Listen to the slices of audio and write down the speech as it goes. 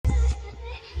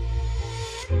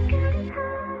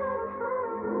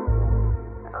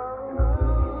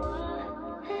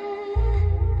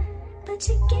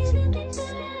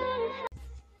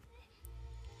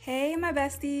Hey, my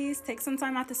besties, take some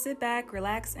time out to sit back,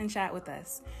 relax, and chat with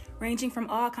us, ranging from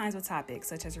all kinds of topics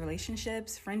such as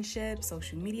relationships, friendships,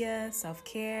 social media,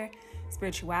 self-care,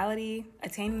 spirituality,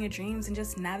 attaining your dreams, and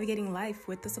just navigating life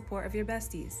with the support of your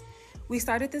besties. We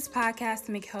started this podcast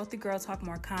to make healthy girl talk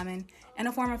more common and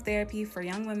a form of therapy for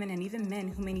young women and even men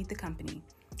who may need the company.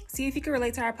 See if you can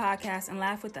relate to our podcast and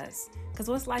laugh with us, because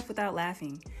what's life without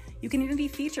laughing? You can even be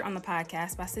featured on the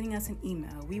podcast by sending us an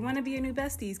email. We want to be your new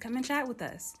besties. Come and chat with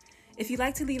us. If you'd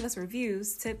like to leave us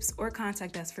reviews, tips, or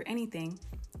contact us for anything,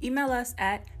 email us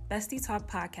at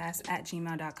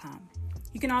bestietalkpodcast@gmail.com.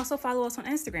 You can also follow us on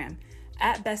Instagram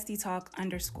at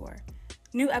bestietalk_.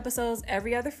 New episodes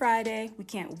every other Friday. We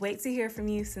can't wait to hear from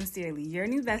you. Sincerely, your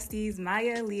new besties,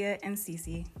 Maya, Leah, and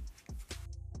Cece.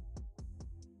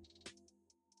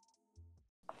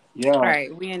 Yeah. All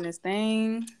right, we in this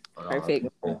thing. Perfect.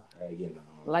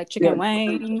 Like chicken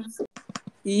wings.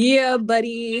 Yeah,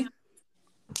 buddy.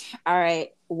 All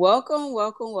right. Welcome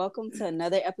to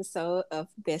another episode of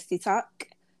Bestie Talk.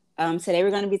 Today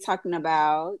we're going to be talking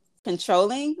about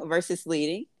controlling versus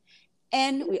leading.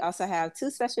 And we also have two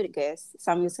special guests.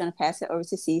 So I'm just going to pass it over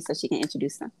to C so she can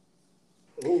introduce them.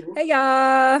 Hey,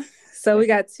 y'all. So we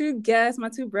got two guests, my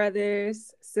two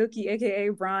brothers, Silky,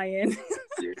 a.k.a. Brian.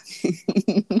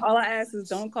 All I ask is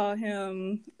don't call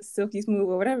him Silky Smooth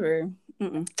or whatever.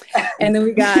 Mm-mm. And then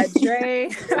we got Dre.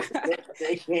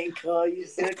 They can't call you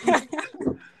Silky.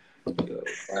 Then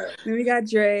we got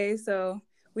Dre. So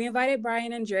we invited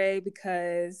Brian and Dre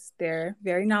because they're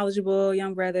very knowledgeable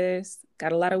young brothers,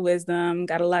 got a lot of wisdom,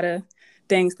 got a lot of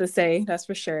things to say, that's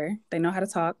for sure. They know how to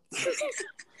talk.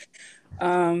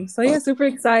 So yeah, super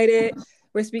excited.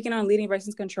 We're speaking on leading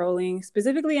versus controlling,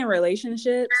 specifically in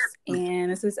relationships.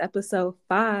 And this is episode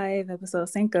 5, episode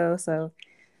 5. So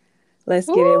let's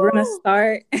get it. We're gonna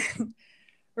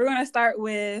start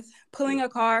with pulling a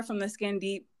card from the Skin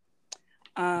Deep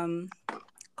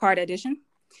card edition.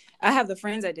 I have the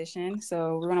Friends edition,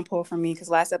 so we're gonna pull from me because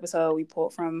last episode we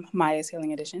pulled from Maya's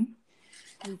Healing edition.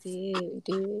 We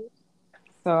did.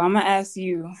 So I'm gonna ask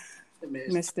you,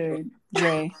 Mr.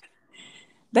 Dre.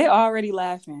 They already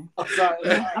laughing. I'm sorry.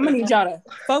 I'm gonna need y'all to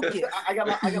focus. I got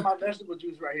my vegetable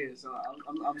juice right here, so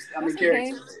I'm in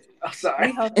character. Okay. I'm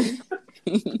sorry.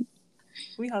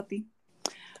 We healthy.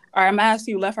 All right, I'm gonna ask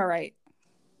you left or right.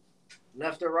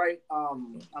 Left or right?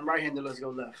 I'm right-handed. Let's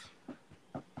go left.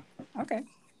 Okay.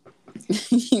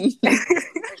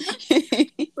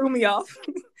 Threw me off.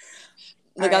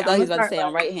 Look, I thought he was about to say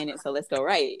I'm right-handed, so let's go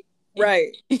right.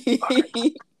 Right.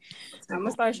 I'm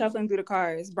gonna start shuffling through the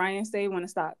cards. Brian, say when to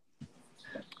stop.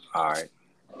 All right.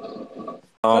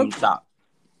 Okay. Stop.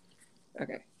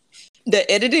 Okay. The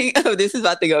editing of this is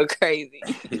about to go crazy.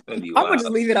 I'm gonna just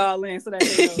leave it all in so that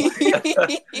they know.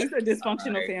 It's a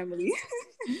dysfunctional family.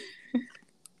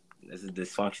 This is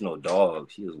dysfunctional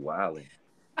dog. She was wilding.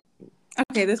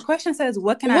 Okay, this question says,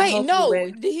 "What can I help you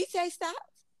with?" Did he say stop?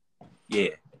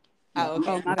 Yeah. Oh,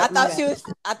 okay. Oh, I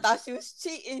thought she was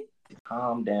cheating.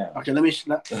 Calm down. Okay, let me.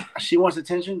 She wants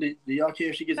attention. Do y'all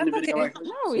care if she gets in the video? Okay. Like this?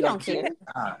 No, we don't care.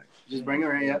 Right. Just bring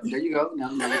her in. Yep. There you go. Now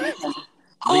look at the camera.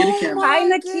 Look at the camera. Hi,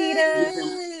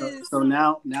 Nikita. So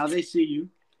now they see you.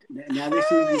 Now they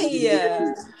see you.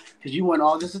 Yeah. Because you want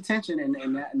all this attention, and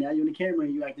now you're in the camera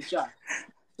and you acting shy.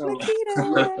 So Nikita.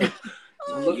 look.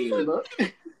 I'm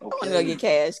gonna go get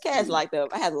Cash. Cash locked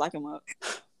up. I had to lock him up.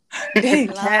 Dang,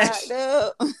 Cash. Locked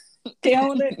up. They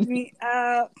don't let me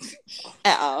out.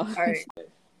 At all. All right.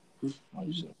 I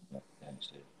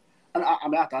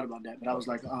mean, I thought about that, but I was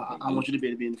like, I want you to be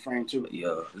able to be in the frame too.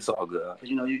 Yeah, it's all good. Because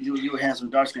you a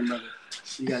handsome dark skinned brother.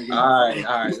 You gotta get. All right.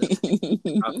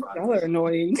 Y'all are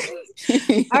annoying.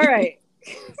 All right.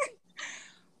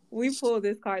 We pulled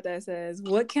this card that says,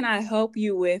 "What can I help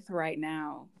you with right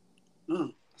now?"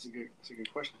 That's a good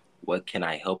question. What can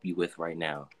I help you with right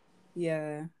now?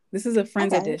 Yeah, this is a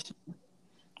Friends edition.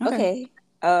 Okay.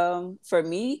 For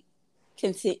me,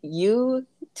 continue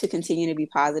to be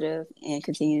positive and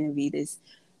continue to be this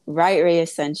bright ray of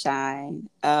sunshine.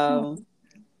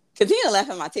 Continue to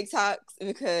laugh at my TikToks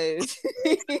because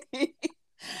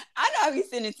I know I be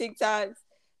sending TikToks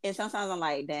and sometimes I'm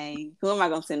like, dang, who am I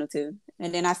gonna send them to?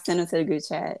 And then I send them to the group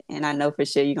chat and I know for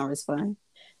sure you're gonna respond.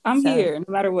 I'm here no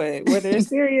matter what, whether it's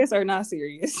serious or not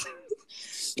serious.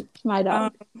 My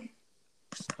dog.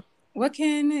 What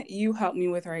can you help me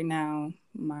with right now,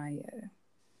 Maya?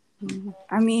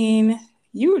 I mean,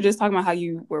 you were just talking about how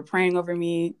you were praying over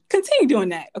me. Continue doing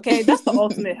that, okay? That's the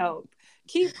ultimate help.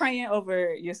 Keep praying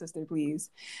over your sister, please.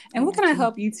 And what can I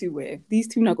help you two with? These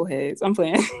two knuckleheads. I'm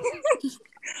playing.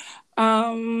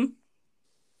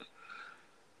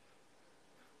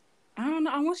 I I don't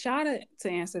know. I want Shada to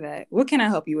answer that. What can I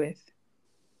help you with?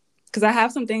 Because I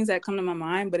have some things that come to my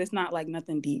mind, but it's not like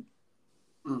nothing deep.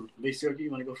 Big Silky,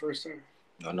 you want to go first, sir?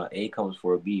 No, A comes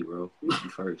for a B, bro. You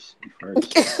first. You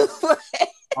first.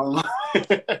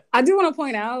 I do want to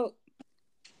point out,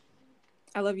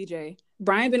 I love you, Jay.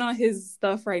 Brian been on his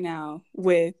stuff right now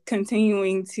with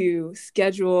continuing to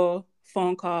schedule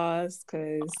phone calls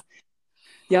because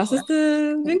y'all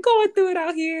sister been going through it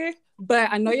out here. But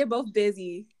I know you're both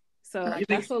busy. So like,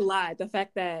 that's a lot. The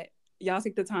fact that y'all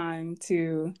take the time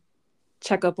to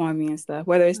check up on me and stuff,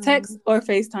 whether it's text or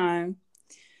FaceTime.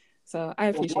 So I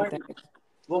appreciate that.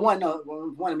 Well, one,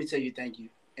 let me tell you thank you.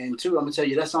 And two, I'm going to tell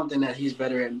you that's something that he's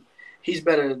better at. He's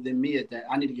better than me at that.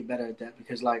 I need to get better at that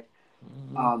because like,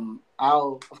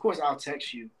 I'll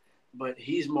text you, but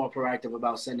he's more proactive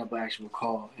about setting up an actual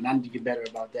call. And I need to get better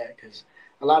about that because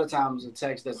a lot of times a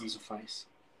text doesn't suffice.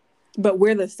 But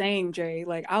we're the same, Jay.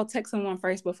 Like, I'll text someone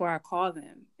first before I call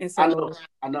them. And so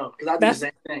I know. Because I do the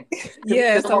same thing.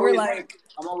 Yeah, so we're like...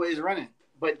 I'm always running.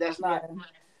 But that's not... Yeah.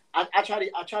 I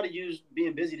try to use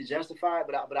being busy to justify it,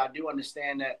 but I do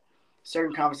understand that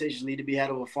certain conversations need to be had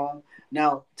over phone.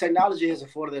 Now, technology has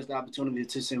afforded us the opportunity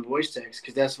to send voice text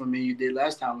because that's what me and you did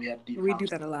last time we had a deep conversation. We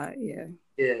do that a lot, yeah.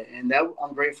 Yeah, and that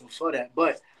I'm grateful for that.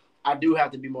 But I do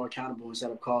have to be more accountable and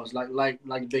set up calls like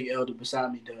Big Elder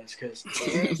beside me does. Because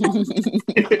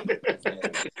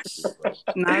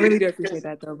no, I really do appreciate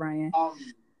that though, Brian.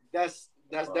 That's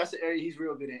the area he's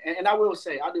real good in, and I will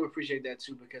say I do appreciate that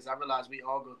too because I realize we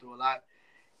all go through a lot,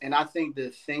 and I think the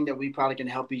thing that we probably can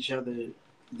help each other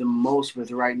the most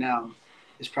with right now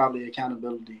is probably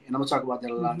accountability, and I'm gonna talk about that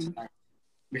a lot tonight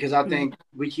because I think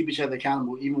we keep each other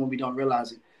accountable even when we don't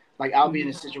realize it. Like, I'll be in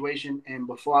a situation, and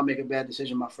before I make a bad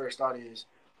decision, my first thought is,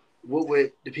 what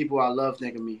would the people I love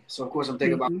think of me? So, of course, I'm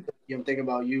thinking about you. I'm thinking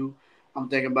about you. I'm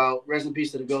thinking about, rest in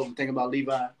peace to the GOAT. I'm thinking about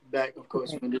Levi back, of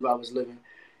course, when Levi was living.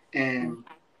 And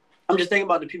I'm just thinking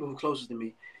about the people who are closest to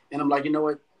me. And I'm like, you know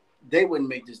what? They wouldn't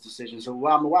make this decision. So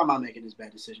why am I making this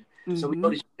bad decision? So we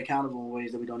hold each other accountable in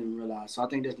ways that we don't even realize. So I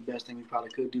think that's the best thing we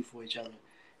probably could do for each other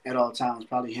at all times.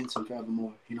 Probably hint some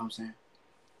forevermore. You know what I'm saying?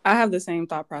 I have the same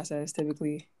thought process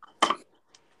typically.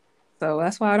 So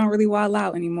that's why I don't really wild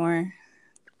out anymore.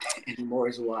 Anymore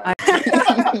is why. I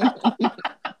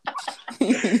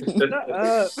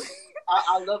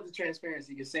love the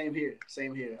transparency because same here.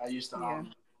 I used to.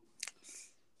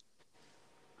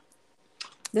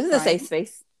 This is a safe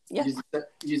space. Yeah.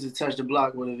 Used to touch the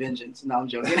block with a vengeance. No, I'm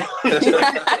joking.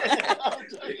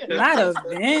 Not a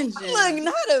vengeance. Look,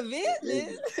 not a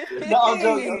vengeance. No, I'm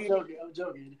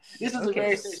joking. This is a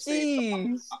very safe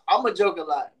space. I'm a joke a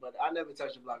lot, but I never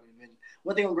touch the block with a vengeance.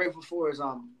 One thing I'm grateful for is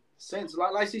since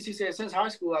like CC said, since high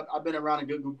school I've been around a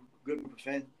good group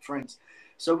of friends.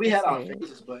 So we had our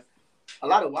phases, but a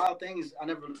lot of wild things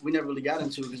we never really got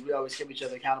into because we always kept each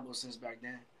other accountable since back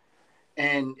then.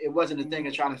 And it wasn't a thing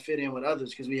of trying to fit in with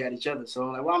others because we had each other. So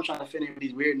I'm like, I'm trying to fit in with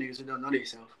these weird niggas who don't know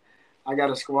themselves. I got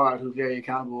a squad who's very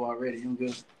accountable already. I'm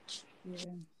good. Yeah.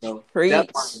 So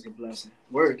that part was a blessing.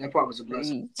 That part was a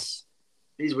blessing. Preach.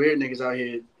 These weird niggas out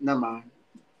here, never mind.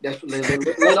 That's laid on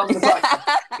the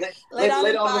podcast. Laid on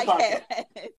the podcast.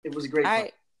 It was great. All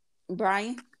right,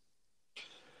 Brian.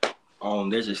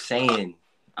 There's a saying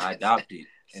I adopted.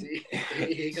 See,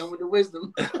 he come with the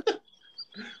wisdom.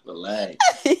 Relax.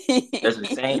 There's a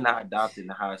saying I adopted in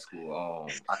high school.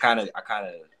 I kind of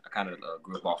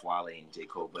grew up off Wale and J.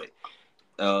 Cole, but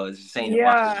it's a saying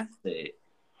that Wale said,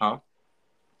 huh?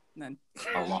 None.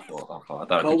 Oh, my fault. I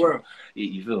thought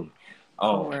you feel me?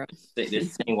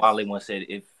 This thing Wale once said,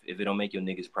 if it don't make your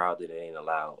niggas proud, then it ain't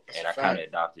allowed. And I kind of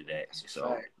adopted that.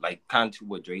 So, like, kind of to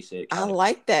what Dre said. I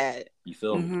like that. You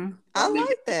feel me? I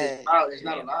like that. It's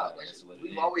not allowed.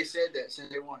 We've always said that since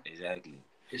day one. Exactly.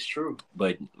 It's true.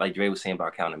 But like Dre was saying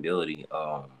about accountability,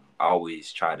 I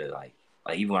always try to like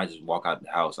even when I just walk out the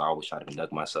house, I always try to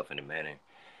conduct myself in a manner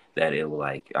that it will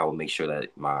I will make sure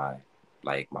that my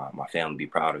family be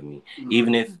proud of me,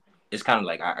 even if it's kind of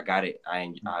like I got it. I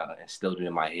instilled it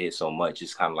in my head so much.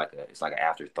 It's kind of like it's like an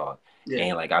afterthought. Yeah.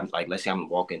 And like I'm like, let's say I'm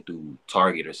walking through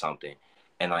Target or something,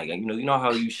 and like you know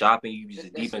how you shopping, you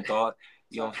just deep in thought.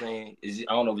 You know what I'm saying?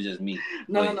 I don't know if it's just me.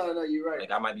 No, you're right.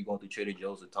 Like I might be going through Trader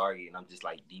Joe's or Target, and I'm just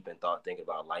like deep in thought, thinking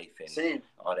about life and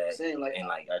all that. Same. Like, and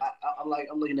like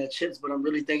I'm looking at chips, but I'm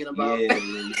really thinking about. Yeah.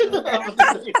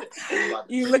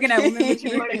 You looking at women, but you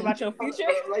thinking about your future.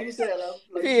 Like you said,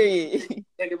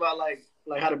 thinking about like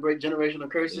how to break generational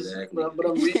curses. Exactly. But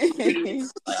I'm reading.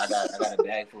 I got a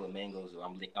bag full of mangoes. So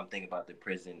I'm thinking about the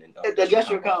prison and. That's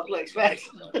your complex facts.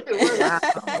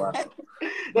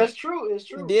 That's true. It's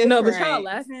true. No, but y'all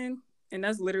laughing, and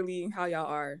that's literally how y'all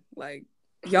are. Like,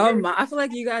 I feel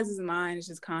like you guys' mind is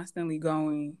just constantly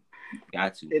going.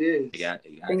 Got to. It is.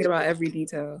 Thinking about every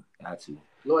detail. Got to.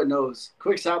 Lord knows.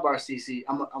 Quick sidebar, CC.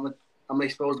 I'm gonna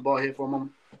expose the ball here for a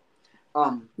moment.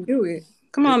 Do it.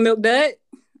 Come on, Milk Dud.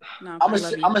 No, I'm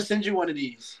gonna send you one of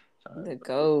these. The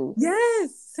goat.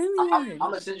 Yes, send me I'm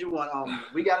gonna send you one.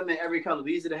 We got them in every color.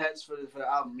 These are the hats for the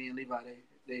album. Me and Levi,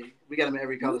 we got them in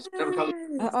every color. Yes. Whatever color.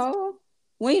 Uh-oh.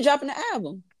 When you dropping the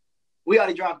album? We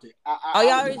already dropped it. Y'all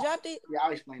already dropped it? Yeah,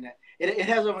 I'll explain that. It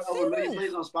has over 1 million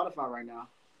plays on Spotify right now.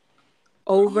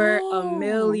 Over 1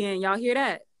 million. Y'all hear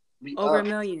that? Over 1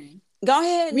 million. Go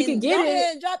ahead. We can get go it.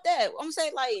 ahead and drop that. I'm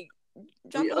saying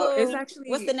drop a little. It's actually.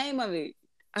 What's the name of it?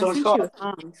 So I sent you a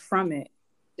song from it.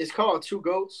 It's called Two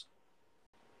Goats.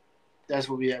 That's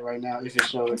where we at right now. If it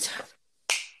shows.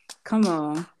 Come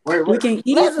on. We can let's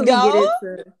easily go.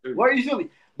 get it to. Where you feel me?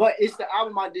 But it's the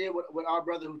album I did with our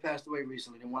brother who passed away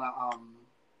recently. The one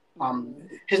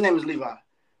his name is Levi,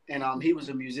 and he was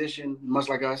a musician, much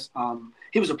like us.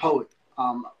 He was a poet.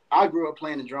 I grew up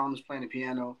playing the drums, playing the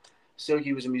piano.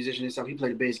 Silky was a musician himself. He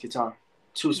played the bass guitar,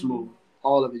 too smooth.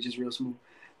 All of it just real smooth.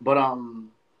 But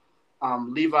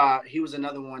Levi, he was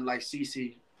another one like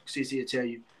CC will tell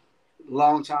you.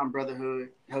 Long time brotherhood,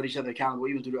 held each other accountable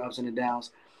even through the ups and the downs.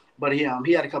 But he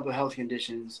had a couple of health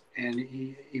conditions, and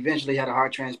he eventually had a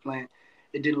heart transplant.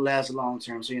 It didn't last long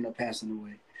term, so he ended up passing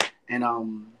away.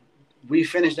 And we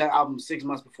finished that album 6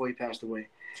 months before he passed away.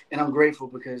 And I'm grateful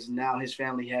because now his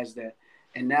family has that.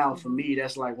 And now for me,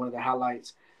 that's like one of the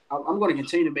highlights. I'm going to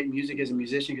continue to make music as a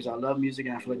musician because I love music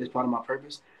and I feel like that's part of my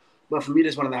purpose. But for me,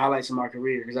 that's one of the highlights of my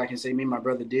career because I can say me and my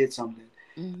brother did something.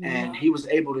 Mm-hmm. And he was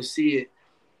able to see it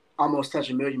almost touch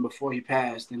 1 million before he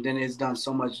passed. And then it's done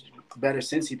so much better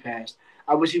since he passed.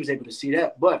 I wish he was able to see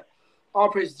that. But all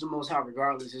praise to the Most High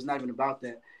regardless. It's not even about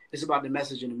that. It's about the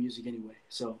message in the music anyway.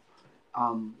 So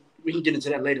we can get into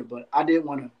that later. But I did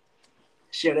want to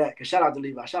share that. Because shout out to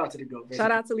Levi. Shout out to the GOAT.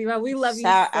 Shout out to Levi. We love you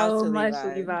so much,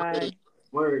 Levi.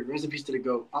 Word. Rest in peace to the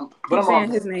GOAT. But I'm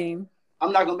saying his name.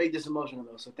 I'm not going to make this emotional,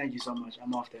 though. So thank you so much.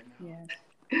 I'm off that now.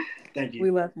 Yeah. Thank you. We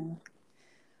love him.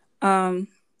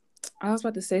 I was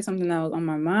about to say something that was on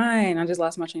my mind. I just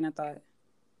lost my train of thought.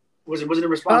 Was it a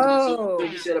response to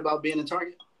what you said about being in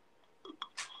Target?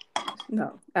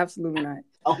 No, absolutely not.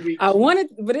 I wanted,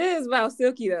 but it is about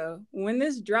Silky though. When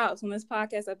this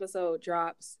podcast episode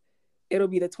drops, it'll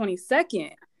be the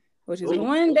 22nd, which is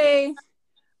one day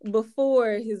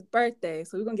before his birthday.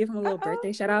 So we're gonna give him a little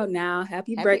birthday shout out now.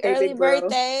 Happy birthday, early big bro.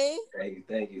 birthday.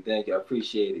 Thank you. I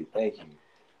appreciate it. Thank you.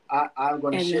 I'm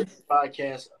gonna share this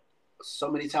podcast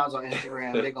so many times on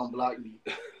Instagram, they're gonna block me.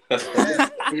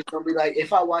 He's gonna be like,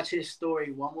 if I watch his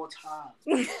story one more time,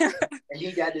 and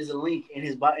he got this link in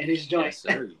his joint. Yes,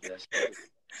 sir.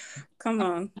 Come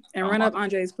on and run up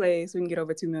Aundre's play so we can get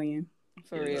over 2 million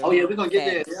for real. Oh yeah, we're gonna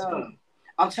get there. Yeah,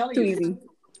 I'm telling you, easy.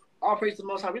 All praise to the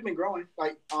Most High. We've been growing.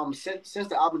 Like since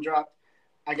the album dropped,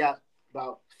 I got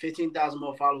about 15,000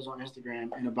 more followers on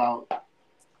Instagram and it was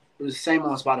the same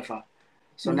on Spotify.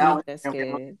 So now that's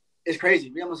good. It's crazy.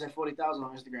 We almost have 40,000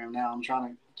 on Instagram now. I'm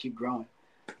trying to keep growing.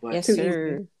 But yes,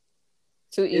 sir.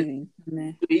 Too easy.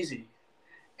 Too easy.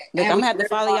 Look, I'm gonna have to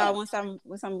follow y'all once I'm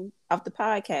off the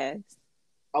podcast.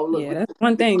 Oh, look. Yeah, that's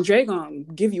one thing. Drake gonna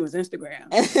give you his Instagram.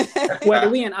 Whether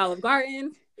we in Olive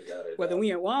Garden, whether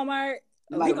we in Walmart,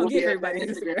 we gonna give everybody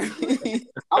Instagram.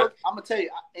 I'm gonna tell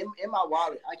you, in my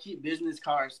wallet, I keep business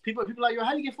cards. People are like, yo,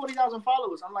 how do you get 40,000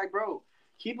 followers? I'm like, bro,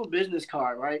 keep a business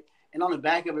card, right? And on the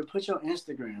back of it, put your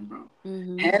Instagram, bro.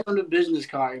 Mm-hmm. Hand on the business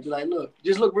card and be like, look,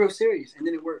 just look real serious. And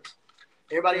then it works.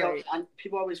 Everybody else,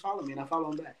 people always follow me and I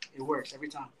follow them back. It works every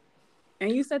time.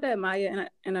 And you said that, Maya,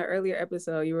 in an earlier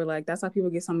episode, you were like, that's how people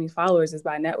get so many followers is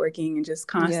by networking and just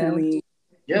constantly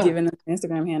giving them an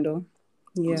Instagram handle.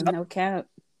 Yeah. No cap.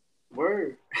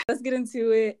 Word. Let's get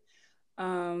into it.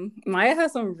 Maya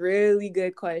has some really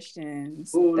good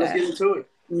questions. Ooh, let's get into it.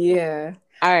 Yeah.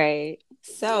 All right.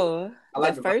 So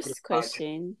the first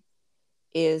question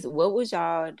is, what would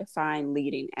y'all define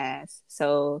leading as?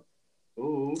 So,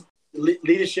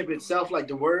 leadership itself, like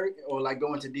the word, or like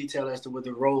go into detail as to what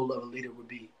the role of a leader would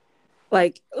be?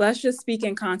 Like, let's just speak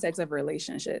in context of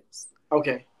relationships.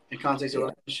 Okay, in context of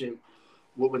relationship,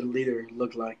 what would a leader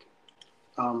look like?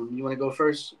 You want to go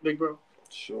first, big bro?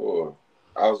 Sure.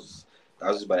 I was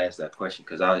just about to ask that question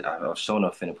because I was showing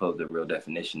up finna put the real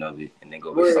definition of it and then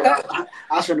go. I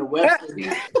was from the West.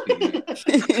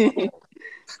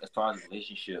 As far as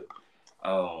relationship,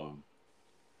 I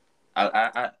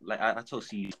told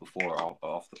CDs before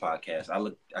off the podcast.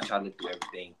 I try to look through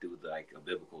everything through like a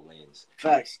biblical lens.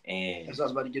 Facts. And that's what I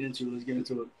was about to get into. Let's get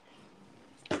into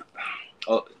it.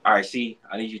 Oh, all right. See,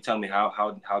 I need you to tell me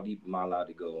how deep am I allowed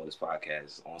to go on this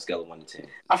podcast on a scale of 1 to 10?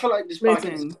 I feel like this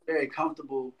podcast is a very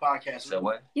comfortable podcast. So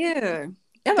what? Yeah.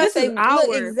 I'm about This to say, is our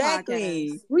look,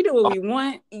 exactly. podcast. We do what we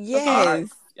want. Yes.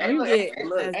 Hey, You look, get hey,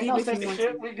 look, as Ain't deep no as you want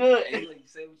censorship. to. We good. Hey, look, you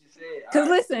say what you said. Because All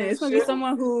right. listen, it's going to be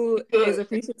someone who is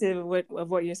appreciative of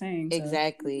what you're saying. So.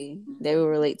 Exactly. They will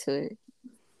relate to it.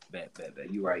 Bet.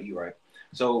 You right.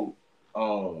 So,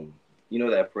 you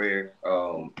know that prayer,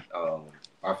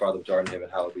 our Father which art in heaven,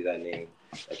 hallowed be thy name.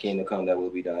 Thy kingdom come, that will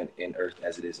be done in earth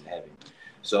as it is in heaven.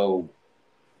 So,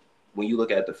 when you look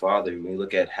at the Father, when you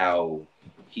look at how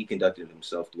he conducted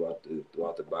himself throughout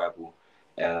the Bible,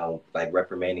 like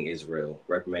reprimanding Israel,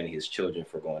 reprimanding his children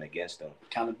for going against them,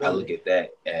 I look at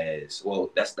that as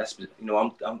well. That's that's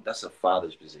a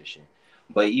father's position.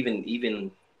 But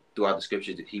even throughout the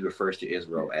scriptures, he refers to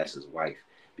Israel as his wife,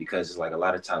 because it's like a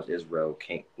lot of times Israel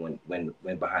can't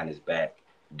went behind his back,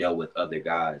 dealt with other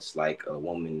guys, like a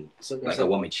woman, a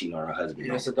woman cheating on her husband.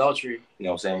 Yeah, it's adultery. You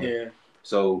know what I'm saying? Yeah.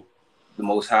 So the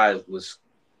Most High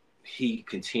he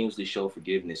continuously showed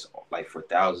forgiveness, like for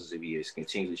thousands of years,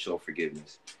 continuously showed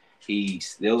forgiveness. He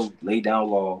still laid down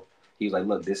law. He was like,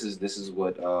 look, this is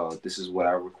what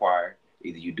I require.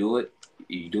 Either you do it,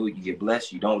 you get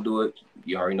blessed. You don't do it,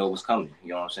 you already know what's coming. You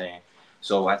know what I'm saying?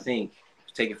 So I think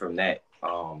taking from that,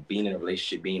 being in a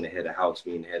relationship, being the head of the house,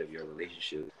 being the head of your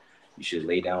relationship, you should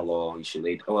lay down law. You should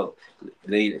if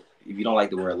you don't like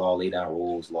the word law, lay down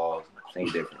rules, laws, same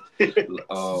difference.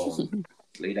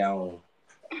 Lay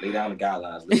down the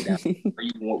guidelines. Lay down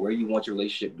where you want your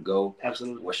relationship to go.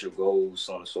 Absolutely. What's your goals,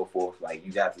 so on and so forth. Like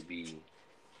you got to be.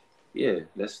 Yeah,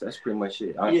 that's pretty much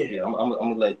it. I'm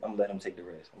gonna let him take the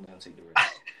rest.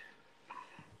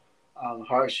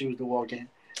 Hard shoes to walk in.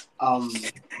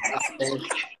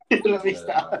 Let me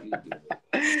stop.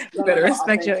 You better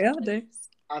respect your elders.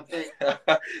 I think.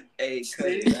 Hey, cut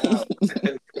it out.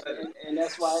 And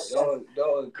that's why.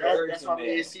 Don't encourage that's why me.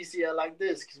 we in CCL like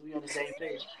this, because we on the same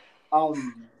page.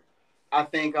 I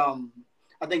think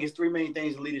it's three main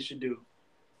things leaders should do.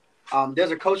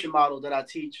 There's a coaching model that I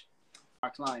teach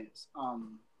our clients.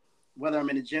 Whether I'm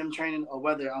in the gym training or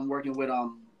whether I'm working with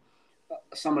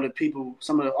some of the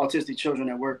autistic children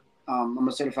at work. I'm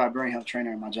a certified brain health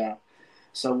trainer in my job.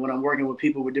 So when I'm working with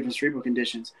people with different cerebral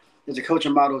conditions, there's a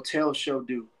coaching model: tell, show,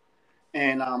 do.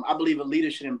 And I believe a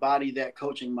leader should embody that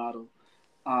coaching model,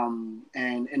 and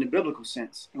in the biblical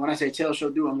sense. And when I say tell, show,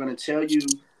 do, I'm going to tell you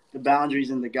the boundaries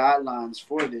and the guidelines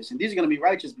for this. And these are going to be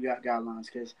righteous guidelines,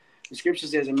 because the scripture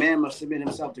says a man must submit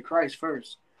himself to Christ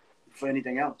first for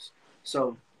anything else.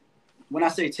 So when I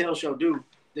say tell, show, do,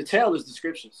 the tell is the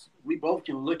scriptures. We both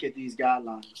can look at these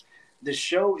guidelines. The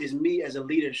show is me as a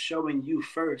leader showing you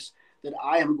first that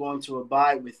I am going to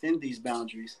abide within these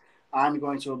boundaries. I'm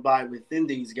going to abide within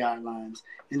these guidelines.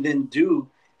 And then do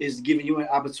is giving you an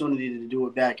opportunity to do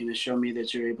it back and to show me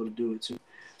that you're able to do it too.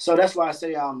 So that's why I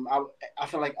say I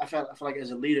feel like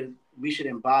as a leader, we should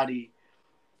embody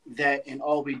that in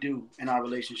all we do in our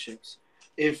relationships.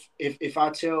 If I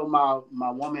tell my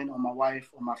woman or my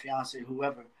wife or my fiance,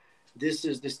 whoever, this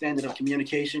is the standard of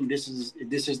communication, this is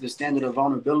the standard of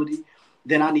vulnerability,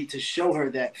 then I need to show her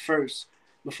that first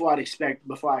before I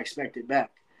expect it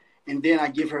back. And then I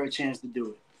give her a chance to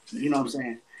do it. You know what I'm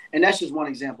saying? And that's just one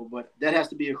example, but that has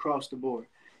to be across the board.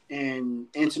 And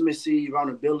intimacy,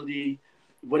 vulnerability,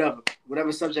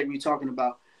 whatever subject we're talking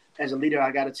about, as a leader,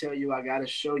 I got to tell you, I got to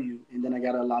show you, and then I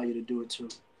got to allow you to do it too.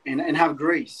 And have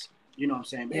grace. You know what I'm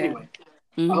saying? But anyway,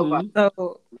 Mm-hmm.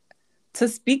 So to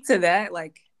speak to that,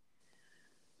 like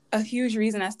a huge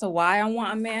reason as to why I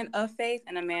want a man of faith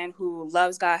and a man who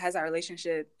loves God, has that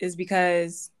relationship, is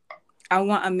because I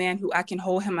want a man who I can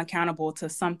hold him accountable to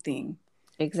something.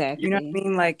 Exactly. You know what I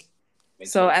mean? Like,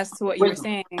 so as to what you were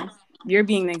saying, you're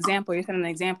being an example, you're setting an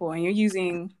example, and you're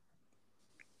using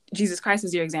Jesus Christ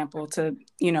as your example to,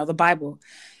 the Bible.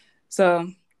 So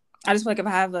I just feel like if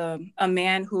I have a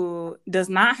man who does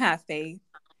not have faith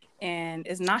and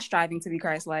is not striving to be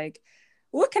Christ-like,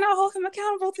 what can I hold him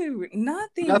accountable to?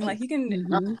 Nothing. Like, he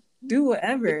can do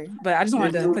whatever. But I just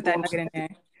wanted to put that nugget in there.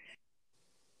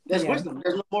 There's wisdom.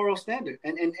 There's no moral standard.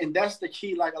 And that's the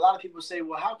key. Like, a lot of people say,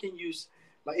 well, how can you,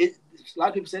 a lot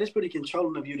of people say it's pretty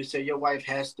controlling of you to say your wife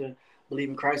has to believe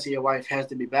in Christ or your wife has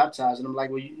to be baptized. And I'm like,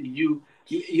 well, you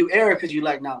err because you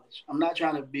lack knowledge. I'm not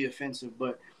trying to be offensive,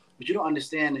 but what you don't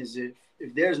understand is if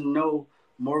there's no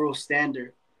moral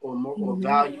standard or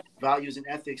values and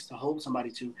ethics to hold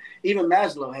somebody to, even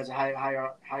Maslow has a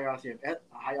hierarchy of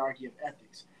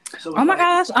ethics. So oh my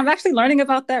gosh, I'm actually learning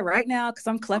about that right now because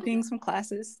I'm clepping some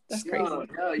classes. That's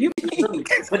crazy.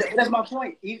 But that's my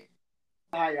point. Even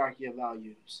hierarchy of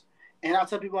values. And I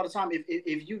tell people all the time,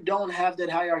 if you don't have that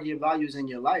hierarchy of values in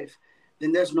your life,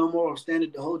 then there's no moral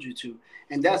standard to hold you to.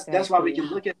 And that's why we can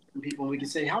look at certain people and we can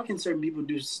say, how can certain people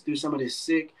do some of this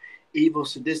sick, evil,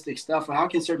 sadistic stuff? Or how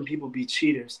can certain people be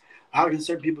cheaters? How can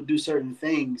certain people do certain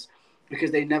things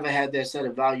because they never had that set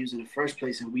of values in the first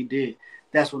place and we did?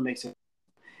 That's what makes it.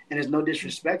 And there's no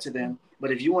disrespect to them.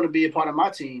 But if you want to be a part of my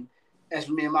team, as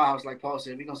for me and my house, like Paul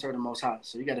said, we're going to serve the Most High.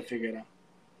 So you got to figure it out.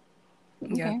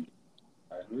 Yeah.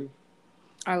 I agree.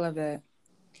 I love that.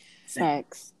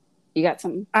 Facts. You got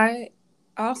something? I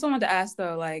also wanted to ask,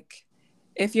 though, like,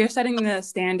 if you're setting the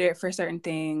standard for certain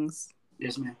things.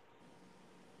 Yes, ma'am.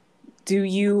 Do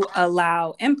you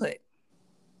allow input?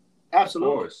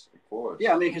 Absolutely. Of course.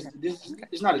 Yeah, I mean, because this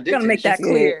it's not a dictatorship. Gonna make that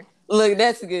clear. Look,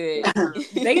 that's good.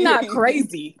 They not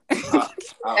crazy.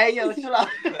 Hey, yo, chill out.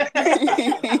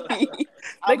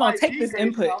 They gonna take this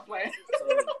input.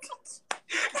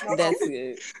 That's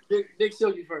good. Big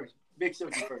Silky first. Big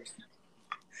Silky first.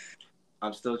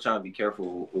 I'm still trying to be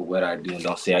careful with what I do and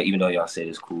don't say, even though y'all say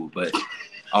it's cool. But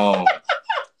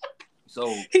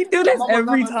so he do this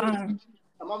every time.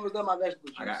 I'm almost done my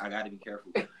vegetables. I got to be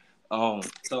careful.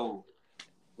 So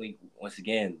once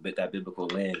again, with that biblical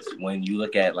lens, when you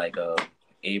look at like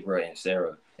Abraham and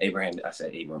Sarah, I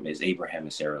said Abraham, it's Abraham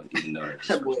and Sarah, even though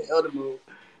that boy, elder move.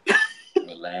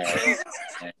 Relax.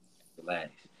 When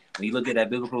you look at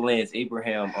that biblical lens,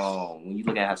 Abraham, when you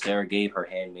look at how Sarah gave her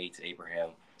handmaid to Abraham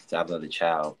to have another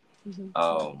child,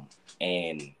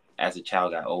 and as the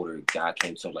child got older, God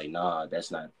came to him like, nah,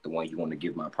 that's not the one you want to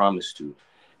give my promise to.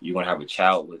 You're going to have a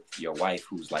child with your wife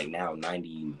who's like now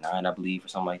 99, I believe, or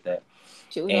something like that.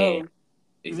 She was old.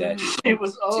 Exactly. It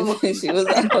was old. She was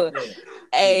old.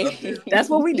 Hey, that's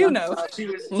what we do know. She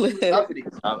was uppity.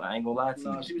 I ain't gonna lie to you.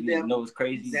 No, she was you know what's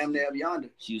crazy? Damn near yonder.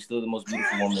 She was still the most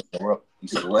beautiful woman in the world. You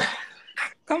said what?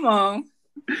 Come on,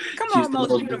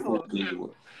 most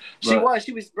beautiful. She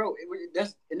was, bro.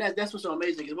 That's what's so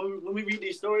amazing. Because when we read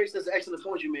these stories, that's an excellent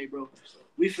point you made, bro.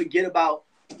 We forget about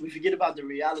the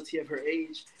reality of her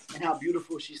age and how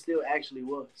beautiful she still actually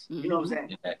was. You know what I'm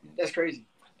saying? Exactly. That's crazy.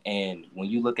 And when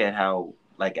you look at how,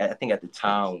 like, I think at the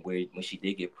time when she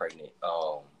did get pregnant,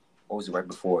 what was it right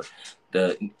before?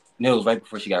 It was right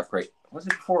before she got pregnant. Was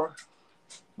it before?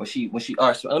 When she all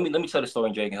right, so let me tell the story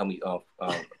and Jay can help me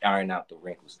iron out the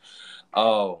wrinkles.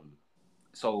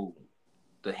 So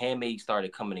the handmaid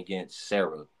started coming against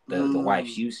Sarah, the wife.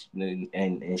 She was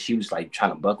and she was like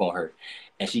trying to buck on her,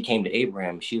 and she came to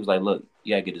Abraham. She was like, "Look,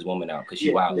 you gotta get this woman out because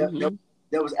she wild."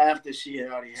 That was after she had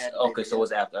already had. Okay, so it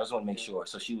was after. I just want to make sure.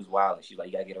 So she was wild, and she's like,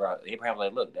 "You gotta get her out." Abraham was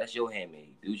like, "Look, that's your handmaid.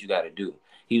 Do what you gotta do."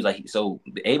 He was like, so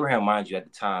Abraham, mind you, at the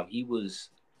time, he was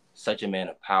such a man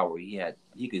of power. He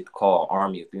could call an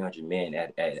army of 300 men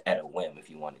at a whim if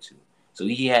he wanted to. So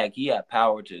he had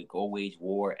power to go wage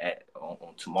war on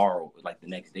tomorrow, like the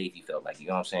next day if he felt like, you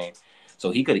know what I'm saying?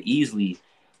 So he could have easily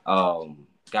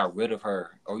got rid of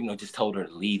her or, just told her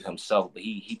to leave himself. But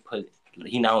he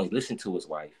not only listened to his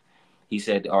wife, he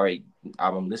said, all right,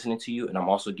 I'm listening to you and I'm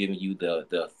also giving you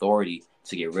the authority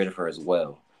to get rid of her as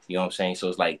well. You know what I'm saying? So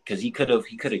it's like, because he could have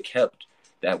kept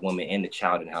that woman and the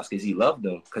child in the house because he loved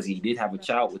them, because he did have a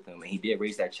child with him and he did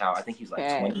raise that child. I think he's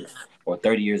like 20 or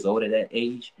 30 years old at that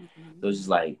age. So it's just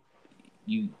like,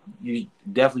 you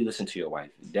definitely listen to your wife.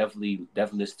 Definitely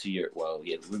listen to your,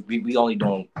 we only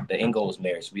doing, the end goal is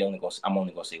marriage. So I'm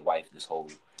only gonna say wife this whole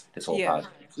podcast.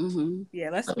 Yeah,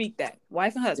 let's speak that.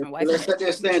 Wife and husband. Let's set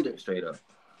that standard. Straight up.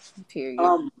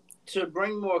 Period. To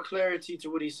bring more clarity to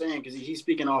what he's saying, because he's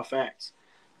speaking all facts.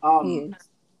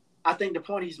 I think the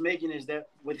point he's making is that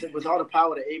with all the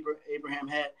power that Abraham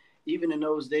had, even in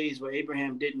those days where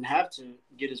Abraham didn't have to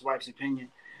get his wife's opinion,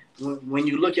 when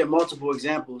you look at multiple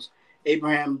examples,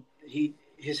 Abraham,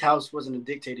 his house wasn't a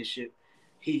dictatorship.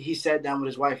 He sat down with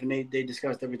his wife and they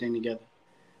discussed everything together.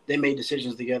 They made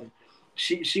decisions together.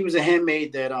 She was a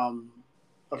handmaid that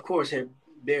of course had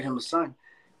bared him a son,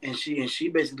 and she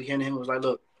basically came to him and was like,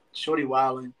 look, shorty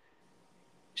wilding.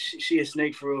 She a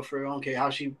snake for real. I don't care how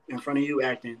she in front of you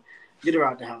acting. Get her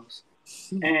out the house.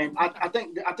 And I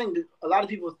think that a lot of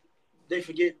people, they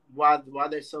forget why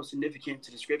they're so significant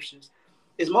to the scriptures.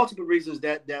 There's multiple reasons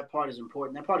that part is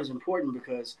important. That part is important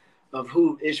because of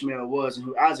who Ishmael was and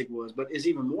who Isaac was. But it's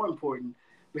even more important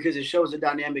because it shows the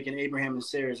dynamic in Abraham and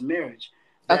Sarah's marriage.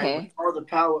 Okay. With all the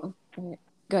power.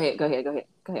 Go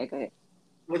ahead.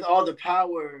 With all the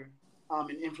power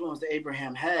and influence that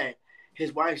Abraham had,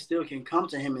 his wife still can come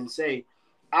to him and say,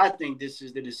 I think this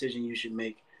is the decision you should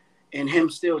make. And him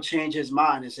still change his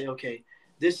mind and say, okay,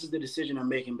 this is the decision I'm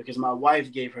making because my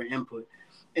wife gave her input.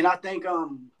 And I think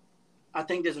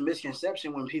there's a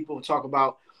misconception when people talk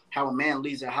about how a man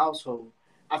leads a household.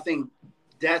 I think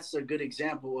that's a good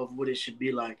example of what it should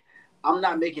be like. I'm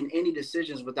not making any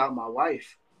decisions without my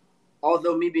wife.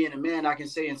 Although me being a man, I can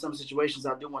say in some situations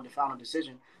I do want the final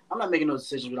decision. I'm not making those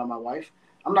decisions without my wife.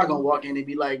 I'm not gonna walk in and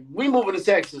be like, "We moving to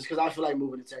Texas" because I feel like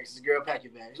moving to Texas. Girl, pack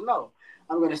your bags. No,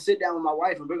 I'm gonna sit down with my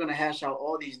wife and we're gonna hash out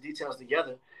all these details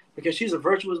together because she's a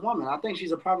virtuous woman. I think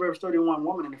she's a Proverbs 31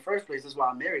 woman in the first place. That's why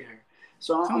I married her.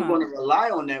 So I'm going to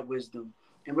rely on that wisdom,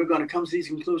 and we're going to come to these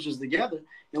conclusions together.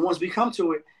 And once we come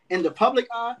to it in the public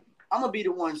eye, I'm gonna be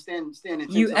the one standing.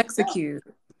 You execute.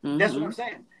 Mm-hmm. That's what I'm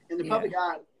saying. In the public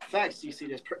eye, facts. You see,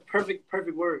 that's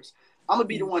perfect words. I'm gonna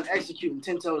be the one executing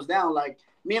 10 toes down. Like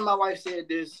me and my wife said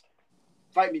this.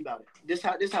 Fight me about it. This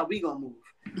how we gonna move.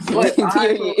 But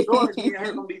behind closed doors, me and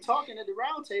her gonna be talking at the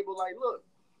round table. Like, look,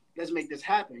 let's make this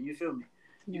happen. You feel me?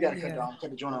 You gotta cut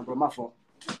the joint on, bro. My fault.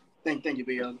 Thank you,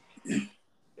 big young.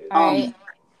 All right.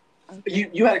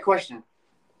 You had a question.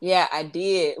 Yeah, I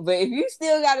did. But if you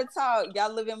still gotta talk,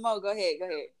 y'all living more. Go ahead.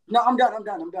 No, I'm done.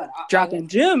 Dropping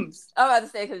gems. I was about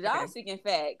to say, because y'all speaking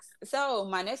facts. So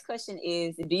my next question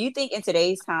is, do you think in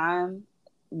today's time,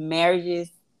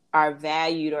 marriages are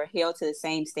valued or held to the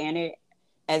same standard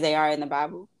as they are in the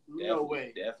Bible? No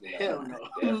way. Definitely. Hell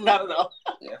no. Not at all.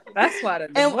 That's why the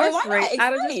divorce rate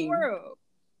out of this world.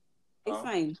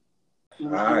 Explain. All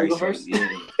right. Go first.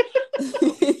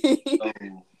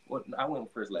 I went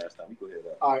first last time. You go ahead.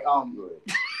 All right. Go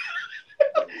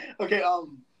ahead. Okay.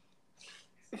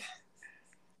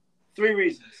 3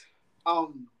 reasons.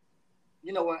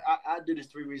 You know what? I do this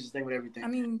 3 reasons thing with everything. I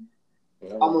mean,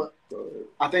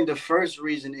 I think the first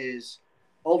reason is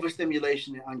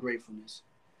overstimulation and ungratefulness.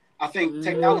 I think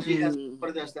technology has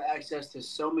put us to access to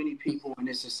so many people in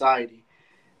this society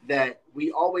that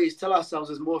we always tell ourselves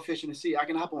it's more efficient to see. I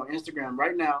can hop on Instagram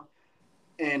right now,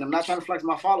 and I'm not trying to flex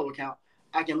my follow account.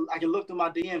 I can look through my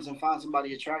DMs and find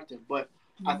somebody attractive, but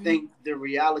I think the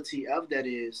reality of that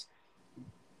is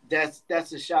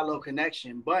that's a shallow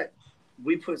connection. But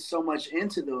we put so much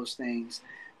into those things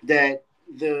that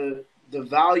the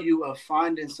value of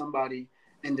finding somebody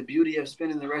and the beauty of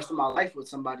spending the rest of my life with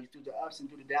somebody through the ups and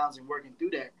through the downs and working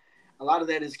through that, a lot of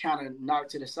that is kind of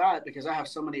knocked to the side because I have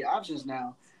so many options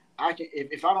now. I can,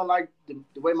 if I don't like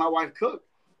the way my wife cooked,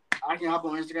 I can hop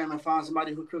on Instagram and find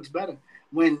somebody who cooks better.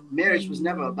 When marriage was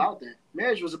never about that.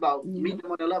 Marriage was about meeting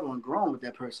them on their level and growing with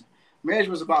that person. Marriage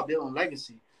was about building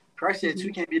legacy. Christ said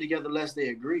 2 can't be together unless they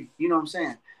agree. You know what I'm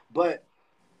saying? But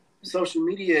social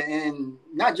media, and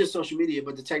not just social media,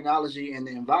 but the technology and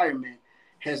the environment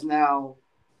has now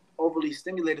overly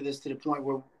stimulated us to the point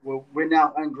where we're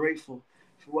now ungrateful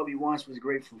for what we once was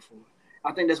grateful for.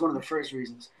 I think that's one of the first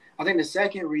reasons. I think the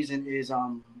second reason is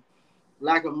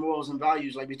lack of morals and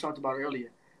values, like we talked about earlier.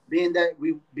 Being that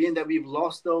we've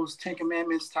lost those 10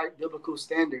 Commandments type biblical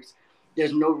standards,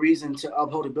 there's no reason to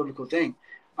uphold a biblical thing.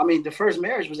 I mean, the first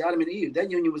marriage was Adam and Eve. That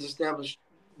union was established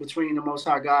between the Most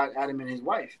High God, Adam, and his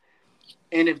wife.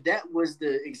 And if that was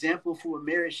the example for what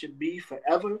marriage should be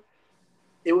forever,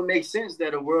 it would make sense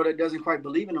that a world that doesn't quite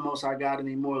believe in the Most High God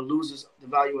anymore loses the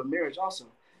value of marriage also.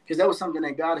 Because that was something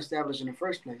that God established in the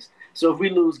first place. So if we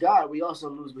lose God, we also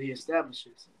lose what he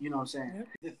establishes. You know what I'm saying? Yep.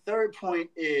 The third point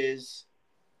is,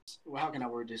 well, how can I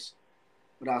word this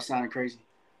without sounding crazy?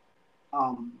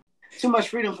 Too much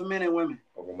freedom for men and women.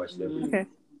 Over much liberty. Okay.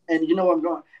 And you know where I'm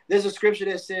going. There's a scripture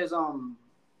that says,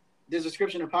 there's a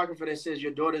scripture in Apocrypha that says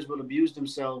your daughters will abuse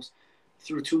themselves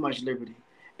through too much liberty.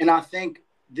 And I think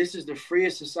this is the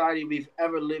freest society we've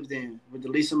ever lived in with the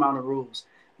least amount of rules.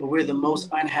 But we're the most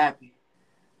unhappy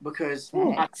because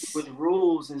with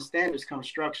rules and standards comes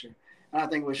structure. And I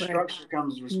think with structure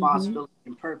comes responsibility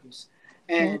and purpose.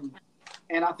 And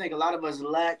I think a lot of us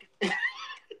lack.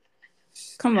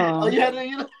 Come on. Oh, you had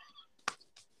to,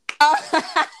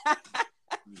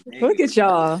 Look at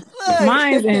y'all.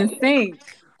 Mine's in sync.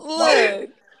 Look.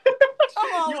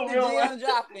 Come on with the jam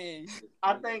dropping.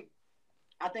 I think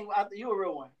you're a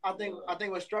real one. I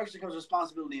think with structure comes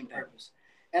responsibility and purpose.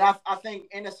 And I think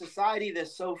in a society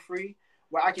that's so free,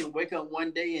 where I can wake up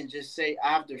one day and just say I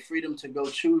have the freedom to go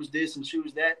choose this and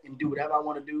choose that and do whatever I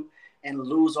want to do and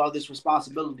lose all this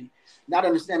responsibility. Not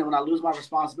understanding when I lose my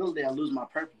responsibility, I lose my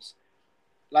purpose.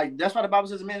 Like, that's why the Bible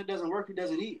says a man that doesn't work, who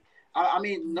doesn't eat. I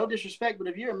mean, no disrespect, but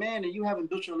if you're a man and you haven't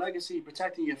built your legacy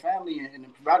protecting your family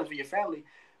and providing for your family,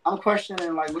 I'm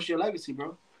questioning, like, what's your legacy,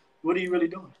 bro? What are you really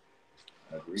doing?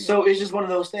 I agree. So it's just one of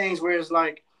those things where it's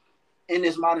like, in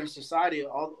this modern society,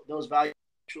 all those values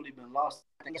have truly been lost.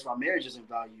 I think that's why marriage isn't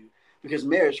valued, because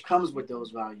marriage comes with those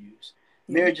values.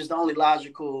 Marriage is the only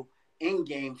logical end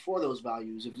game for those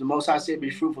values. If the Most High said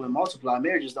be fruitful and multiply,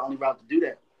 marriage is the only route to do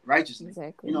that righteously.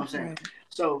 Exactly. You know what I'm saying?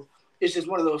 So it's just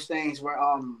one of those things where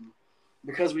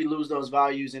because we lose those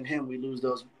values in him, we lose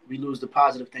the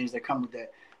positive things that come with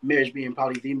that. Marriage being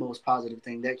probably the most positive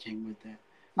thing that came with that,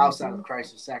 outside of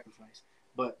Christ's sacrifice.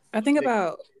 But I think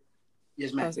about.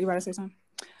 Yes, ma'am. Oh, so you about to say something?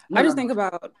 No, I just no. think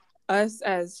about us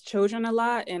as children a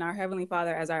lot, and our Heavenly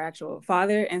Father as our actual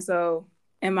Father, and so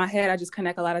in my head, I just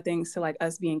connect a lot of things to like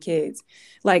us being kids.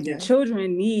 Like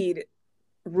children need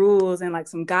rules and like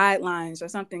some guidelines or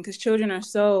something, because children are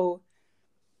so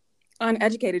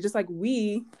uneducated, just like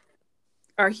we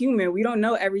are human. We don't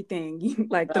know everything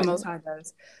like the Most High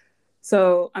does.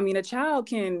 So, I mean, a child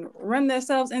can run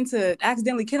themselves into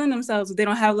accidentally killing themselves if they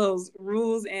don't have those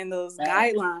rules and those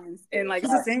guidelines. And like,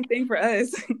 it's the same thing for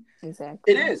us.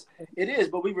 Exactly. It is,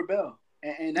 but we rebel.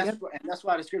 And that's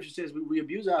why the scripture says we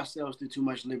abuse ourselves through too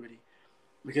much liberty.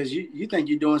 Because you think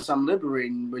you're doing something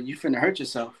liberating, but you finna hurt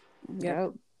yourself.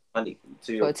 Yep.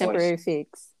 For a temporary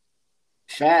fix.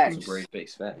 Facts. Temporary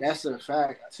fix. Facts. That's a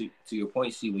fact. To your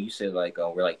point, see, when you said like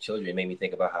we're like children, it made me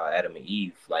think about how Adam and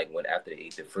Eve, like when after they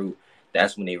ate the fruit,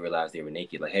 that's when they realized they were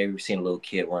naked. Like, have you ever seen a little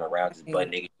kid run around just butt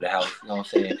naked to the house? You know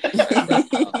what I'm saying?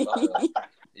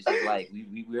 It's just like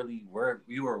we really were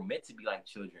meant to be like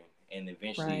children, and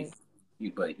eventually,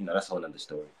 but that's a whole nother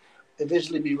story.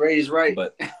 Eventually be raised right,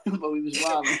 but we was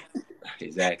wilding.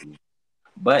 Exactly.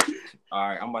 But all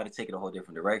right, I'm about to take it a whole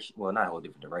different direction. Well, not a whole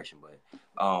different direction, but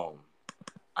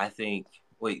I think.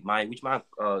 Wait, would you mind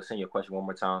send your question one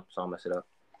more time so I'll mess it up?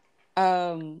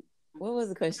 What was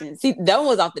the question? See, that one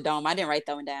was off the dome. I didn't write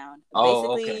that one down.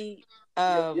 Oh, basically,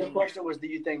 okay. Your question was, do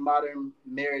you think modern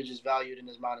marriage is valued in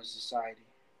this modern society?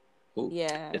 Ooh.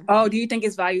 Yeah. Oh, do you think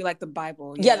it's valued like the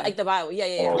Bible? Yeah, like the Bible.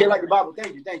 Yeah. Yeah, like the Bible.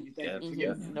 Thank you.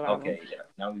 Yeah. Okay, yeah.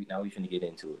 Now we finna get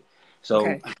into it.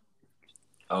 So,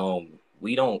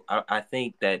 we don't. I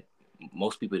think that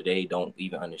most people today don't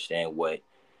even understand they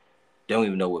don't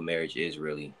even know what marriage is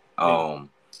really. Ooh,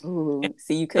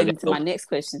 see, you cut into my next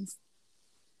questions.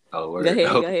 Oh, word.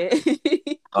 Go ahead.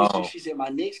 She said my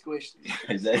next question.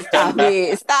 Stop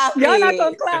it. Y'all not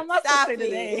gonna clown my sister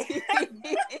today.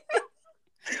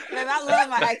 Man, I love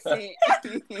my accent.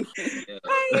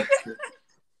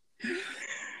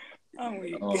 I'm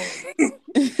weak.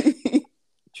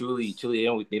 Truly, they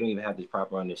don't even have this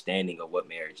proper understanding of what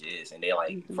marriage is, and they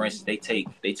like, for instance, they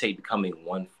take becoming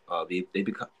one. They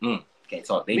become. Can't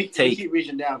talk. We keep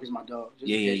reaching down because my dog.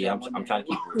 Yeah. I'm trying to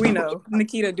keep. We know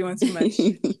Nikita doing too much.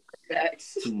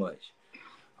 Too much.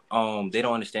 They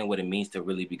don't understand what it means to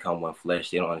really become one flesh.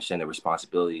 They don't understand the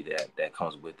responsibility that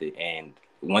comes with it. And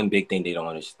one big thing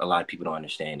a lot of people don't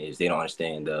understand is they don't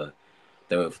understand the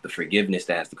forgiveness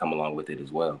that has to come along with it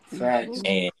as well. Facts.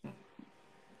 And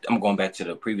I'm going back to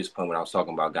the previous point when I was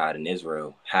talking about God and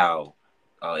Israel, how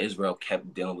Israel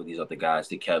kept dealing with these other guys.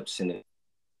 They kept sending,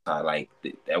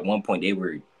 at one point they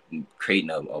were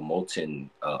creating a molten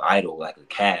idol, like a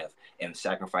calf, and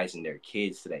sacrificing their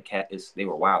kids to that cat. They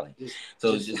were wilding.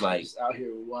 So it's just like out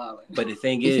here wilding. But the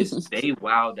thing is, they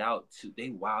wilded out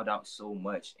so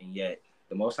much, and yet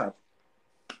the Most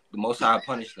High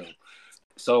punished them.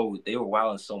 So they were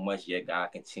wilding so much, yet God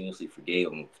continuously forgave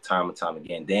them time and time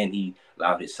again. Then He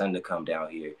allowed His Son to come down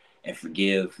here and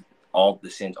forgive all the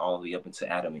sins all the way up into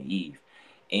Adam and Eve.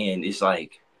 And it's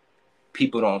like,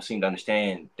 people don't seem to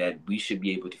understand that we should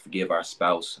be able to forgive our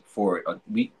spouse for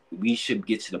we should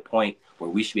get to the point where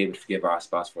we should be able to forgive our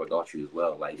spouse for adultery as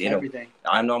well. Like they everything.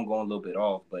 I know I'm going a little bit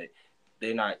off, but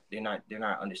they're not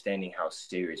understanding how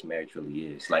serious marriage really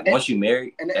is. Like once you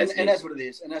marry, and that's what it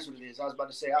is. And that's what it is. I was about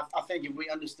to say, I think if we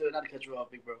understood, not to cut you off,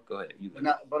 big bro. Go ahead.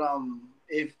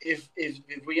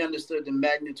 If we understood the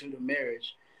magnitude of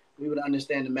marriage, we would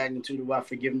understand the magnitude of why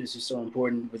forgiveness is so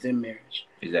important within marriage.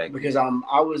 Exactly. Because I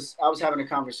was having a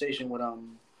conversation with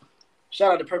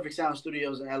shout out to Perfect Sound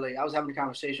Studios in LA. I was having a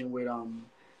conversation with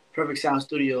Perfect Sound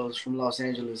Studios from Los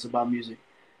Angeles about music.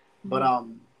 But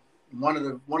one of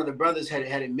the brothers had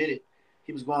admitted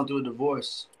he was going through a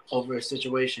divorce over a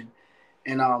situation.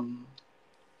 And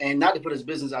not to put his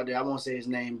business out there, I won't say his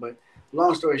name, but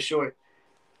long story short,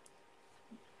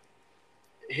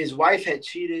 his wife had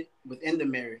cheated within the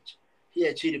marriage. He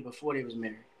had cheated before they was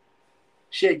married.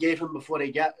 She had forgave him before they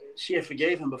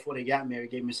got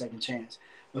married, gave him a second chance.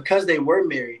 Because they were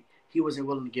married, he wasn't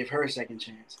willing to give her a second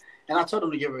chance. And I told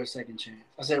him to give her a second chance.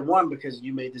 I said, one, because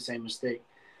you made the same mistake.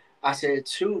 I said,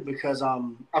 two, because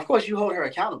of course you hold her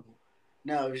accountable.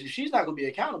 Now, if she's not gonna be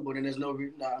accountable, then there's not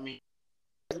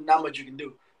much you can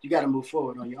do. You got to move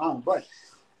forward on your own. But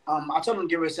I told him to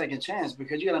give her a second chance,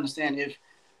 because you got to understand, if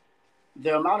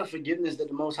the amount of forgiveness that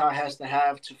the Most High has to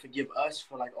have to forgive us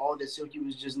for like all that Silky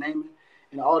was just naming,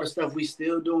 and all the stuff we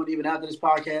still doing even after this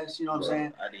podcast, you know what I'm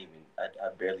saying? I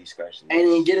barely scratched. And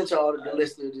then get into all the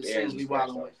list of the sins we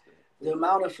wilding with. the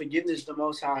amount of forgiveness the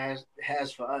Most High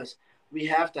has for us, we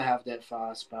have to have that for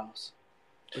our spouse,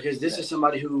 because this is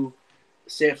somebody who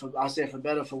said for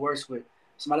better for worse with,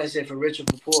 somebody that said for richer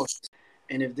for poor,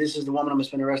 and if this is the woman I'm gonna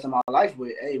spend the rest of my life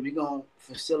with, hey, we gonna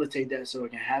facilitate that so it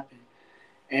can happen,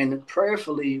 and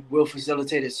prayerfully we'll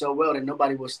facilitate it so well that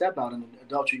nobody will step out and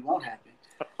adultery won't happen.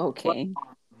 Okay.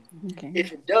 But,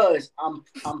 if it does, I'm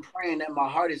praying that my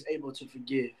heart is able to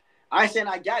forgive. I ain't saying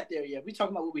I got there yet. We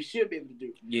talking about what we should be able to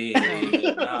do. Yeah.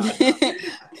 Nah.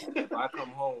 If I come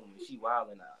home and she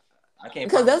wilding out, I can't.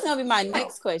 Because that's gonna be my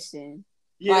next question.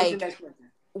 Yeah, like, that's your next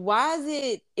question. Why is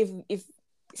it if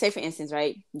say for instance,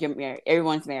 right, you're married,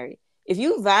 everyone's married. If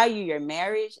you value your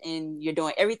marriage and you're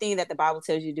doing everything that the Bible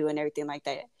tells you to do and everything like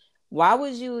that, why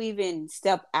would you even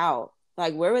step out?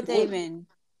 Like, where would they even?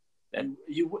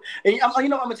 You would. You know, I'm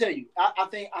gonna tell you.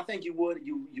 I think you would.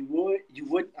 You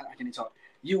would. I can't even talk.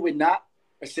 You would not,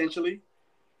 essentially,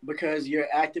 because you're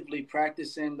actively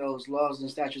practicing those laws and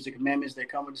statutes and commandments that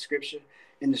come with the scripture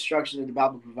and the structure that the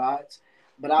Bible provides.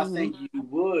 But I think you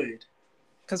would.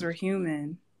 Because we're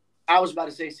human. I was about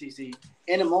to say, CC,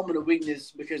 in a moment of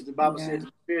weakness, because the Bible says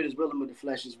the spirit is willing, but the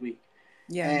flesh is weak.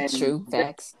 Yeah, and true.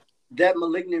 Facts. That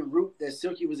malignant root that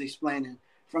Silky was explaining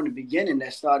from the beginning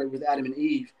that started with Adam and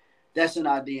Eve, that's in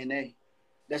our DNA.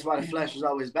 That's why the flesh is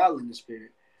always battling the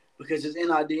spirit, because it's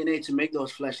in our DNA to make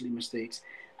those fleshly mistakes.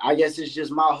 I guess it's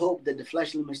just my hope that the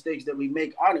fleshly mistakes that we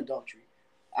make aren't adultery.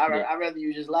 I'd rather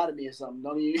you just lie to me or something.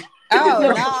 Don't you?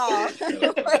 Oh,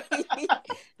 no.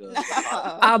 No.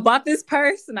 I bought this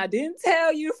purse and I didn't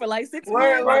tell you for like 6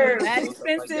 months. Word. That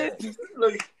expensive.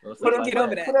 Look, get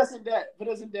over that. Put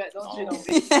us in debt. Don't shit on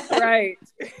me. Right.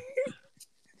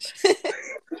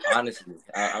 Honestly,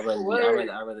 I'd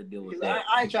rather deal with that.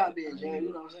 I ain't trying to be in jail. You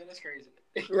know what I'm saying? That's crazy.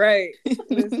 Right.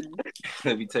 Listen.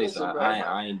 Let me tell you something.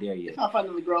 I ain't there yet. If I find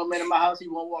a grown man in my house, he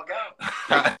won't walk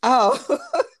out. Oh.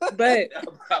 But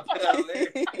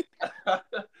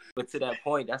but to that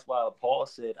point, that's why Paul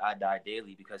said, "I die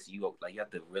daily," because you have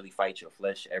to really fight your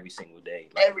flesh every single day.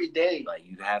 Every day. Like,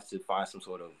 you have to find some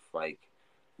sort of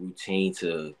routine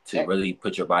to really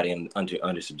put your body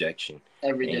under subjection.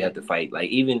 Every day. You have to fight. Like,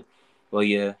 even. Well,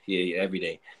 yeah, every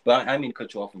day. But I mean to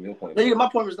cut you off from your point. My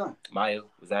point was done. Maya,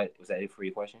 was that it for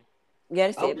your question? Yeah,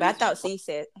 that's it. But I thought C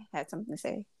had something to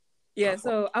say. Yeah,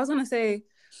 so I was gonna say,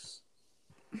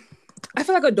 I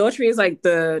feel like adultery is like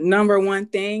the number one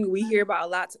thing we hear about a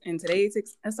lot in today's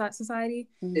society,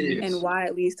 and why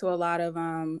it leads to a lot of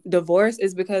divorce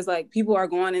is because like people are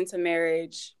going into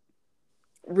marriage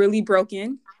really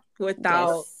broken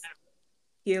without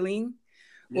healing,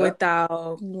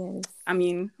 without. I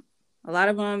mean, a lot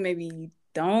of them maybe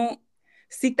don't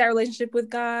seek that relationship with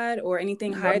God or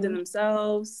anything higher than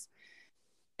themselves.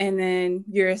 And then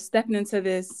you're stepping into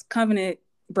this covenant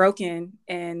broken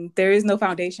and there is no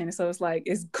foundation. So it's like,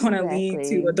 it's going to lead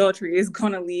to adultery. It's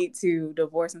going to lead to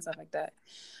divorce and stuff like that.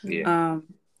 Yeah.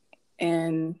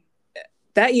 And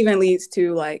that even leads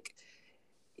to like,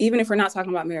 even if we're not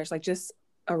talking about marriage, like just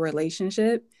a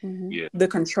relationship, the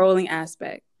controlling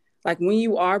aspect. Like when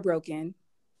you are broken,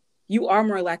 you are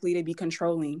more likely to be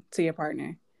controlling to your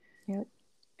partner. Yep.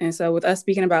 And so with us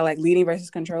speaking about like leading versus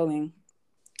controlling,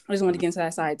 I just want to get into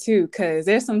that side too, because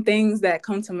there's some things that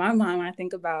come to my mind when I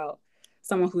think about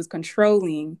someone who's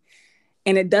controlling,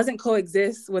 and it doesn't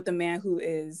coexist with a man who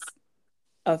is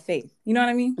of faith. You know what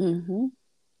I mean? Mm-hmm.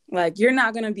 Like, you're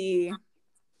not going to be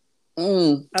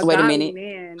wait a minute,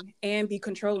 man and be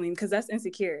controlling, because that's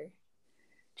insecure.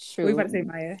 True. What are you about to say,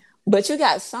 Maya? But you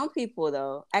got some people,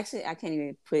 though. Actually, I can't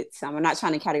even put some. I'm not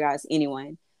trying to categorize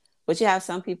anyone. But you have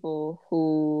some people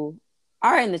who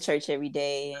are in the church every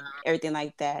day and everything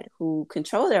like that, who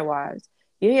control their wives.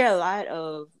 You hear a lot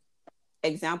of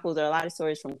examples or a lot of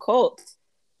stories from cults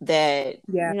that,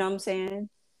 you know what I'm saying?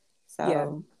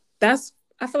 So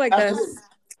I feel like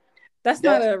that's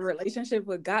not a relationship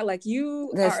with God. Like,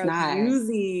 you are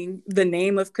abusing the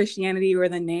name of Christianity or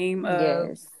the name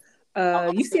of...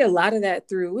 you see a lot of that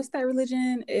through what's that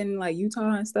religion in like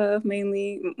Utah and stuff,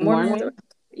 mainly Mormons.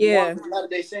 Yeah,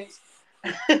 Latter-day Saints.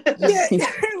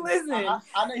 Listen, I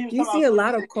know you see a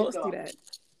lot of cults do that.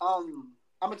 I'm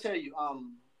gonna tell you.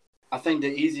 I think the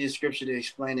easiest scripture to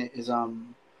explain it is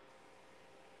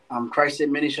Christ said,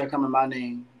 "Many shall come in my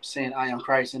name, saying I am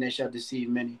Christ, and they shall deceive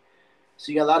many."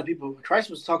 So you got a lot of people. Christ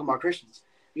was talking about Christians.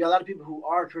 You got a lot of people who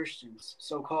are Christians,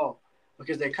 so called,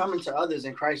 because they're coming to others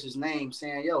in Christ's name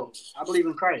saying, yo, I believe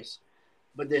in Christ,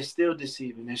 but they're still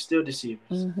deceiving. They're still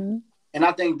deceivers. Mm-hmm. And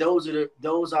I think those are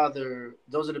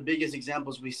the biggest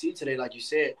examples we see today. Like you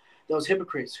said, those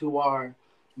hypocrites who are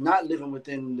not living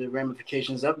within the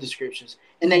ramifications of the scriptures,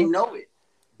 and they know it,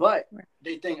 but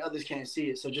they think others can't see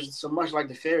it. So just so much like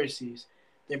the Pharisees,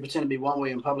 they pretend to be one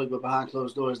way in public, but behind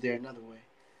closed doors, they're another way.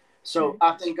 So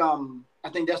I think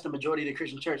that's the majority of the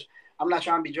Christian church. I'm not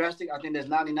trying to be drastic. I think that's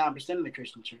 99% of the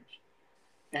Christian church.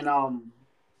 And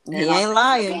he ain't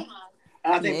lying.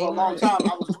 And I think for a long time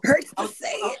I was hurts to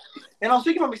say it. And I'm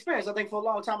speaking from experience. I think for a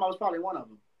long time I was probably one of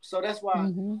them. So that's why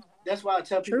I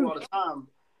tell people all the time,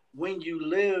 when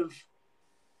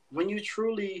you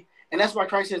truly, and that's why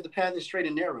Christ says the path is straight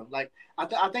and narrow. Like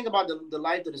I think about the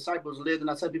life the disciples lived, and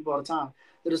I tell people all the time,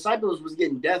 the disciples was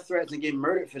getting death threats and getting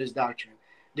murdered for this doctrine.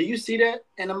 Do you see that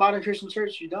in the modern Christian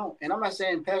church? You don't. And I'm not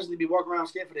saying pastors be walking around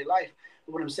scared for their life.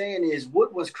 But what I'm saying is,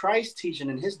 what was Christ teaching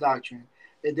in his doctrine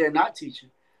that they're not teaching?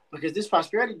 Because this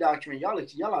prosperity doctrine,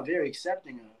 y'all are very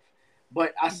accepting of.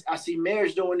 But I see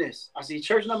marriage doing this. I see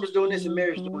church numbers doing this and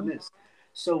marriage doing this.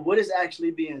 So what is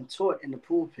actually being taught in the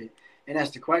pulpit? And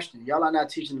that's the question. Y'all are not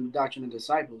teaching the doctrine of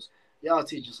disciples. Y'all are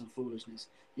teaching some foolishness.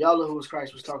 Y'all know who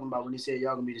Christ was talking about when he said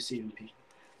y'all going to be deceiving people.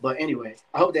 But anyway,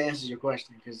 I hope that answers your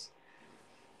question. Because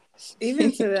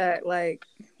even to that, like,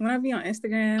 when I be on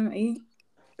Instagram,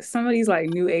 some of these, like,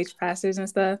 new age pastors and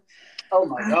stuff. Oh,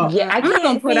 my God. Yeah, I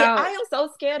can't put out. I am so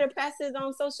scared of pastors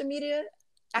on social media.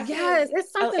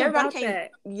 It's something about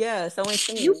that. Yeah, so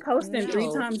you posting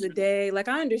 3 times a day. Like,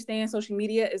 I understand social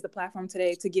media is the platform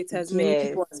today to get to as many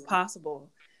people as possible.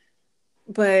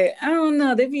 But I don't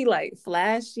know, they be like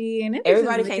flashy and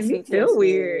everybody can't speak to feel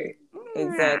weird.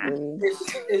 Exactly.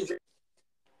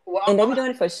 Well, and they be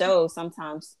doing it for shows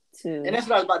sometimes too. And that's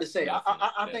what I was about to say.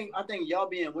 I think y'all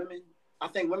being women, I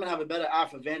think women have a better eye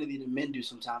for vanity than men do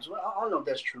sometimes. Well, I don't know if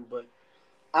that's true, but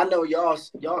I know y'all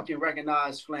can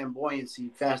recognize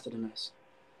flamboyancy faster than us.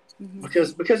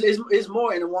 Because it's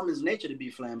more in a woman's nature to be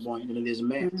flamboyant than it is a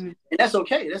man's. And that's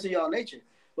okay. That's in y'all nature.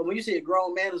 But when you see a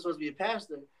grown man who's supposed to be a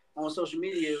pastor on social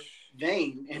media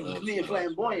vain and being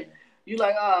flamboyant, you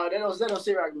like, that don't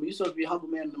sit right with me. You're supposed to be a humble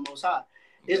man in the Most High.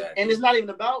 And it's not even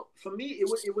about, for me,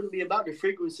 it wouldn't be about the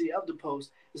frequency of the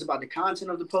post. It's about the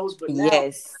content of the post. But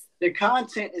now the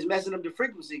content is messing up the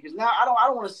frequency, because now I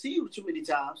don't want to see you too many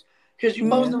times because you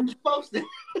posting what you posting.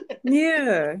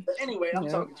 Yeah. But anyway, I'm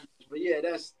talking too much. But yeah,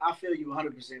 I feel you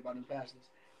 100% about them pastors.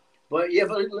 But yeah,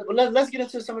 but let's get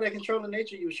into some of that controlling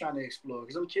nature you was trying to explore,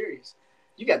 because I'm curious.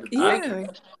 You got the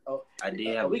I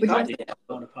did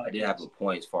have a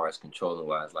point as far as controlling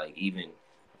wise, like even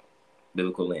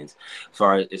biblical lens. As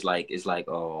far as it's like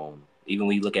even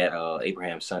when you look at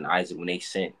Abraham's son Isaac, when they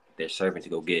sent their servant to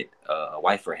go get a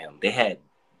wife for him, they had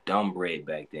dumb bread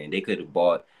back then. They could have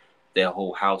bought their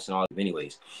whole house and all.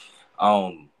 Anyways,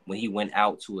 when he went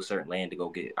out to a certain land to go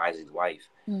get Isaac's wife,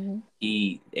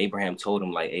 Abraham told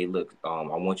him, like, hey, look, I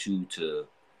want you to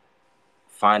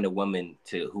find a woman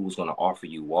who's going to offer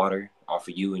you water, offer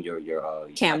you and your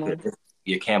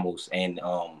camels, and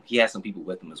he has some people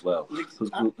with him as well.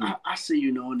 I see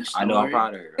you knowing the story. I know, I'm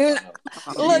proud of her.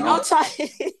 Look, I'm trying.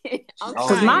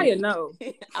 Because Maya know.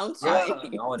 I'm trying.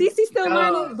 DC still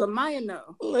learning, but Maya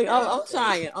know. Look, I'm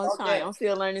trying. I'm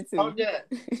still learning too. Hold that.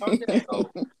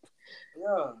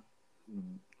 Yeah.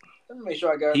 Let me make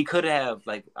sure I got it. He could have,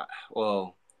 like,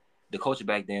 the culture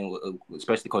back then,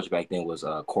 especially the culture back then, was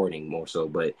courting more so,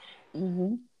 but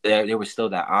there was still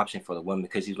that option for the woman,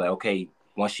 because he's like, okay,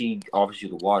 once she offers you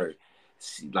the water,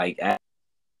 like,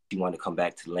 she wanted to come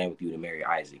back to the land with you to marry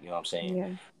Isaac, you know what I'm saying? Yeah.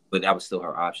 But that was still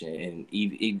her option,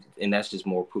 and that's just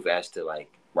more proof as to,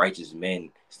 like, righteous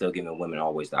men still giving women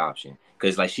always the option,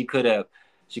 because, like, she could have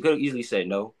easily said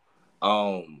no.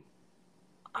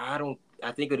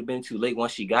 I think it would have been too late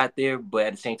once she got there, but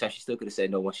at the same time, she still could have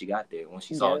said no once she got there. Once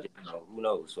she saw it, who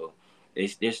knows? So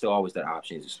there's still always that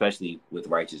option, especially with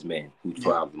righteous men who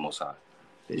follow the Most High.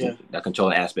 That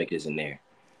controlling aspect isn't there.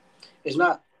 It's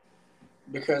not,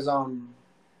 because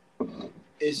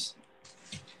it's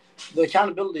the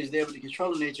accountability is there, but the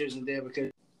controlling nature isn't there,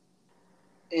 because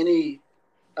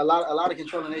a lot of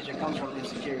controlling nature comes from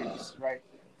insecurities, right?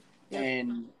 Yeah.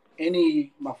 And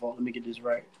my fault. Let me get this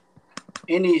right.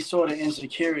 Any sort of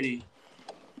insecurity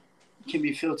can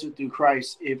be filtered through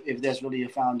Christ if that's really a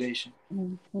foundation.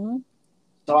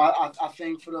 So I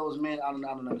think for those men, I don't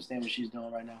understand what she's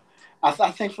doing right now.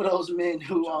 I think for those men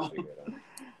who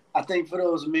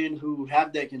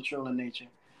have that controlling nature,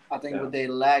 I think what they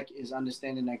lack is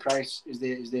understanding that Christ is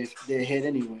their head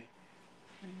anyway.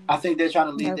 I think they're trying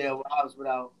to lead their lives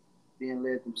without being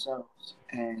led themselves,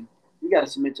 and you got to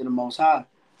submit to the Most High.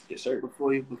 Yes, sir.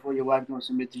 Before your wife gonna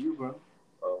submit to you, bro.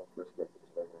 Oh, respect.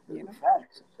 Yeah,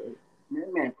 facts.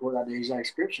 That man pulled out the exact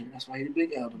scripture. That's why he's a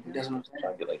big elder. But that's what I'm saying.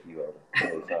 Trying to get like you,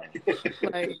 elder.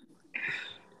 Like,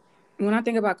 when I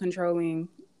think about controlling,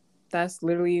 that's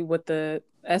literally what the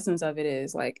essence of it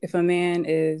is like if a man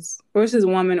is, or it's just a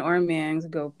woman or a man,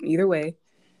 go either way,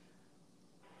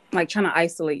 like trying to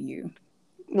isolate you.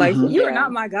 Like, you are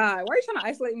not my guy. Why are you trying to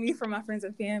isolate me from my friends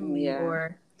and family? Yeah.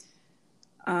 Or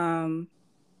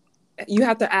you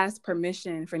have to ask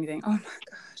permission for anything. Oh my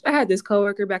gosh. I had this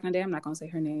coworker back in the day, I'm not going to say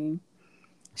her name.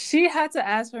 She had to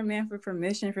ask her man for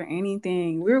permission for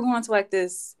anything. We were going to like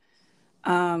this,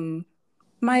 Maya,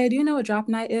 do you know what drop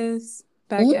night is?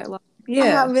 Back at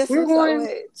yeah. We were going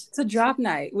to drop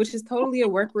night, which is totally a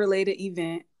work-related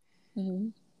event.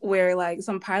 Where like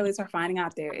some pilots are finding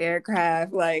out their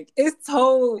aircraft, like it's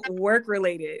so work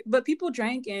related, but people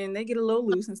drank and they get a little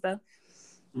loose and stuff.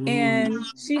 And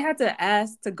she had to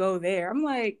ask to go there. I'm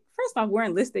like, first off, we're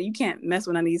enlisted. You can't mess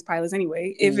with none of these pilots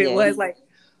anyway. If it was like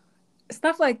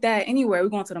stuff like that anywhere, we're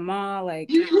going to the mall. Like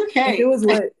if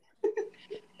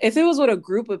it was with a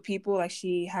group of people, like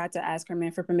she had to ask her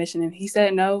man for permission and he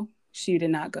said no, she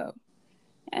did not go.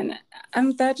 And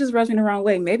that just rubs me the wrong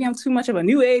way. Maybe I'm too much of a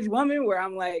new age woman where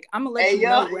I'm like, I'm going to let you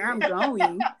know where I'm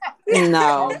going.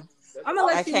 No. I'm going to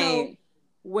let you know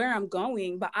where I'm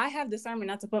going. But I have discernment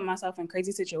not to put myself in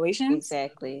crazy situations.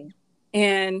 Exactly.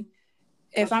 And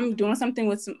if I'm doing something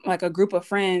with like a group of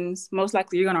friends, most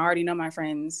likely you're going to already know my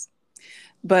friends.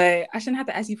 But I shouldn't have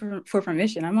to ask you for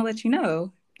permission. I'm going to let you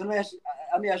know. Let me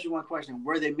ask you one question.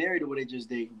 Were they married or were they just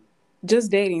dating?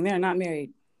 Just dating. They're not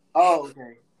married. Oh,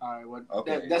 okay. All right, well,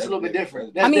 that's a little bit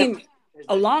different. I mean,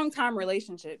 a long-time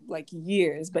relationship, like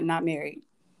years, but not married.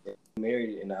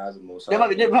 Married in the eyes of most. They're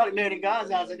probably married in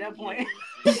God's house at that point.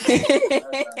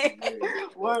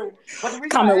 Word. But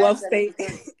Commonwealth state.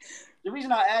 The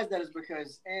reason I ask that is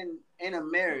because in a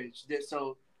marriage,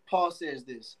 so Paul says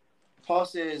this. Paul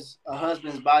says a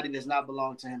husband's body does not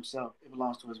belong to himself; it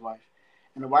belongs to his wife,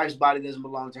 and the wife's body doesn't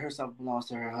belong to herself; it belongs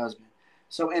to her husband.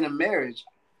 So in a marriage,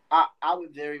 I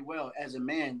would very well, as a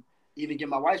man, even get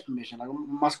my wife's permission. Like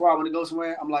my squad, when to go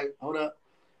somewhere, I'm like, hold up,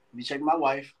 let me check my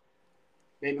wife.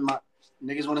 Baby, my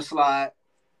niggas want to slide.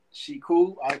 She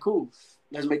cool? All right, cool.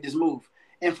 Let's make this move.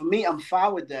 And for me, I'm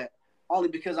fine with that, only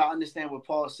because I understand what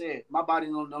Paul said. My body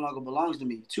no longer belongs to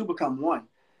me. Two become one.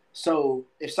 So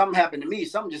if something happened to me,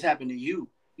 something just happened to you.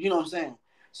 You know what I'm saying?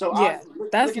 So yeah,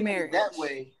 that's marriage. That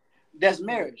way, that's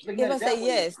marriage. That's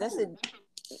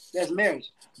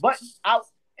marriage. But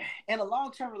in a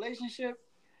long-term relationship,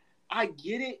 I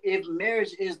get it if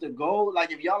marriage is the goal.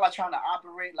 Like if y'all are trying to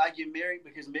operate like you're married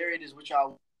because married is what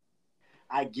y'all.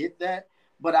 I get that,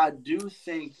 but I do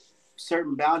think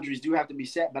certain boundaries do have to be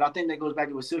set. But I think that goes back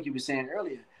to what Silky was saying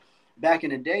earlier. Back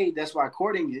in the day, that's why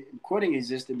courting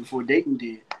existed before dating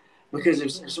did. Because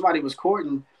if somebody was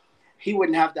courting, he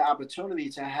wouldn't have the opportunity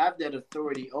to have that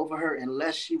authority over her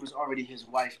unless she was already his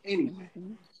wife anyway.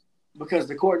 Because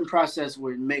the courting process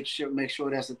would make sure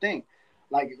that's the thing.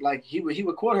 Like he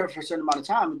would court her for a certain amount of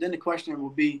time, and then the question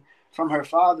would be from her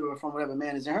father or from whatever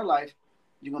man is in her life,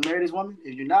 you gonna marry this woman?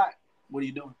 If you're not, what are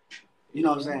you doing? You know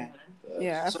what I'm saying?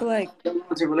 Yeah, I feel like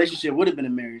a relationship would have been a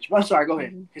marriage. But I'm sorry, go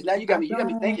ahead. Because now you got me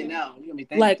thinking now. You got me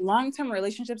thinking. Like long-term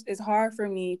relationships is hard for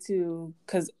me to,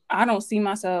 because I don't see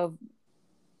myself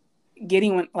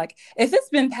getting one. Like if it's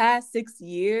been past 6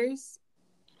 years,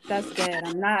 that's dead.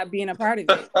 I'm not being a part of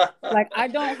it. Like I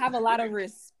don't have a lot of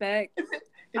respect.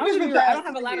 I don't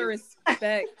have a lot of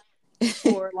respect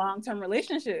for long-term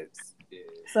relationships.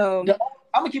 So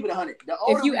I'm gonna keep it 100.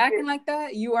 If you acting like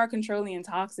that, you are controlling and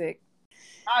toxic.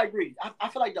 I agree. I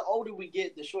feel like the older we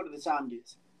get, the shorter the time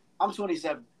gets. I'm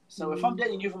 27. So if I'm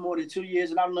dating you for more than 2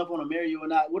 years and I don't know if I want to marry you or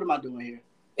not, what am I doing here?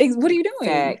 What are you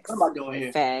doing? Facts. What am I doing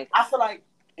here? Facts. I feel like,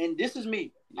 and this is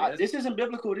me. Yes. This isn't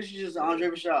biblical. This is just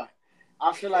Aundre Raashad.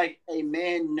 I feel like a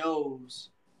man knows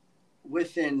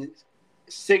within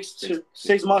 6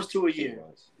 months to a year.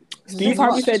 Steve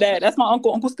Harvey said that. That's my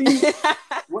Uncle Steve.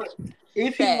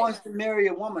 If he wants to marry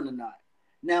a woman or not.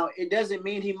 Now, it doesn't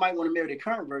mean he might want to marry the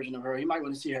current version of her. He might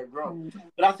want to see her grow.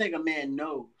 But I think a man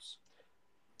knows.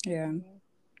 Yeah.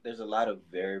 There's a lot of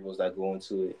variables that go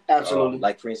into it. Absolutely.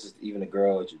 Like, for instance, even a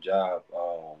girl at your job.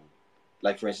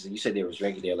 Like, for instance, you said they was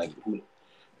drinking there. Like,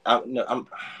 I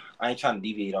ain't trying to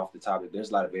deviate off the topic.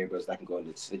 There's a lot of variables that can go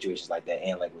into situations like that.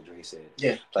 And like what Dre said.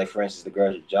 Yeah. Like, for instance, the girl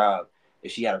at your job,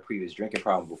 if she had a previous drinking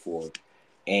problem before,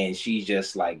 and she's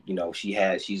just like,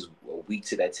 she's weak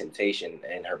to that temptation,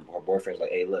 and her boyfriend's like,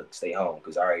 hey, look, stay home,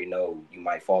 because I already know you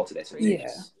might fall to that temptation.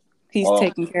 Yeah. He's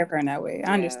taking care of her in that way.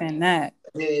 I understand that.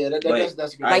 Yeah, that's good.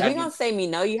 Like, you're going to say me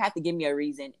no, you have to give me a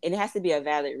reason. And it has to be a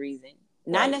valid reason.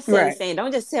 Not necessarily saying,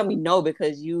 don't just tell me no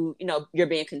because you're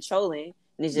being controlling.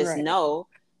 And it's just no.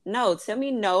 No, tell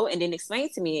me no and then explain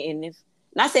to me. And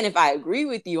not saying if I agree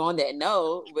with you on that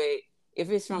no, but If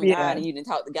it's from Yeah. God and you didn't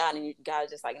talk to God and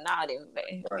God's just like, nah, then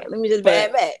Right. let me just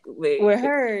But back. with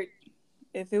her,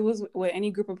 if it was with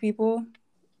any group of people,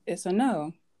 it's a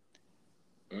no.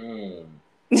 All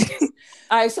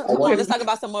right, so come on, let's talk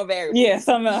about some more variables. Yeah,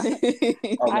 some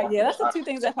Yeah, that's the two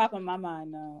things that pop in my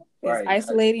mind now. It's Right.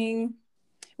 isolating,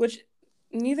 which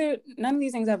none of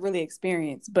these things I've really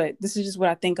experienced, but this is just what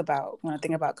I think about when I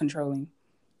think about controlling.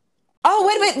 Oh,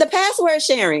 wait a minute, the password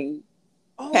sharing.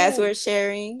 Oh. Password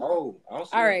sharing. Oh, I don't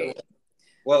see all right.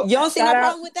 Well, you don't see no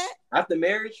problem with that? After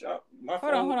marriage, my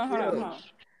hold phone. on.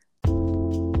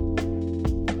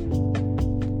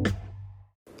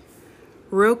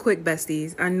 Real quick,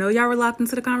 besties. I know y'all were locked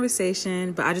into the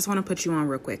conversation, but I just want to put you on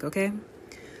real quick, okay?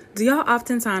 Do y'all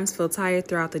oftentimes feel tired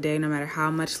throughout the day no matter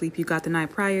how much sleep you got the night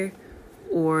prior?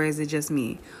 Or is it just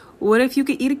me? What if you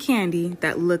could eat a candy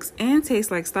that looks and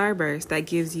tastes like Starburst that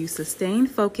gives you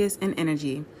sustained focus and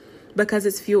energy because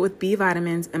it's fueled with B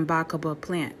vitamins and baobab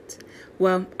plant?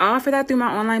 Well, I offer that through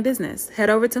my online business. Head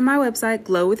over to my website,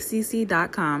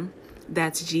 glowwithcc.com.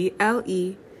 That's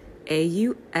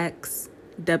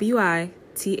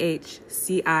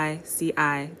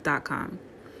GLEAUXWITHCICI.com.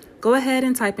 Go ahead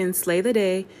and type in Slay the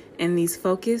Day, and these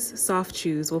Focus Soft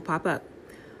Chews will pop up.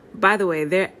 By the way,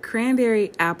 they're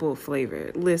cranberry apple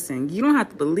flavored. Listen, you don't have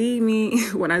to believe me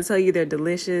when I tell you they're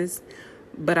delicious,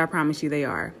 but I promise you they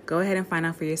are. Go ahead and find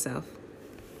out for yourself.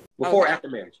 Before or after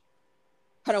marriage?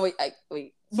 Hold on,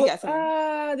 wait. You got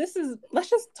something? Let's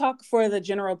just talk for the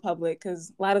general public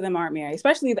because a lot of them aren't married,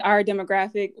 especially our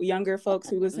demographic, younger folks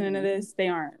who listen to this, they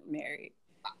aren't married.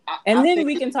 And then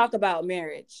we can talk about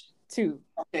marriage too.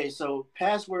 Okay, so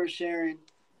password sharing,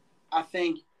 I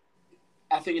think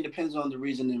it depends on the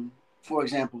reasoning. For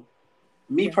example,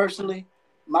 me personally,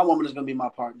 my woman is going to be my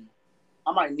partner.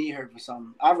 I might need her for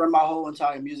something. I run my whole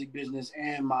entire music business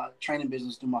and my training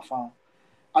business through my phone.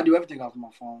 I do everything off of my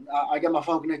phone. I get my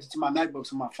phone connected to my MacBook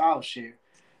so my files share.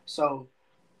 So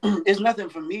it's nothing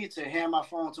for me to hand my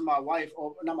phone to my wife,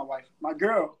 or not my wife, my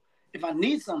girl. If I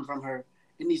need something from her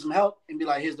and need some help and be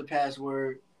like, here's the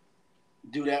password,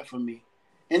 do that for me.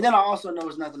 And then I also know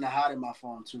there's nothing to hide in my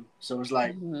phone too. So it's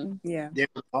like, there's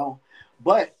the phone.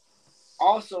 But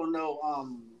also know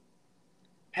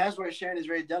password sharing is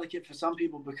very delicate for some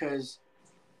people because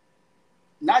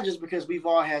not just because we've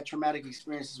all had traumatic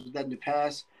experiences with that in the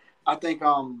past. I think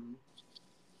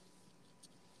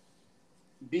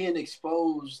being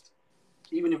exposed,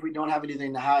 even if we don't have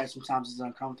anything to hide, sometimes is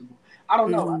uncomfortable. I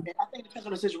don't know. I think it depends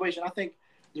on the situation. I think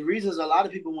the reasons a lot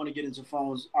of people want to get into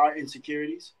phones are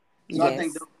insecurities. So I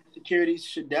think those insecurities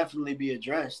should definitely be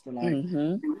addressed. And like,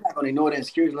 we're not going to ignore the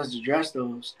insecurities. Let's address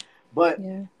those. But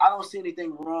I don't see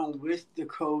anything wrong with the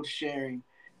code sharing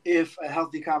if a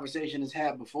healthy conversation is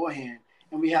had beforehand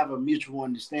and we have a mutual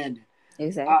understanding.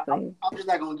 Exactly. I'm just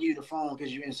not going to give you the phone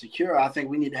because you're insecure. I think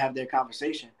we need to have that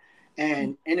conversation.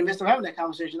 And in the midst of having that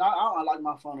conversation, I don't unlock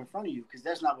my phone in front of you because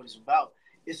that's not what it's about.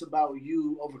 It's about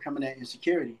you overcoming that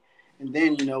insecurity. And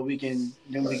then, we can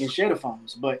share the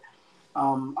phones. But I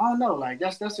don't know. Like,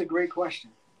 that's a great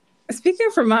question.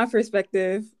 Speaking from my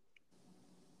perspective,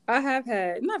 I have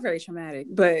had, not very traumatic,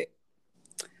 but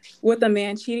with a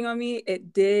man cheating on me,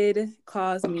 it did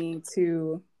cause me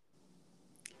to,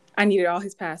 I needed all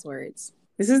his passwords.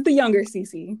 This is the younger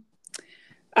CC.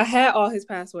 I had all his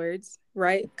passwords,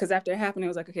 right? Because after it happened, it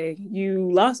was like, okay,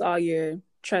 you lost all your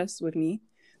trust with me.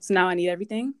 So now I need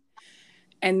everything.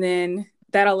 And then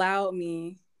that allowed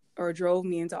me or drove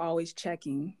me into always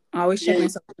checking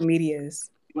social medias.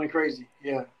 You went crazy.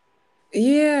 Yeah.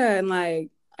 Yeah. And like,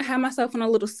 I had myself on a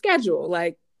little schedule.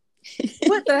 Like,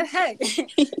 what the heck?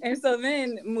 And so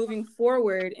then moving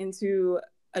forward into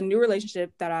a new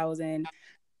relationship that I was in,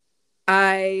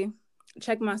 I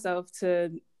checked myself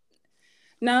to,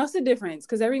 now it's the difference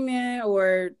because every man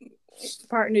or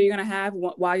partner you're going to have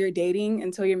while you're dating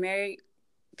until you're married,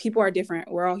 people are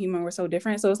different. We're all human. We're so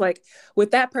different. So it's like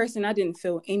with that person, I didn't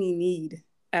feel any need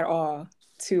at all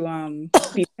to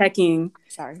be checking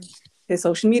his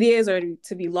social medias or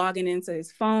to be logging into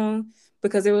his phone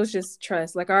because it was just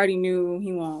trust. Like I already knew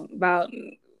he won't about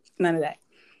none of that.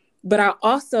 But I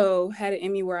also had it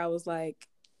in me where I was like,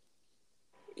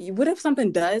 what if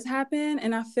something does happen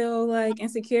and I feel like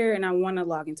insecure and I want to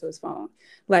log into his phone?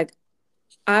 Like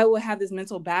I would have this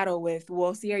mental battle with,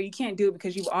 well, Sierra, you can't do it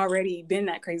because you've already been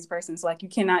that crazy person. So like, you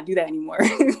cannot do that anymore.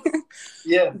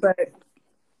 Yeah. But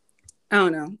I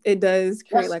don't know. It does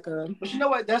create But you know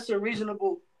what? That's a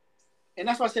reasonable, and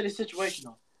that's why I said it's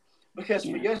situational. Because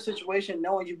for your situation,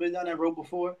 knowing you've been down that road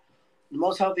before, the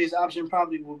most healthiest option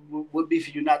probably would be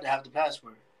for you not to have the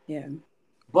password. Yeah.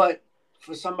 But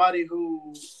for somebody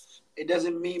who it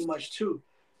doesn't mean much to,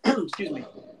 excuse me,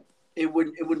 it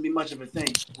wouldn't be much of a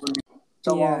thing.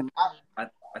 So Yeah.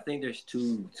 I think there's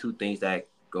two things that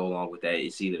go along with that.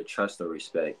 It's either trust or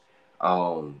respect.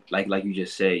 Like you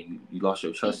just said, you lost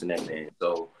your trust in that man,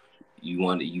 so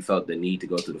you felt the need to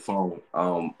go through the phone.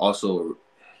 Also,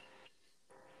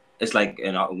 it's like,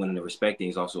 and when the respect thing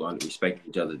is also on respecting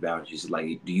each other's boundaries.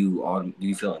 Like, do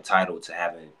you feel entitled to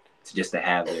to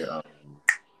have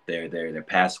their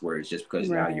passwords just because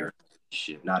now Right. you're in a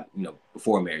relationship, not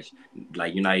before marriage,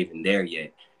 like you're not even there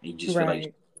yet, and you just feel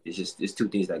like it's two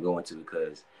things that go into it.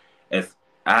 Because if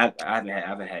I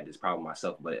haven't had this problem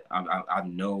myself, but I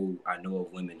know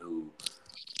of women who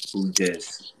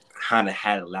just kind of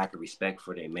had a lack of respect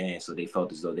for their man, so they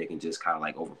felt as though they can just kind of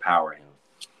like overpower him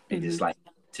and just like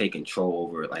take control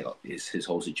over like his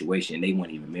whole situation. And they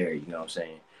weren't even married, you know what I'm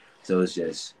saying? So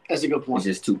that's a good point.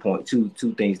 It's just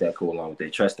two things that go along with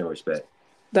it: trust and respect.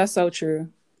 That's so true.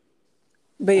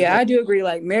 But yeah, I do agree.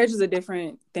 Like, marriage is a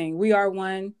different thing. We are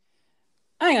one.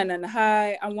 I ain't got nothing to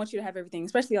hide. I want you to have everything,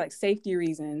 especially like safety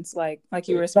reasons, like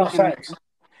you were speaking. Facts.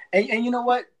 And you know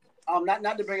what?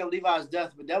 Not to bring up Levi's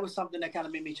death, but that was something that kind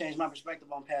of made me change my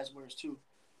perspective on passwords too,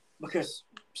 because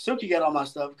Silky got all my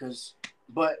stuff,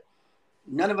 but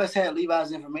none of us had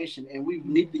Levi's information, and we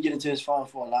needed to get into his phone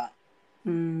for a lot.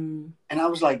 And I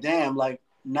was like, damn, like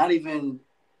not even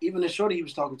the shorty he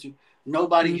was talking to,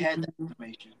 nobody had that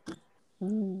information.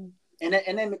 And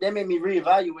that made me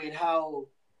reevaluate how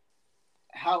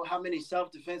many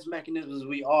self-defense mechanisms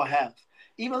we all have.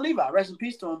 Even Levi, rest in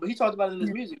peace to him, but he talked about it in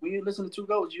his music. When you listen to Two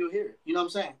Goats, you'll hear it. You know what I'm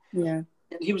saying? Yeah.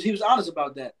 And he was honest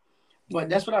about that. But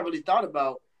that's what I really thought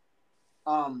about.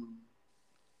 I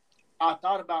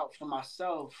thought about for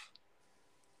myself,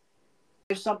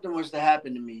 if something was to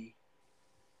happen to me,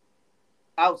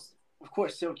 of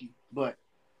course Silky, but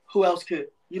who else could?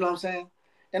 You know what I'm saying?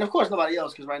 And of course nobody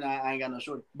else, because right now I ain't got no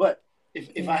shorty. But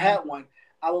if I had one,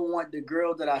 I would want the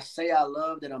girl that I say I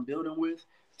love, that I'm building with,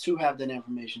 to have that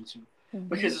information too.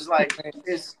 Because it's like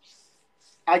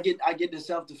I get the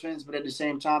self-defense, but at the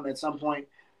same time, at some point,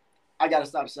 I gotta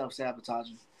stop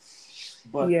self-sabotaging.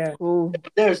 But yeah, it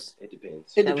depends. It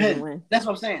depends. That's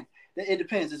what I'm saying. It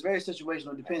depends. It's very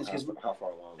situational. It depends, because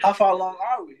how far along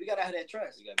are we? We gotta have that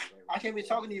trust. I can't be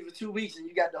talking to you for 2 weeks and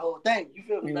you got the whole thing. You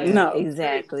feel me? Like, no,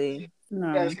 exactly.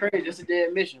 No. That's crazy. It's a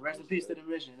dead mission. Rest in peace to the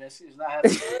mission. It's not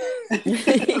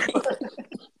happening.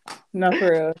 No,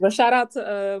 for real. But shout out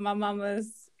to my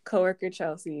mama's coworker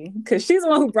Chelsea, because she's the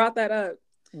one who brought that up.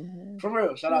 For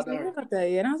real, shout out to her. About that,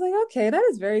 yeah. And I was like, okay, that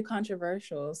is very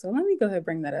controversial. So let me go ahead and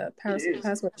bring that up.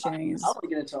 Password sharing. I want to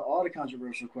get into all the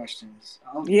controversial questions.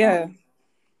 Do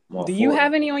you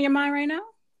have any on your mind right now?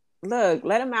 Look,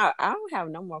 let them out. I don't have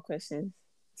no more questions.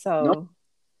 So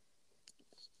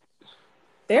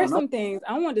there's some things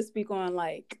I want to speak on,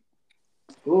 like.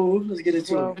 Ooh, let's get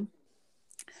into it.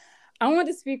 I want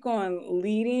to speak on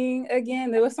leading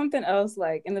again. There was something else,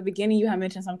 like in the beginning you had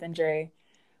mentioned something, Dre.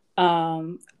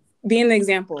 Being the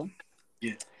example.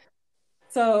 Yeah.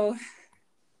 So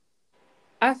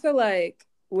I feel like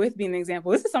with being the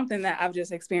example, this is something that I've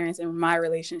just experienced in my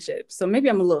relationship. So maybe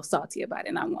I'm a little salty about it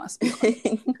and I want to speak on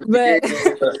it. But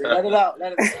let it out.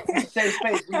 Safe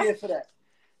space. We here for that.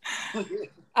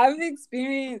 I've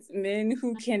experienced men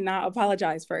who cannot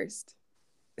apologize first.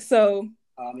 So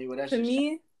to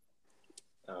me,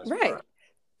 right.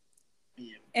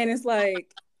 Yeah. And it's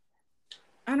like,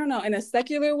 I don't know, in a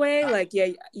secular way, like, yeah,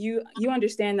 you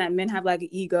understand that men have like an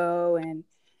ego and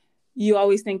you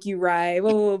always think you're right,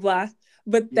 blah, blah, blah, blah.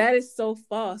 But that is so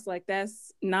false. Like,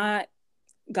 that's not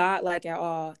God-like at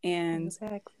all. And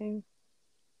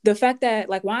the fact that,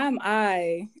 like, why am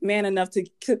I man enough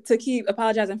to keep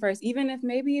apologizing first, even if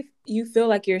you feel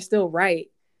like you're still right?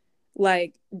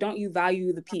 Like, don't you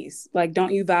value the peace? Like,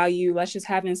 don't you value, let's just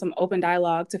having some open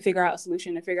dialogue to figure out a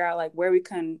solution, to figure out like where we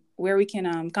can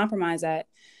compromise at.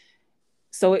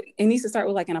 So it needs to start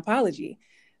with like an apology.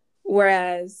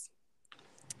 Whereas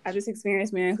I just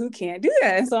experienced men who can't do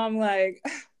that. And so I'm like,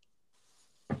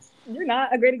 you're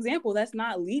not a great example. That's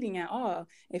not leading at all.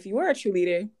 If you were a true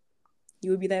leader,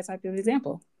 you would be that type of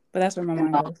example. But that's where my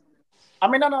mind goes. I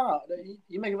mean, no.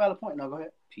 You make a valid point. No, go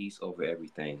ahead. Peace over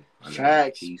everything.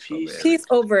 Facts. Peace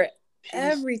over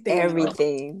everything.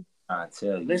 Everything. I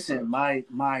tell you. Listen, my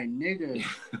nigga.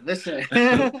 Listen.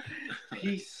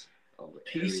 Peace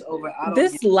over.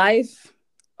 This life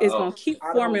is gonna keep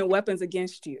forming weapons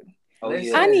against you.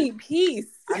 Listen, I need peace.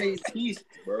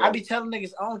 Bro. I be telling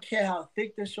niggas, I don't care how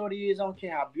thick the shorty is. I don't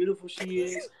care how beautiful she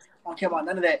is. I don't care about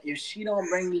none of that. If she don't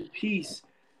bring me peace,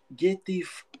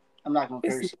 I'm not gonna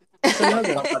curse.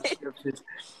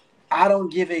 I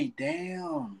don't give a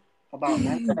damn about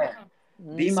none of that.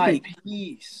 Be my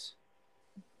peace.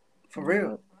 For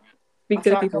real. Speak I'm to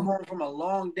the trying to come people. home from a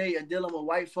long day of dealing with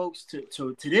white folks to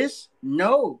this.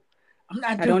 No, I'm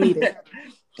not I don't doing need it. that.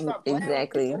 Stop playing.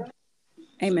 Exactly.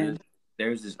 Amen.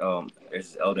 There's this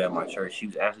elder at my church. She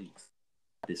was actually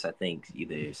this, I think,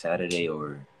 either Saturday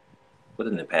or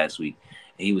within the past week.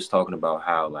 And he was talking about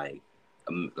how the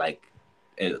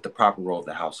proper role of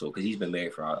the household, because he's been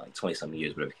married for like 20 something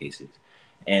years, whatever the case is.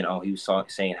 And he was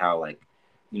saying how, like,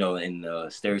 you know, in the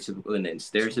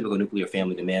stereotypical nuclear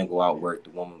family, the man go out work,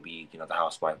 the woman be, you know, the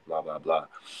housewife, blah blah blah.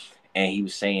 And he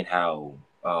was saying how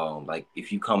like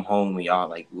if you come home and y'all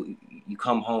like you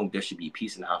come home, there should be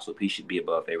peace in the household. Peace should be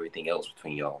above everything else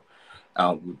between y'all.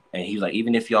 And he was like,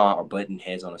 even if y'all are butting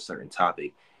heads on a certain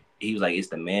topic, he was like, it's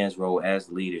the man's role as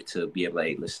the leader to be able to,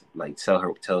 like, let's like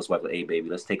tell his wife, like, hey baby,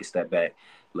 let's take a step back.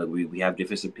 Look, we have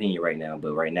different opinion right now,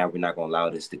 but right now we're not gonna allow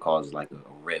this to cause like a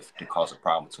rift, to cause a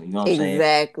problem between, you know what I'm saying?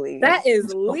 Exactly. That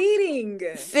is leading.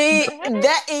 See,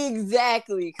 that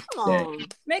exactly. Come on.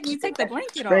 Make me take the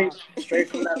blanket Straight, off. straight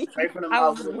from the I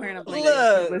mouth. was wearing a blanket.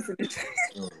 Look. Listening.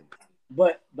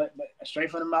 But straight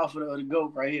from the mouth of the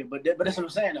goat right here. But that's what I'm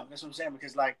saying though. That's what I'm saying,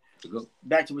 because like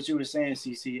back to what you were saying,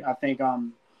 CC. I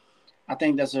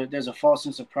think there's a false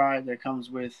sense of pride that comes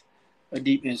with a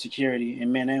deep insecurity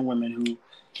in men and women who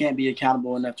can't be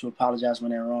accountable enough to apologize when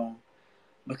they're wrong.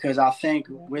 Because I think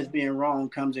with being wrong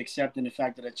comes accepting the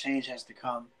fact that a change has to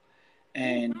come.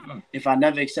 And if I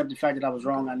never accept the fact that I was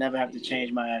wrong, I never have to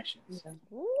change my actions.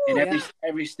 Ooh, And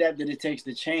every step that it takes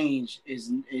to change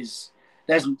is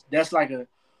that's like a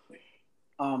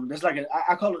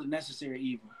I call it a necessary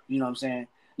evil. You know what I'm saying?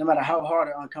 No matter how hard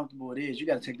or uncomfortable it is, you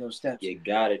got to take those steps. You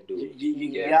gotta do it.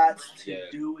 You got to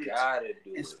do it. Gotta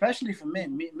do it. Especially for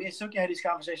men. Me and Silky had these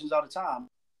conversations all the time.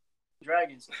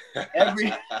 Dragons.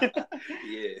 Every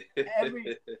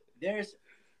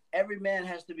man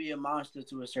has to be a monster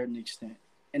to a certain extent.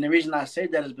 And the reason I say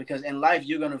that is because in life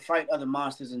you're gonna fight other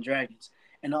monsters and dragons.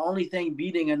 And the only thing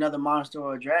beating another monster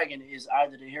or a dragon is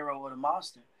either the hero or the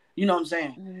monster. You know what I'm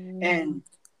saying? Mm. And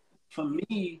for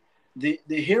me, the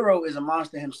hero is a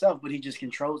monster himself, but he just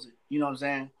controls it. You know what I'm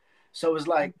saying? So it's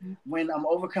like when I'm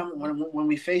overcoming, when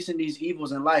we facing these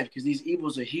evils in life, because these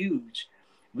evils are huge,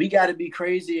 we got to be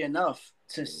crazy enough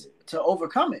to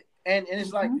overcome it. And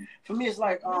it's like, for me, it's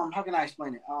like, how can I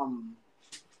explain it?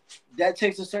 That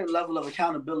takes a certain level of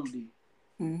accountability,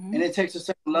 and it takes a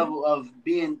certain level of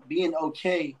being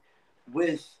okay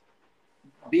with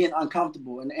being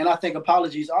uncomfortable. And I think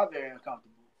apologies are very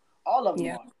uncomfortable. All of them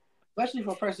are, especially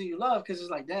for a person you love, because it's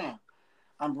like, damn,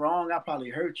 I'm wrong. I probably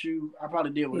hurt you. I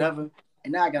probably did whatever.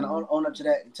 And now I got to own up to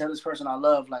that and tell this person I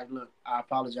love, like, look, I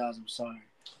apologize. I'm sorry.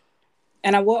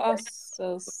 And I will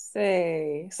also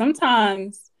say,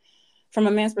 sometimes from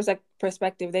a man's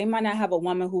perspective, they might not have a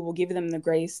woman who will give them the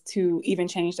grace to even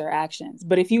change their actions.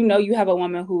 But if you know you have a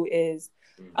woman who is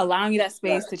allowing you that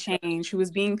space to change, who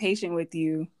is being patient with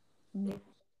you,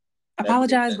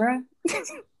 apologize, bruh.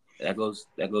 That goes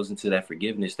into that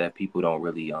forgiveness that people don't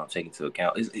really take into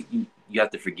account. You have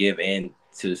to forgive, and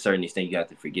to a certain extent you have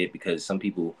to forget, because some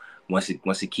people, once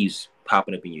it keeps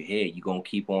popping up in your head, you're gonna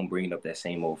keep on bringing up that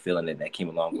same old feeling that came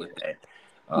along with that.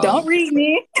 Don't read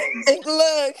me.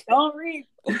 Look. Don't read.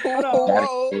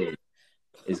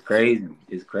 It's crazy.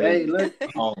 It's crazy. Hey, look.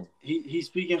 He's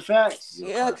speaking facts.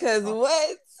 Yeah, because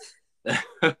what?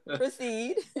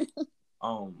 Proceed.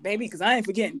 Baby, because I ain't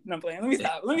forgetting. No, I'm playing. Let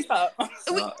me stop.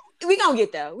 We gonna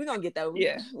get there.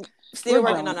 Yeah. Still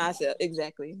working on ourselves.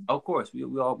 Exactly. Of course. We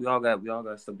all got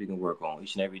stuff we can work on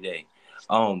each and every day.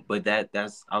 But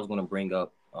that's I was gonna bring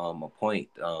up a point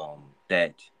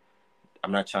that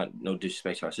I'm not trying, no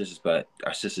disrespect to our sisters, but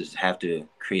our sisters have to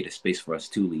create a space for us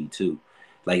to lead too.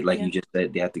 Like you just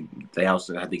said, they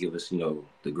also have to give us, the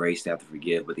grace, they have to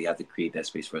forgive, but they have to create that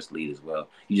space for us to lead as well.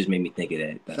 You just made me think of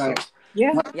that. That's all.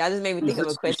 Yeah. Y'all just made me think of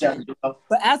a question.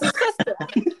 But as a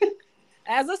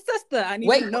sister, I need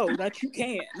to know that you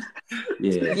can.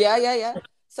 Yeah.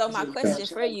 So my question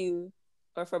for you,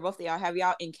 or for both of y'all, have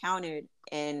y'all encountered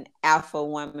an alpha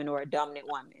woman or a dominant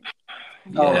woman?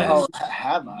 Yes.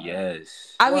 Have I?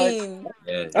 Yes. I mean,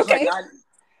 yes. Okay.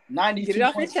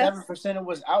 92.7% of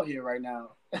what's out here right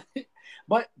now.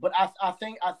 but I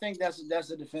think that's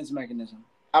a defense mechanism.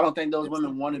 I don't think those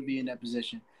women want to be in that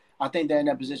position. I think they're in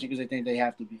that position because they think they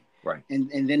have to be. Right.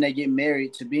 And then they get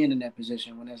married to being in that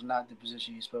position when that's not the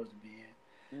position you're supposed to be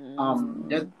in.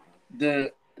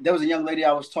 There was a young lady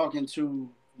I was talking to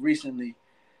recently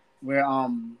where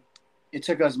it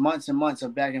took us months and months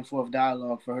of back and forth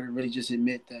dialogue for her to really just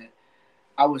admit that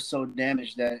I was so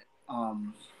damaged that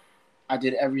I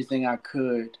did everything I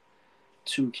could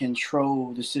to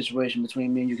control the situation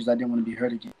between me and you because I didn't want to be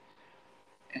hurt again.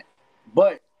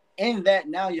 But in that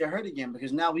now you're hurt again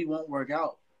because now we won't work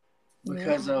out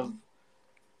because of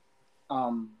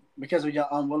your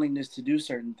unwillingness to do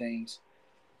certain things.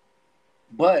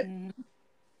 But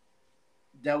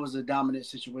that was a dominant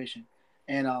situation,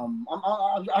 and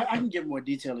I can give more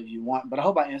detail if you want, but I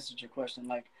hope I answered your question.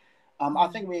 Like, I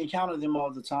think we encounter them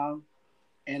all the time,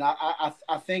 and I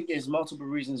think there's multiple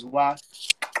reasons why.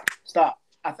 Stop.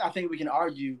 I think we can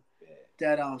argue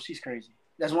that she's crazy.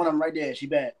 That's one of them right there. She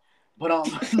bad, but no,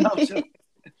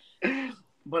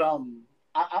 but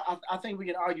I think we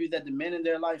can argue that the men in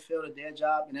their life failed at their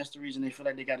job, and that's the reason they feel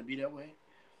like they got to be that way.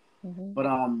 Mm-hmm. But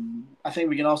I think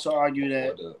we can also argue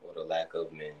that or the lack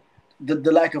of men,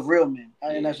 the lack of real men,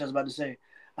 and that's what I was about to say.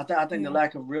 I think the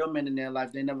lack of real men in their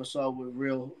life, they never saw what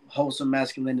real wholesome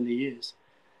masculinity is.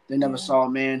 They never saw a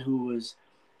man who was.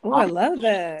 Oh, I love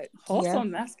that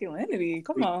wholesome masculinity.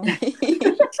 Come on,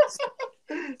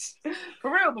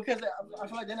 for real, because I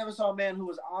feel like they never saw a man who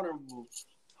was honorable,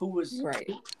 who was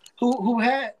who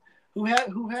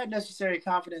had necessary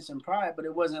confidence and pride, but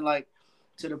it wasn't like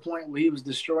to the point where he was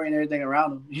destroying everything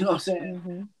around him. You know what I'm saying?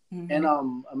 Mm-hmm. Mm-hmm. And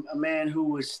a man who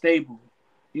was stable.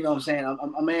 You know what I'm saying?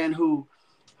 A man who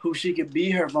she could be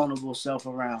her vulnerable self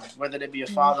around, whether it be a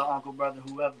father, uncle, brother,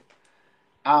 whoever.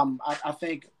 I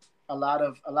think a lot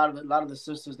of the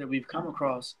sisters that we've come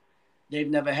across, they've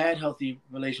never had healthy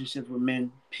relationships with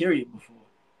men, period, before.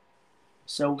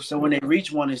 So when they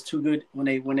reach one, it's too good. When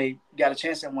they got a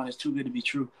chance at one, it's too good to be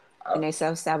true. And they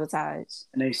self-sabotage.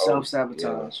 Can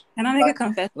I make a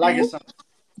confession? Like it's something.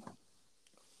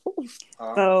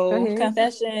 So,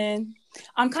 confession.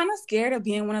 I'm kind of scared of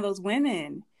being one of those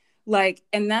women. Like,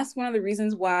 and that's one of the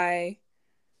reasons why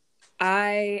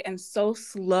I am so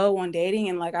slow on dating,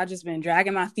 and like I've just been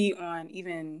dragging my feet on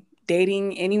even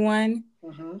dating anyone,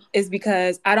 is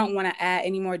because I don't want to add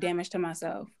any more damage to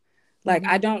myself. Like,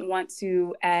 I don't want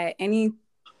to add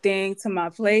anything to my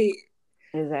plate.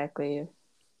 Exactly.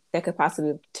 That could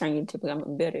possibly turn you into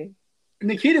becoming bitter.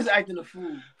 Nikita's acting a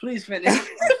fool. Please finish.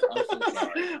 I'm so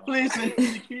sorry. Please finish.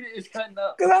 Nikita is cutting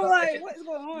up. Because I'm like, what's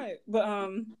going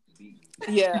on? But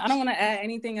yeah, I don't want to add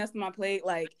anything else to my plate.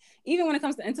 Like, even when it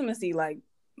comes to intimacy, like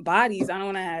bodies, I don't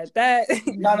want to add that.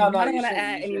 No. I don't want to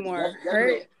add any more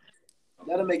hurt.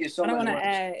 That'll make it so much worse. I don't want to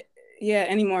add,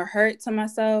 any more hurt to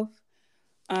myself.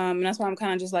 And that's why I'm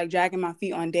kind of just like dragging my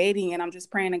feet on dating, and I'm just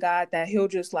praying to God that He'll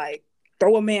just like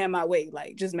throw a man my way,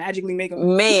 like just magically make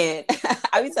him. Man,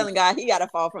 I be telling God he gotta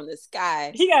fall from the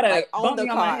sky. He gotta like on the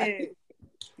car. On my head.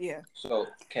 Yeah. So,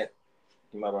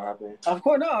 you might hop in? Of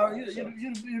course, no.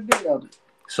 You're big of it.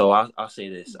 So I'll say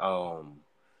this. I'm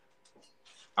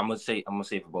gonna say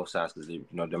for both sides because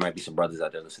there might be some brothers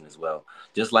out there listening as well.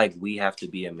 Just like we have to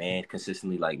be a man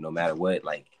consistently, like no matter what.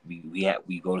 Like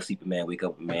we go to sleep a man, wake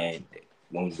up a man.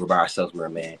 When we're by ourselves, we're a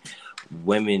man.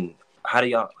 Women, how do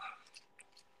y'all?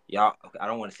 I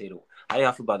don't want to say how do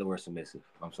y'all feel about the word submissive?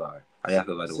 I'm sorry. How do y'all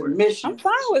feel about the word? I'm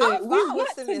fine with it. We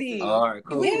want to be. All right,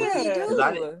 cool. Yeah.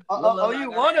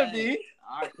 You want to be?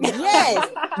 Yes,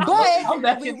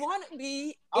 but we want to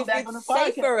be if it's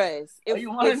safe for us. If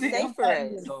it's safe for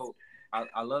us. So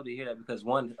I love to hear that because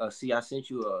I sent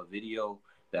you a video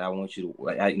that I want you to, of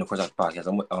course, after the podcast,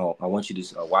 I want you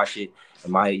to watch it.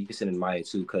 And Maya, you can send it to Maya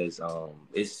too, because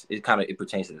it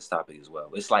pertains to this topic as well.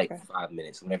 It's like 5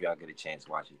 minutes. Whenever y'all get a chance,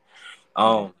 watch it.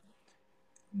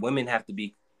 Women have to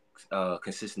be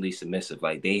consistently submissive.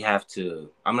 Like they have to.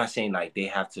 I'm not saying like they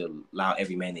have to allow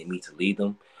every man they meet to lead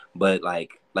them, but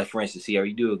like for instance, Sierra,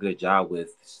 you do a good job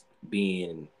with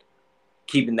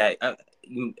keeping that.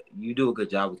 You do a good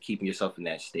job with keeping yourself in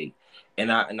that state. And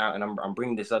I'm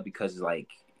bringing this up because like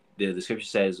the scripture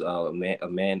says, a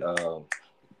man,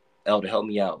 Elder, help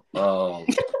me out.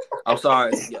 I'm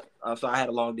sorry. I had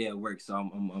a long day at work, so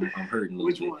I'm hurting a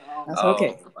little bit. That's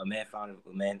okay. A man found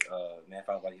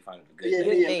what he found a good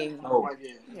thing.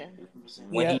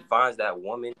 When he finds that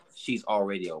woman, she's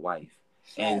already a wife,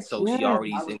 and so she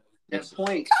already is in that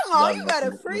point. Come on, you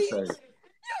better preach. You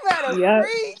better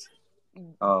preach.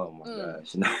 Oh my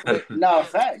gosh! No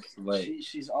facts. But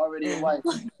she's already a wife.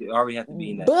 You already have to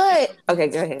be in that. But okay,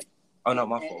 go ahead. Oh no,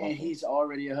 my fault. And he's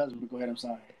already a husband. Go ahead. I'm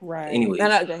sorry. Right. Anyway, go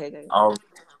ahead.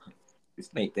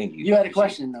 Thank you. You had a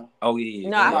question though. Oh yeah.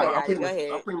 No, I forgot it. Go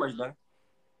ahead. I'm pretty much done.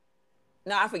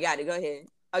 No, I forgot it. Go ahead.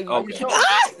 Oh, you okay. Sure?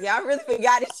 Yeah, I really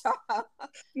forgot it, y'all.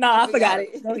 No, I forgot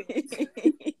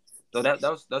it. So that's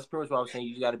pretty much what I was saying.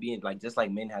 You got to be in just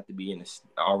like men have to be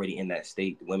already in that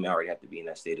state. Women already have to be in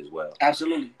that state as well.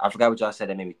 Absolutely. I forgot what y'all said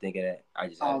that made me think of that. I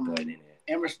just had to throw it in there.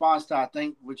 In response to I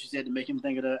think what you said to make him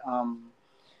think of that,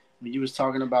 when you was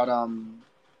talking about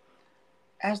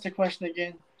ask the question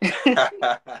again. I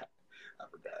forgot.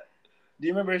 Do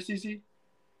you remember CC?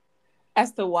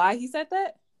 As to why he said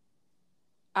that?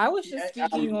 I was just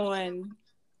speaking on.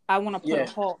 I want to put a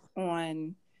halt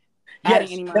on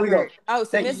adding any more. There we go. Oh,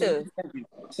 submissive. Thank you.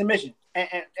 Submission.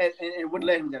 And what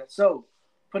led him to that. So,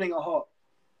 putting a halt.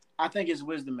 I think it's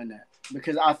wisdom in that.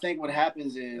 Because I think what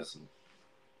happens is,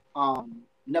 no,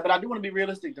 but I do want to be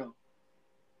realistic though.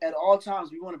 At all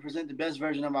times, we want to present the best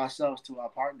version of ourselves to our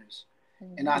partners.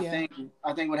 And I think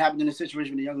what happened in the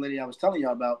situation with the young lady I was telling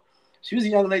y'all about, she was a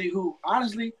young lady who,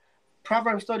 honestly,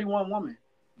 Proverbs 31 woman,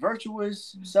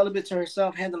 virtuous, celibate to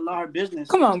herself, handling all her business.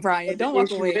 Come on, Brian, don't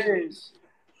walk away.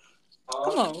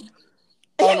 Come on.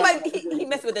 He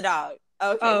messed with the dog.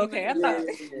 Okay. Oh, okay. I thought.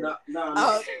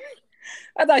 No.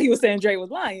 I thought he was saying Dre was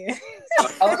lying.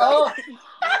 No.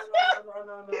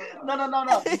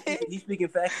 He's speaking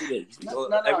facts today.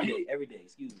 Every day.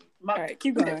 Excuse me. All right,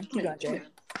 keep going. Keep going, Dre.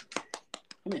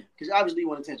 Come here, because obviously you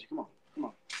want attention. Come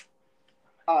on.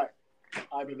 All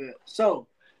right, baby. So,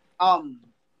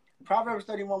 Proverbs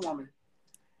 31 woman,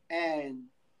 and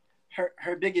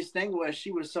her biggest thing was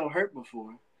she was so hurt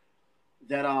before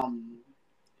that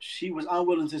she was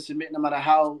unwilling to submit no matter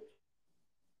how.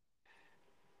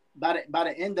 By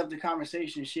the end of the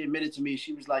conversation, she admitted to me,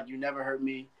 she was like, "You never hurt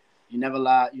me, you never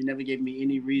lied, you never gave me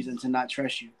any reason to not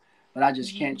trust you, but I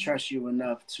just can't trust you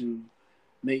enough to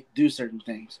do certain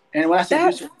things." And when I say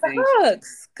do certain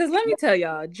things, because let me tell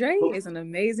y'all, Dre is an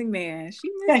amazing man.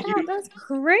 She missed out. That's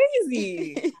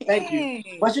crazy. Thank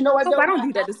you. But you know what? Though? I don't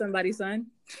do that to somebody's son.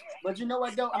 But you know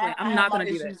what though? I'm not gonna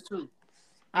do that too.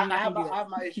 I have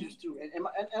my issues too, and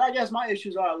I guess my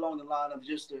issues are along the line of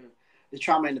just the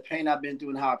trauma and the pain I've been through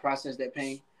and how I process that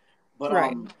pain. But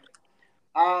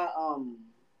I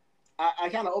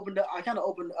kind of opened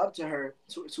up to her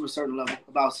to a certain level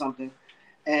about something,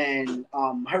 and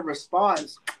her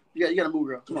response, you gotta move,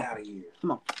 girl. Come on. Out of here.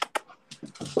 Come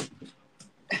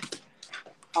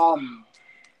on.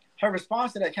 Her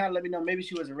response to that kind of let me know maybe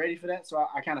she wasn't ready for that, so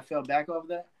I kind of fell back off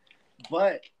that.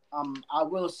 But I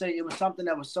will say it was something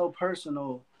that was so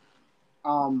personal.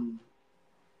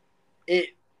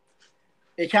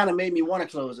 It kind of made me want to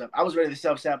close up. I was ready to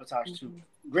self-sabotage too.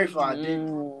 Grateful I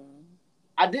didn't.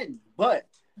 I didn't, but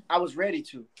I was ready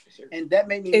to. And that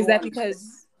made me Is that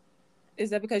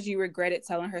because you regretted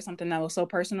telling her something that was so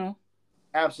personal?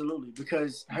 Absolutely.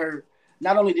 Because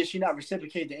not only did she not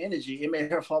reciprocate the energy, it made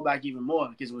her fall back even more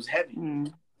because it was heavy.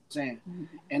 Saying.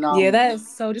 And that's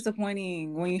so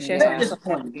disappointing when you share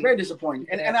something. Very disappointing.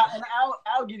 And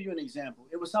I'll give you an example.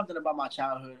 It was something about my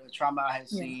childhood, a trauma I had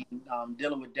seen,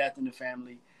 dealing with death in the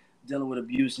family, dealing with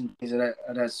abuse and things of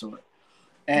that sort.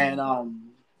 And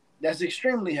that's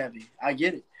extremely heavy. I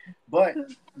get it. But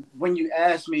when you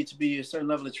ask me to be a certain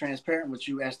level of transparent with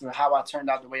you as to how I turned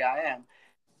out the way I am,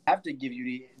 I have to give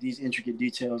you these intricate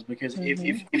details because if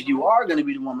you are going to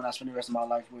be the woman I spend the rest of my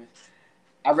life with,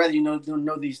 I'd rather you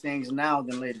know these things now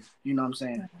than later. You know what I'm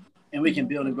saying? And we can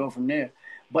build and go from there.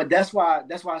 But that's why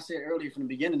I said earlier from the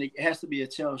beginning, it has to be a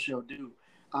tell, show, do.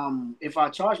 If I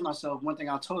charge myself, one thing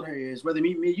I told her is whether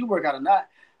me you work out or not,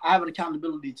 I have an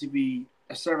accountability to be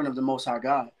a servant of the Most High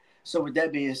God. So with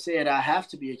that being said, I have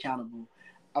to be accountable.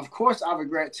 Of course, I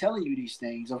regret telling you these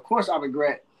things. Of course, I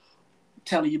regret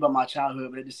telling you about my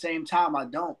childhood. But at the same time, I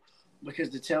don't,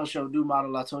 because the tell, show, do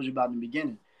model I told you about in the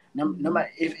beginning. No matter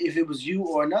if it was you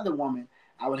or another woman,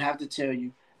 I would have to tell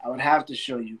you, I would have to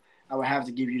show you, I would have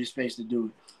to give you the space to do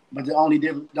it. But the only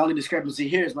discrepancy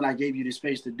here is when I gave you the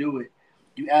space to do it,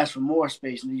 you ask for more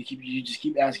space, and then you just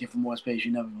keep asking for more space.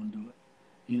 You're never gonna do it.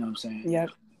 You know what I'm saying? Yep.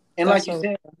 And like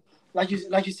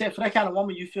you said, for that kind of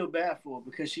woman, you feel bad for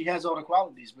because she has all the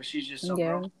qualities, but she's just so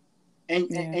broken. And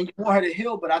you want her to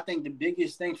heal, but I think the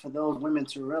biggest thing for those women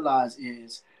to realize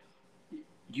is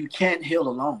you can't heal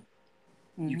alone.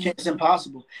 You can't. It's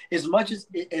impossible. As much as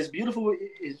beautiful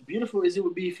as it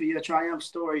would be for your triumph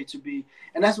story to be,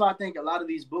 and that's why I think a lot of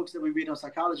these books that we read on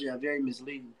psychology are very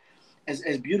misleading.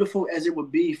 As beautiful as it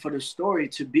would be for the story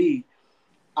to be,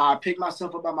 I picked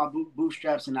myself up by my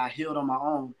bootstraps and I healed on my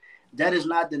own. That is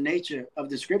not the nature of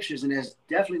the scriptures, and that's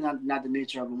definitely not the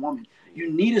nature of a woman.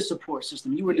 You need a support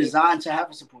system. You were designed to have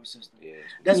a support system.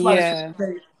 That's why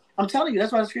I'm telling you.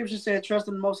 That's why the scripture said, "Trust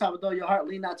in the Most High with all your heart.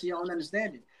 Lean not to your own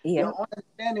understanding." Your own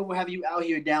understanding will have you out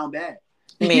here down bad.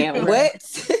 Man, what?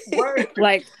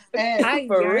 Like,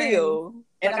 for real.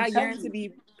 Like, I yearn to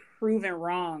be proven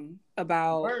wrong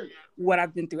about what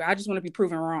I've been through. I just want to be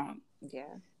proven wrong. Yeah.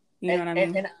 You know what I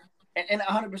mean? And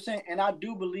 100%. And I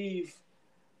do believe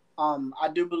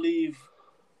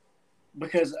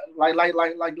because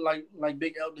like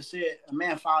Big Elder said, a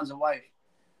man finds a wife.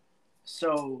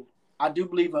 So I do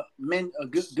believe a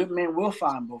good man will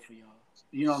find both of y'all.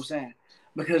 You know what I'm saying?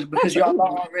 because y'all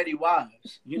are already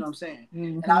wives. You know what I'm saying?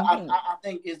 Mm-hmm. And I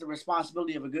think it's the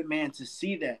responsibility of a good man to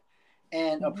see that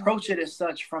and approach it as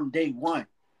such from day one.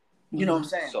 You know what I'm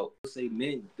saying? So say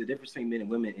men, the difference between men and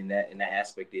women in that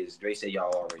aspect is Dre said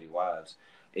y'all already wives.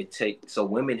 So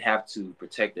women have to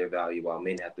protect their value while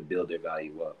men have to build their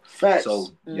value up. Facts. So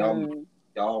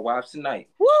y'all wives tonight.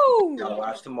 Woo! Y'all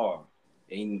wives tomorrow.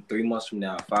 In 3 months from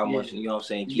now, 5 months, you know what I'm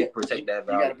saying? Protect that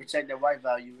value. You gotta protect that white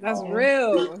value. That's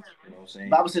real. You know what I'm saying?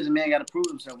 Bible says a man gotta prove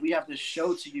himself. We have to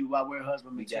show to you while we're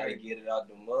husband material. We gotta get it out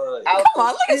the mud. Come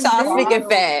on, look at y'all speaking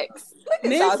facts.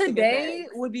 Men today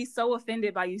would be so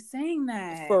offended by you saying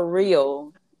that. For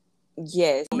real.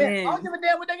 Yes. Man, I don't give a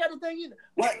damn what they got to think either.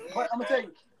 What I'm gonna tell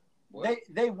you,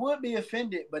 they would be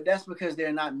offended, but that's because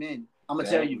they're not men. I'm gonna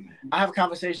tell you, I have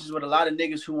conversations with a lot of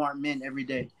niggas who aren't men every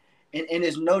day, and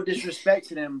there's no disrespect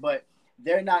to them, but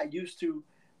they're not used to.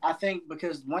 I think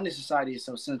because this society is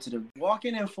so sensitive.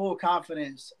 Walking in full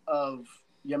confidence of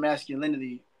your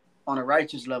masculinity on a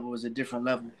righteous level is a different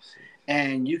level,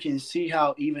 and you can see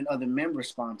how even other men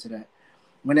respond to that.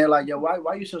 When they're like, yo, why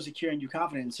are you so secure and you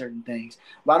confident in certain things?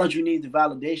 Why don't you need the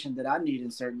validation that I need in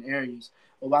certain areas?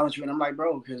 Or why don't you? And I'm like,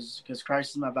 bro, because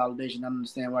Christ is my validation. I don't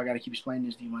understand why I got to keep explaining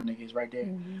this to you, my nigga. It's right there.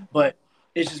 Mm-hmm. But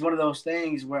it's just one of those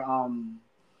things where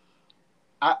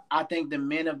I think the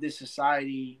men of this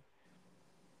society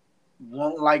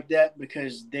won't like that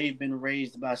because they've been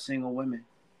raised by single women.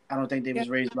 I don't think they was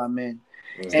raised by men.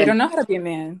 Mm-hmm. They don't know how to be a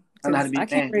man. I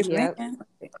can't raise a man.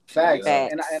 Facts.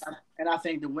 And I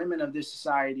think the women of this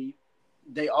society,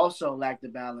 they also lack the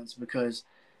balance because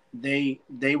they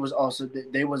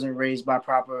wasn't raised by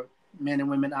proper men and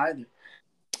women either.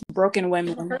 Broken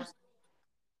women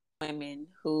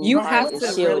who you have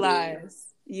to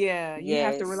realize. Yeah, you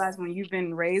have to realize when you've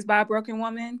been raised by a broken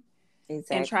woman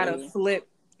and try to flip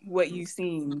what you've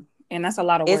seen. And that's a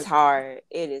lot of work. It's hard.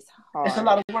 It is hard. It's a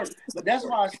lot of work. But that's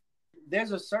why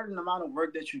there's a certain amount of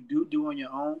work that you do on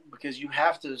your own because you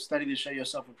have to study to show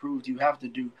yourself approved. You have to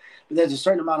do. But there's a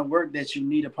certain amount of work that you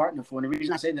need a partner for. And the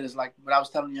reason I say that is like what I was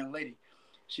telling the young lady.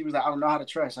 She was like, I don't know how to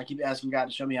trust. I keep asking God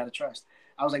to show me how to trust.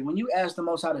 I was like, when you ask the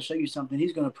Most High to show you something,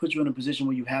 He's going to put you in a position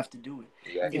where you have to do it.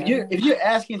 Exactly. If you're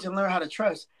asking to learn how to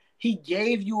trust, He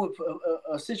gave you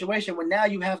a situation where now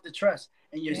you have to trust,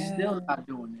 and you're still not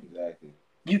doing it. Exactly.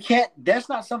 You can't. That's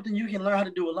not something you can learn how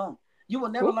to do alone. You will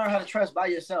never learn how to trust by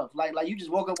yourself. Like you just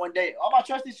woke up one day, all my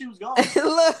trust issues gone.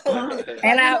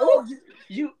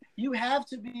 You have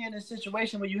to be in a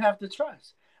situation where you have to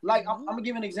trust. Like I'm gonna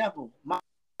give an example. My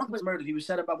uncle was murdered. He was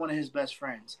set up by one of his best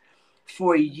friends.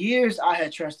 For years, I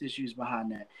had trust issues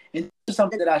behind that, and this is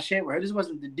something that I shared with her. This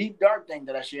wasn't the deep dark thing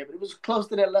that I shared, but it was close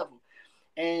to that level.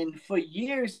 And for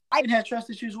years, I even had trust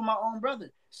issues with my own brother.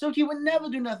 Silky would never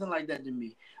do nothing like that to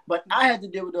me. But I had to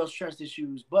deal with those trust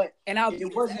issues. But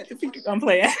it wasn't. I'm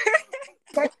playing.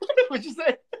 What you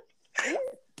say?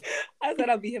 I said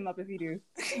I'll beat him up if he do.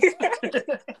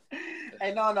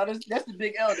 Hey, no, that's the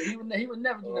big elder. He would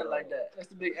never do nothing like that. That's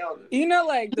the big elder. You know,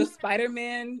 like the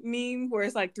Spider-Man meme where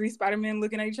it's like 3 Spider-Men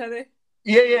looking at each other?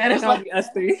 Yeah. That'd like, be us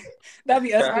 3. That'd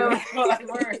be us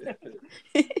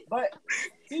 3. But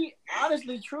he,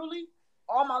 honestly, truly,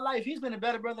 all my life, he's been a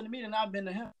better brother to me than I've been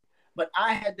to him. But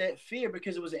I had that fear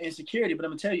because it was an insecurity. But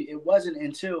I'm going to tell you, it wasn't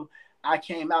until I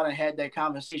came out and had that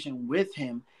conversation with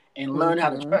him and learned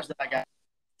how to trust that I got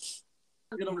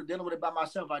dealing with it by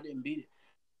myself. I didn't beat it.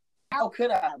 How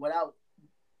could I without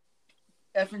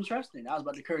effing trusting? I was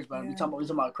about to curse, but we're talking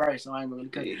about Christ, so I ain't really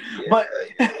curse. Yeah. But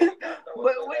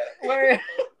where?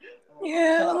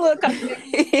 Yeah, look. That's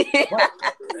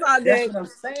what I'm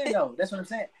saying, though. That's what I'm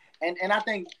saying. And I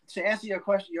think to answer your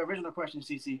question, your original question,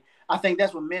 CC, I think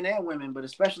that's what men and women, but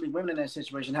especially women in that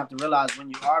situation, have to realize when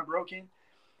you are broken.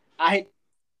 I hate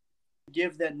to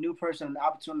give that new person an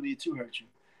opportunity to hurt you.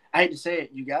 I hate to say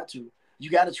it. You got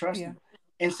to trust them.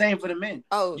 And same for the men.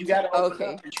 Oh, you got to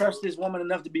open up and trust this woman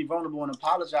enough to be vulnerable and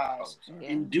apologize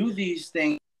and do these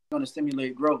things going to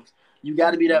stimulate growth. You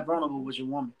got to be that vulnerable with your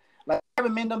woman. Like,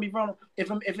 every men don't be vulnerable. If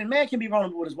a man can be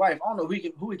vulnerable with his wife, I don't know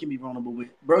who he can be vulnerable with.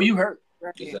 Bro, you hurt.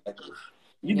 Exactly.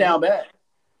 You down bad.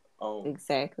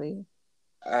 Exactly.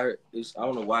 I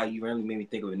don't know why you randomly made me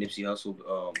think of a Nipsey Hussle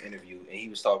interview, and he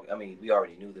was talking. I mean, we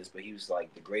already knew this, but he was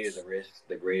like, the greater the risk,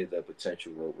 the greater the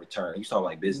potential return. He was talking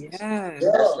like business.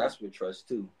 That's what trust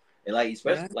too, and like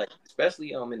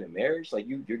especially in the marriage, like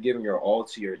you're giving your all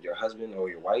to your husband or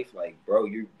your wife, like bro,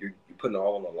 you're putting it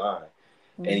all on the line,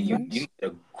 and you get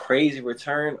a crazy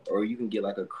return, or you can get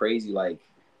like a crazy I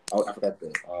forgot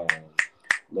the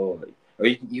Lord, or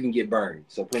you can get burned.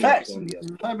 So put it on the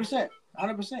other. 100%.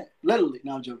 100%. Literally.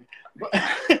 No, I'm joking.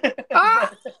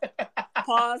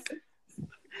 Pause.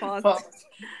 Pause.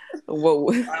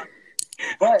 Whoa.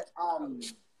 But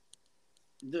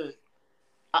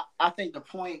I think the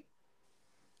point.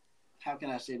 How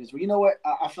can I say this? Well, you know what?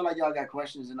 I feel like y'all got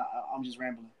questions, and I'm just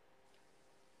rambling.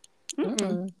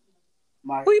 Mm-mm.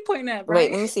 Who you pointing at, bro?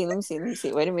 Wait, let me see.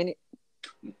 Wait a minute.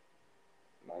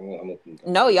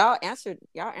 No, y'all answered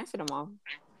them all.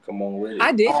 Come on with it.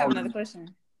 I did have another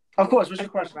question. Of course. What's your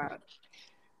question?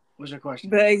 What's your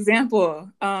question? The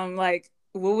example. Like,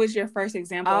 what was your first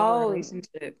example of a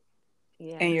relationship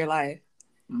in your life?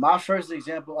 My first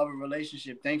example of a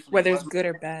relationship, thankfully, whether it's good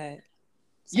or bad.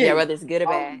 Yeah, whether it's good or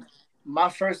bad. My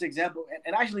first example,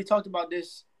 and I actually talked about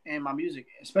this in my music,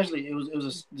 especially it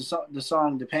was the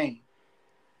song "The Pain."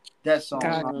 That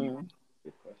song.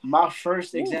 My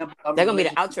first example. Of They're gonna be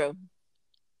the outro.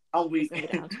 I'm weak.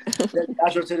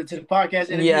 Outro to the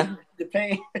podcast interview. Yeah. The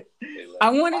Pain.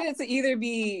 I wanted it to either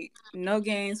be no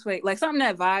games played, like something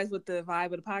that vibes with the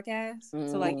vibe of the podcast.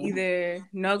 So like either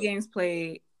no games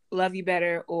played, love you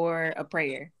better, or a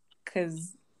prayer,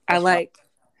 because I like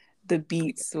the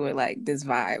beats or like this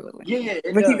vibe. Yeah.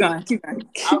 But keep going.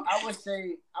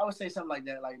 I would say something like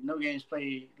that, like no games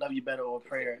played, love you better, or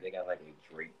prayer. They got like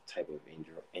a Drake type of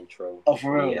intro. Oh,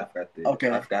 for real? Yeah, I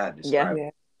forgot to describe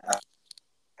it.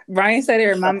 Ryan said it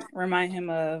remind him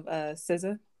of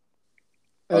SZA.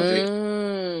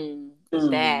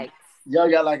 Bags. Y'all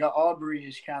got like an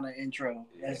Aubrey-ish kind of intro.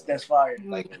 That's fire.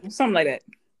 Like something like that.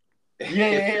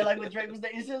 Yeah, like what Drake was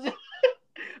dating SZA.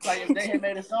 Like if they had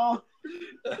made a song.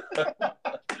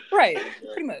 Right,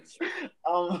 pretty much.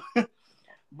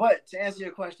 But to answer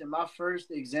your question, my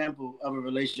first example of a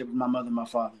relationship with my mother and my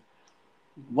father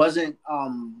wasn't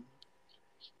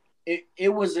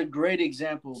it was a great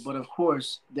example, but of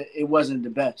course it wasn't the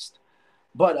best.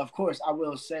 But of course I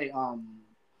will say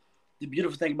the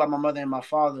beautiful thing about my mother and my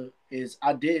father is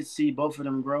I did see both of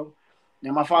them grow.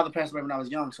 Now my father passed away when I was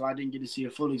young, so I didn't get to see a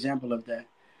full example of that.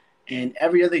 And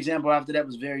every other example after that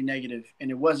was very negative. And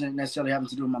it wasn't necessarily having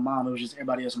to do with my mom. It was just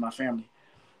everybody else in my family.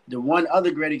 The one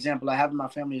other great example I have in my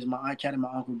family is my Aunt Kat and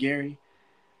my Uncle Gary.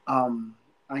 Aunt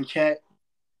Kat,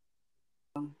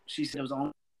 she said it was the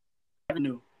only I ever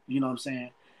knew. You know what I'm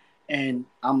saying? And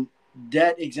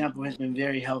that example has been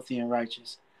very healthy and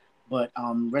righteous. But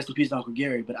rest in peace to Uncle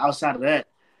Gary. But outside of that,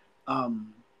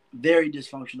 very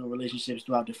dysfunctional relationships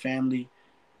throughout the family,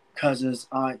 cousins,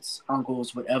 aunts,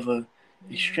 uncles, whatever.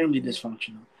 Extremely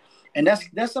dysfunctional, and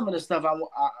that's some of the stuff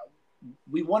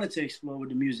we wanted to explore with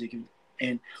the music,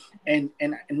 and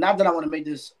not that I want to make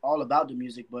this all about the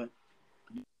music, but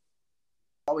I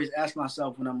always ask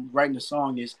myself when I'm writing a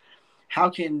song is how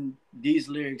can these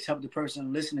lyrics help the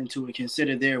person listening to it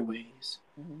consider their ways?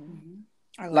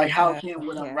 Like how can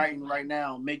what I'm writing right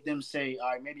now make them say, all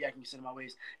right, maybe I can consider my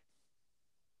ways.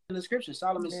 In the scripture,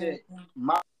 Solomon said,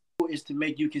 my is to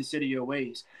make you consider your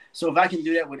ways. So if I can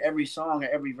do that with every song or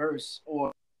every verse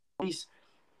or at least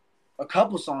a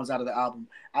couple songs out of the album,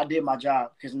 I did my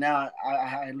job because now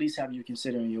I at least have you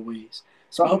considering your ways.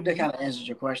 So I hope that kind of answers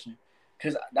your question,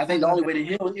 because I think the only way to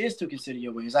heal is to consider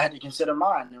your ways. I had to consider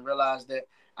mine and realize that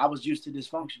I was used to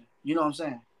dysfunction. You know what I'm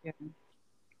saying? Yeah,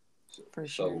 for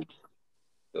sure.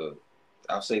 So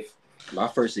I'll say my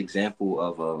first example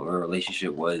of a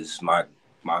relationship was my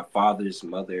father's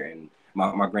mother and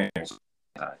my grandparents,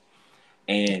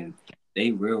 and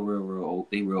they real old.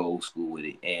 They real old school with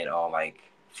it. And like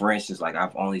for instance, like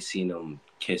I've only seen them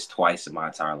kiss twice in my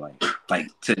entire life, like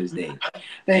to this day.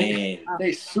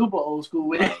 They super old school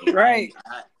with it, right?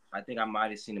 I think I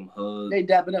might have seen them hug. They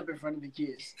dapping up in front of the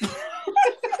kids.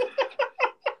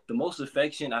 The most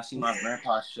affection I seen my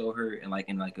grandpa show her in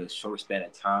a short span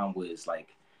of time was like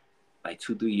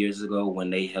 2-3 years ago when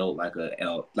they held my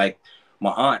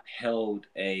aunt held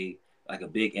a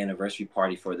big anniversary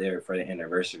party for their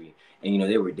anniversary, and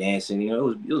they were dancing. It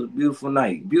was a beautiful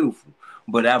night, beautiful.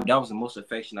 But that was the most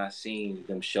affection I seen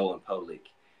them show in public,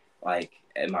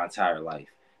 in my entire life.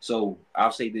 So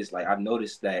I'll say this: I've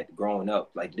noticed that growing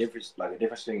up, a difference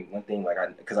between one thing,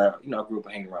 because I grew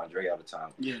up hanging around Dre all the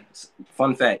time. Yeah.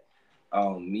 Fun fact: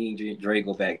 me and Dre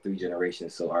go back 3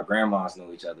 generations, so our grandmas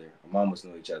know each other, our mamas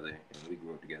know each other, and we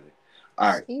grew up together.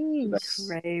 All right, that's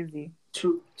crazy.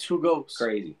 Two goats.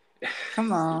 Crazy.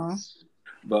 Come on.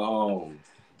 But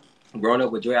growing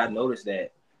up with Dre, I noticed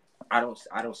that I don't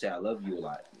say I love you a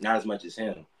lot, not as much as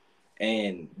him.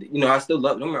 And I still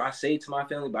love. Remember, I say it to my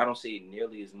family, but I don't say it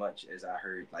nearly as much as I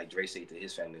heard Dre say it to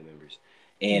his family members.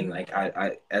 And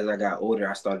I as I got older,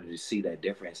 I started to see that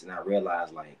difference, and I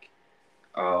realized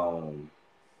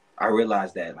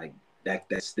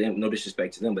that stems, no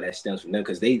disrespect to them, but that stems from them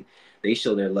because they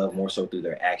show their love more so through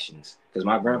their actions. Because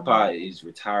my grandpa is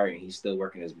retired and he's still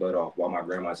working his butt off while my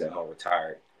grandma's at home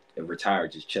retired retire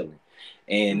just chilling.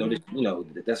 And notice,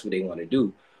 that's what they want to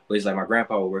do. But it's like my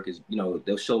grandpa would work is,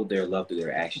 they'll show their love through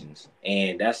their actions.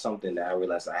 And that's something that I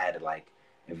realized I had to like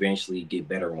eventually get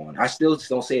better on. I still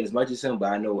don't say it as much as him,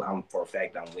 but I know for a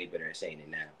fact I'm way better at saying it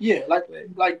now. Yeah,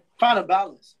 like find a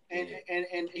balance. And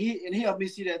he helped me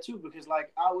see that too, because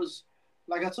like I was,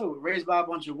 like I told you, raised by a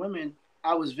bunch of women.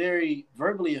 I was very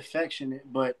verbally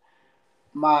affectionate, but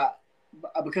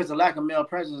because the lack of male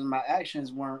presence, my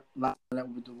actions weren't lined up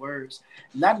with the words.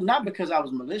 Not because I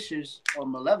was malicious or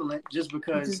malevolent, just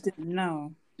because you just didn't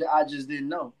know. I just didn't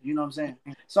know. You know what I'm saying?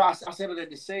 So I said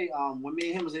that to say, when me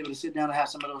and him was able to sit down and have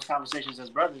some of those conversations as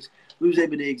brothers, we was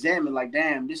able to examine, like,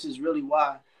 damn, this is really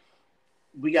why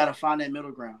we got to find that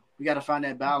middle ground. We got to find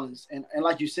that balance. And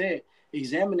like you said,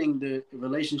 examining the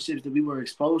relationships that we were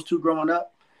exposed to growing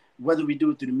up, whether we do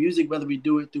it through the music, whether we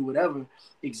do it through whatever,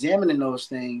 examining those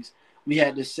things, we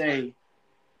had to say.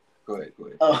 Go ahead.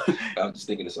 Oh, I'm just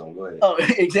thinking of something. Go ahead. Oh,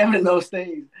 examining those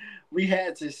things, we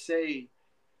had to say,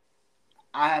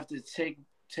 I have to take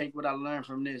what I learned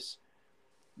from this,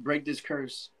 break this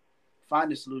curse,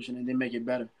 find a solution, and then make it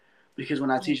better. Because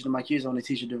when I teach it to my kids, I want to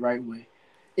teach it the right way.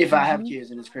 If I have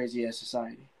kids in this crazy ass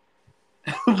society.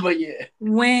 But yeah.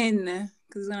 When?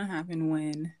 Because it's going to happen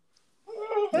when.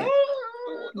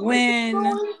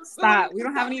 When? Stop. We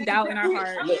don't have any doubt in our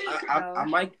heart. Look,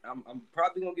 I'm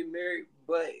probably going to get married,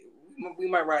 but we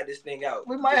might ride this thing out.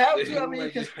 We might have to. I mean,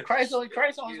 because Christ on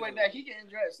his way back. He getting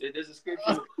dressed. There's a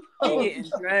scripture. He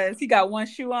getting dressed. He got one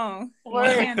shoe on. He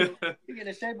getting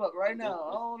a shape up right now.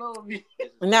 I don't know.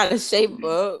 Not a shape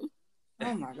up.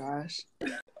 Oh my gosh.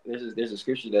 There's a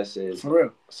scripture that says for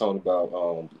real something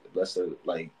about blessed,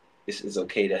 like it's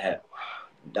okay to have.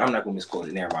 I'm not gonna misquote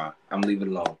it. Never mind. I'm leaving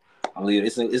it alone.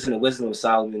 It's in the Wisdom of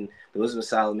Solomon. The Wisdom of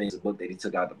Solomon is a book that he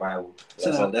took out the Bible.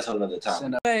 That's another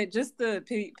topic. But just to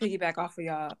piggyback off of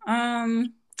y'all,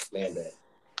 land that.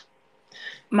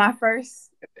 My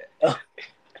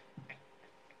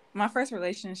first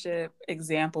relationship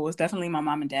example was definitely my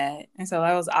mom and dad, and so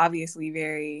that was obviously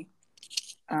very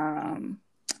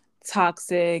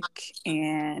toxic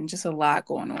and just a lot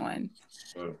going on.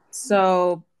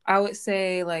 So I would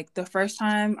say like the first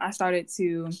time I started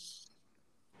to.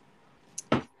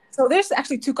 So there's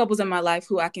actually two couples in my life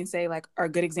who I can say like are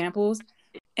good examples.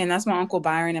 And that's my Uncle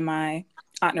Byron and my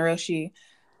Aunt Naroshi.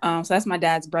 So that's my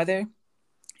dad's brother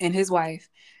and his wife.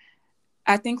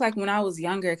 I think like when I was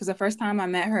younger, because the first time I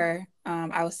met her,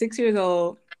 I was 6 years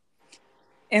old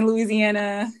in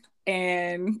Louisiana.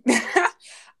 And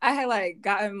I had like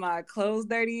gotten my clothes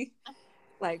dirty,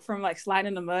 like from like sliding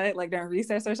in the mud, like during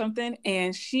recess or something.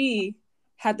 And she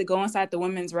had to go inside the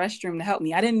women's restroom to help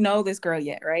me. I didn't know this girl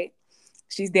yet, right?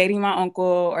 She's dating my uncle,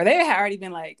 or they had already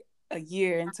been like a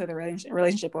year into the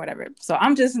relationship or whatever. So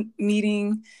I'm just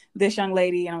meeting this young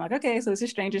lady and I'm like, okay, so this is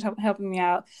strangers helping me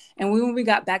out. And when we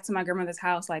got back to my grandmother's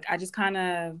house, like I just kind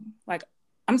of like,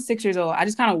 I'm 6 years old. I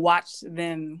just kind of watched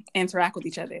them interact with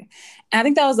each other. And I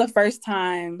think that was the first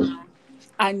time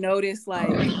I noticed like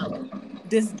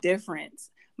this difference.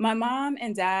 My mom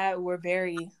and dad were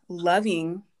very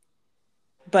loving,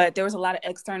 but there was a lot of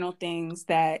external things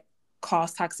that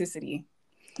caused toxicity.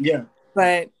 Yeah.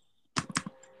 But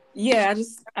yeah,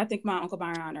 I think my Uncle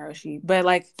Byron and Naroshi. But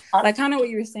like kind of what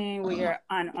you were saying with your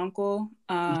aunt and uncle,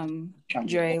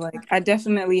 Dre, like I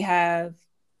definitely have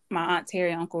my Aunt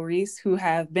Terry and Uncle Reese who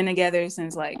have been together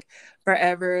since like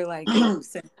forever, like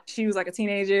since she was like a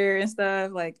teenager and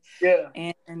stuff. Like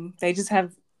and they just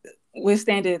have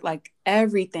withstanded like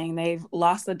everything. They've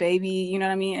lost a baby, you know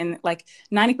what I mean? And like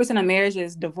 90% of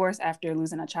marriages divorce after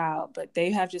losing a child, but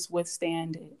they have just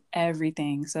withstanded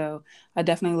everything. So I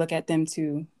definitely look at them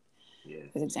too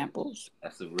as examples.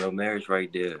 That's a real marriage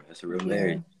right there. That's a real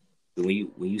marriage.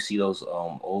 When you see those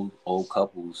old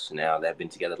couples now that have been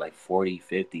together like 40,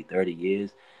 50, 30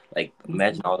 years, like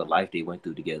imagine all the life they went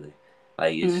through together.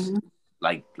 Like it's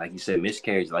like you said,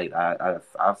 miscarriage. Like I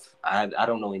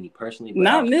don't know any personally, but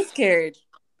not miscarriage,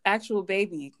 actual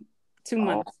baby, 2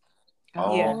 months.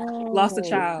 Lost a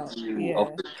child. Yeah.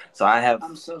 Okay. So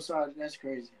I'm so sorry. That's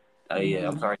crazy.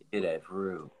 I'm sorry to hear that for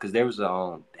real. Because there was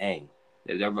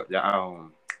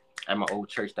at my old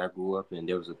church that I grew up in,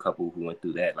 there was a couple who went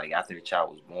through that. Like after the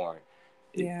child was born,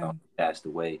 it passed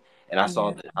away, and I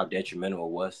saw how detrimental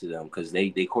it was to them because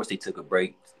they of course they took a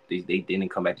break. They didn't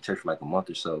come back to church for like a month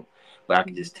or so, but I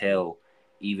could just tell.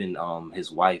 Even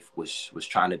his wife was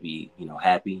trying to be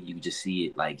happy. You could just see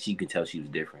it, like she could tell she was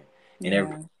different,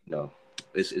 and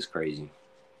it's crazy.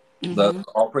 But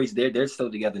all praise, they're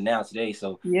still together now today.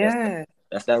 So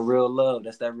that's that real love.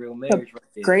 That's that real marriage right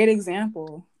there. Great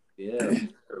example. Yeah,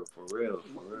 for real.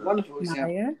 Wonderful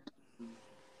example.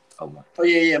 Oh my. Oh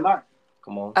yeah, Mark.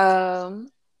 Come on.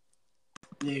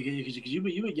 Yeah, because you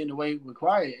been getting away with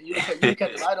quiet. You cut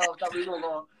the light off. Thought we were going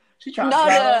on. She trying to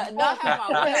slide no, I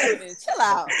have my way open. Chill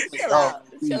out.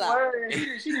 She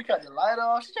done cut the light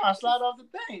off. She trying to slide off the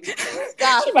thing.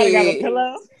 Stop She might got a it.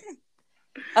 pillow.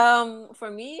 For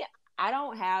me, I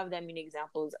don't have that many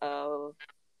examples of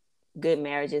good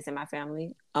marriages in my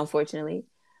family, unfortunately.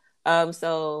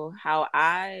 So how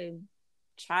I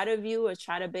try to view or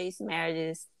try to base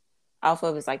marriages off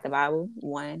of is like the Bible,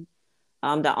 one.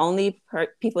 The only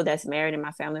people that's married in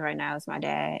my family right now is my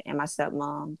dad and my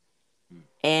stepmom.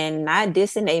 And not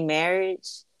dissing a marriage,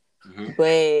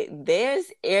 but there's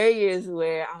areas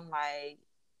where I'm like,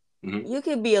 you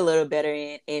could be a little better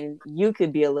in, and you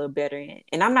could be a little better in.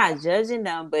 And I'm not judging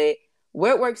them, but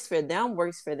what works for them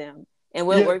works for them. And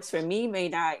what works for me may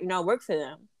not, work for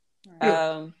them.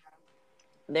 Yeah.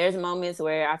 There's moments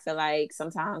where I feel like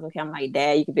sometimes, okay, I'm like,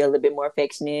 Dad, you could be a little bit more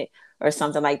affectionate or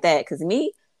something like that. Because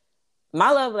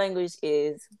my love language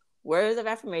is words of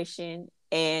affirmation.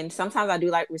 And sometimes I do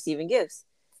like receiving gifts.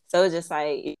 So it's just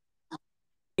like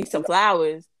some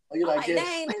flowers. Oh, you like gifts?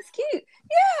 Dang, that's cute.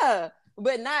 Yeah.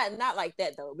 But not like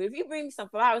that though. But if you bring me some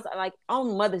flowers, like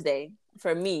on Mother's Day,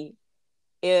 for me,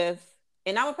 and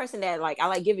I'm a person that I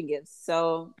like giving gifts.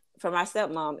 So for my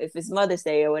stepmom, if it's Mother's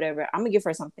Day or whatever, I'm gonna give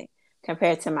her something.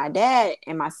 Compared to my dad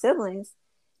and my siblings,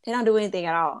 they don't do anything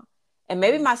at all. And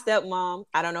maybe my stepmom,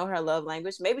 I don't know her love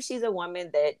language. Maybe she's a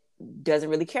woman that doesn't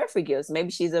really care for gifts.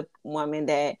 Maybe she's a woman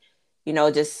that,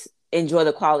 just enjoy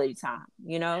the quality time,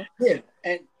 Yeah,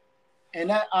 and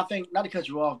that, I think, not to cut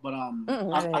you off, but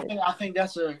I think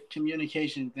that's a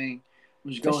communication thing,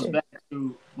 which goes back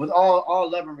to, with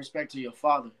all love and respect to your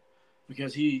father,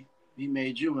 because he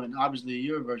made you, and obviously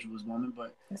you're a virtuous woman.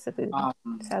 But shout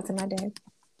out to my dad.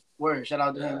 Word, shout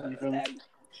out to him. You feel me?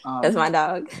 That's my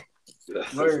dog.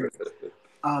 Word.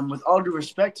 With all due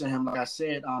respect to him, like I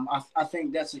said, I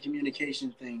think that's a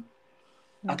communication thing.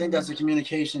 I think that's a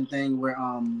communication thing where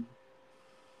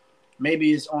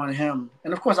maybe it's on him,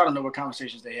 and of course I don't know what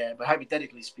conversations they had, but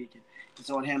hypothetically speaking,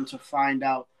 it's on him to find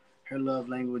out her love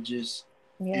languages,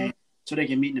 and so they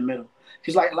can meet in the middle.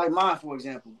 Because like mine, for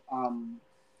example,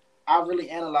 I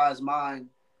really analyzed mine,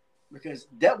 because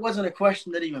that wasn't a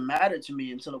question that even mattered to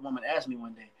me until a woman asked me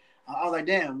one day. I was like,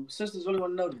 damn, sisters really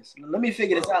want to know this. Let me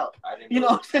figure this out. I didn't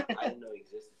know it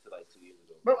existed until like 2 years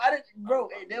ago.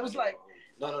 That was like...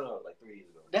 No, like 3 years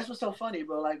ago. That's what's so funny,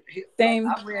 bro. Like, same.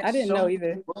 I didn't know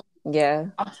either. Yeah.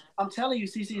 I'm telling you,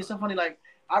 CC, it's so funny. Like,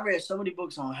 I read so many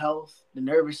books on health, the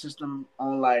nervous system,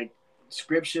 on like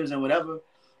scriptures and whatever.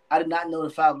 I did not know the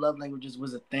 5 love languages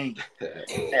was a thing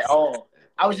at all.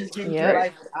 I was just getting through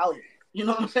life without it. You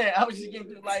know what I'm saying? I was just getting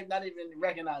through life not even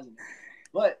recognizing it.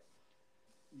 But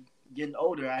getting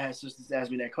older, I had sisters ask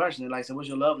me that question. Like, so what's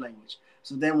your love language?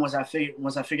 So then once I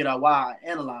figured out why, I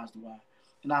analyzed why.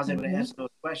 And I was able to answer those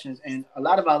questions. And a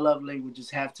lot of our love languages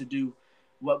have to do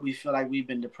what we feel like we've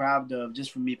been deprived of.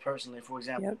 Just for me personally, for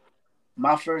example,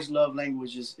 my first love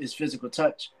language is physical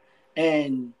touch.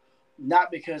 And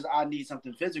not because I need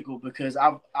something physical, because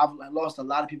I've lost a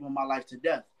lot of people in my life to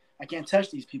death. I can't touch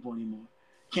these people anymore.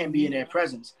 Can't be in their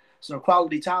presence. So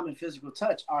quality time and physical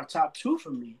touch are top 2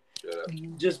 for me.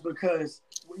 Just because,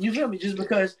 you feel me? Just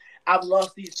because I've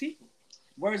lost these people.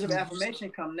 Words of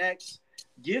affirmation come next.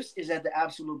 Gifts is at the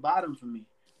absolute bottom for me,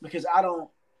 because I don't.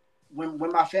 When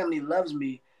my family loves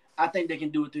me, I think they can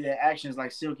do it through their actions.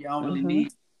 Like Silky, I don't really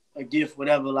need a gift,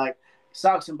 whatever. Like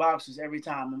socks and boxes every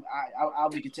time. I'll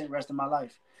be content the rest of my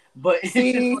life. But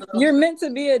see, you're meant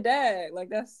to be a dad. Like,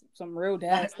 that's some real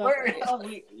dad stuff.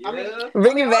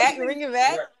 Bring it back.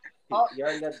 You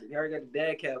already got the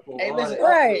dad cap on. Hey, listen,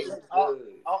 right. All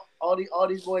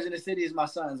these boys in the city is my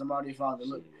sons. I'm already a father.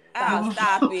 Look. Oh,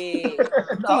 stop it.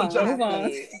 Move on.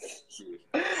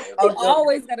 You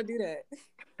always got to do that.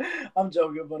 I'm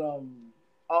joking, but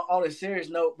on a serious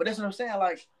note, but that's what I'm saying.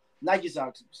 Like Nike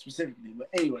socks specifically. But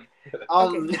anyway,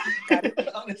 on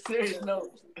a serious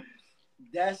note,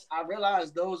 I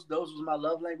realized those was my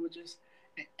love languages,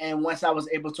 and once I was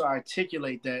able to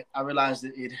articulate that, I realized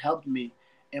that it helped me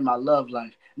in my love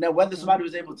life. Now, whether somebody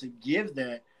was able to give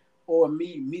that or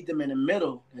me meet them in the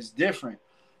middle is different.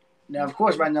 Now, of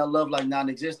course, right now, love like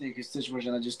non-existent is the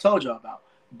situation I just told you about.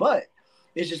 But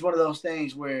it's just one of those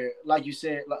things where, like you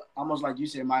said, almost like you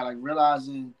said, Mike, like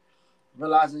realizing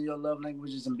your love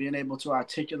languages and being able to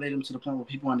articulate them to the point where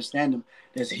people understand them,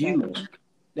 that's huge.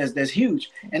 That's huge.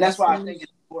 And that's why I think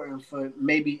it's important for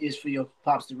your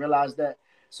pops to realize that.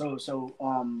 So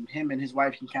him and his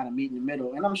wife can kind of meet in the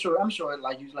middle. And I'm sure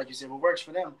like you said, what works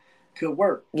for them could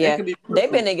work. Yeah, could be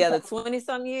they've been together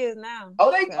 20-some years now.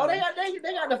 They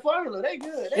got the formula. They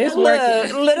good. It's Look,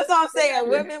 working. that's what I'm saying.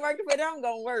 What been working for them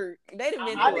gonna work. They done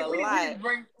been through a lot.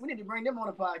 We need to bring them on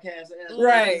the podcast.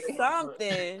 Right.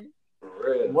 Something.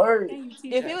 Word.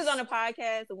 If he was on the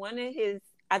podcast, one of his,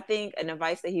 I think, an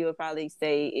advice that he would probably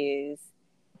say is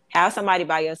have somebody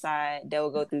by your side that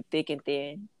will go through thick and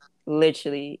thin,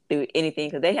 literally through anything,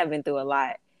 because they have been through a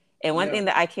lot. And one thing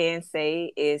that I can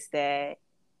say is that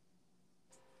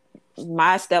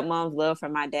my stepmom's love for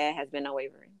my dad has been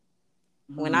unwavering.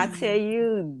 When I tell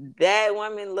you that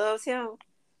woman loves him,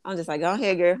 I'm just like, go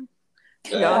ahead, girl.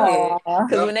 Go ahead.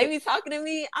 Because when they be talking to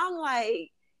me, I'm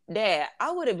like, Dad,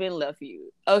 I would have been love for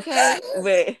you. Okay?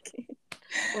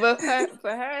 But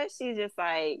for her, she's just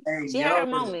like, she had her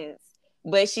moments,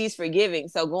 but she's forgiving.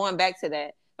 So going back to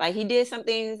that, like he did some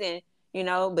things and,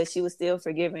 but she was still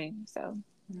forgiving. So,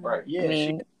 right. Yeah. I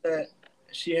mean,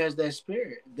 she has that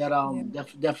spirit,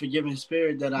 that forgiving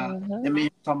spirit that that me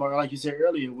talking about, like you said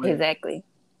earlier. Where exactly.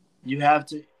 You got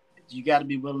to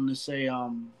be willing to say,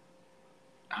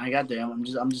 I got there. I'm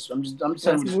just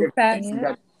telling you.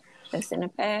 That's in the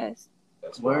past.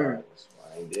 That's word.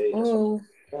 Oh,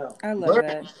 I love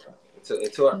that.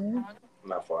 Until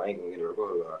my fault. I ain't gonna get a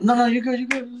recorded. No, you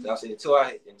good. I say until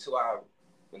I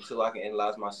can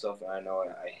analyze myself and I know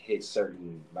I hit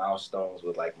certain milestones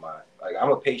with I'm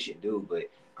a patient dude, but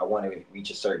I want to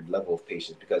reach a certain level of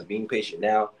patience because being patient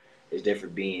now is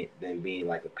different than being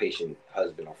like a patient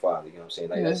husband or father. You know what I'm saying?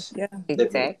 Like that's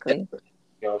exactly. You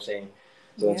know what I'm saying?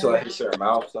 So until I hit certain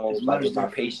milestones, like with my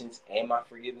patience and my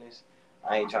forgiveness,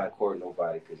 I ain't trying to court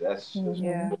nobody because that's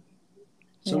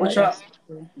So what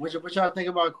y'all think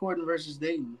about courting versus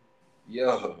dating?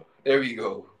 Yo, there we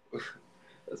go.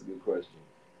 That's a good question.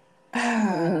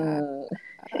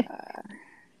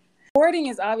 Courting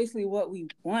is obviously what we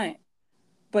want,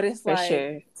 but it's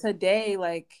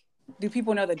today, do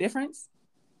people know the difference?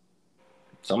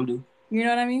 Some do. You know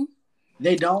what I mean?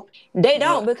 They don't. They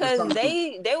don't because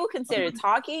they will consider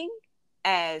talking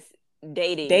as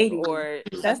dating. Or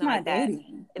that's not like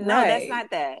dating. That. No, that's not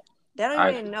that. They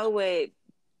don't even know what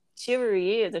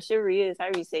chivalry is, or chivalry is,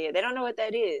 however you say it. They don't know what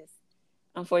that is,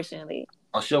 unfortunately.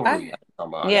 Oh, chivalry.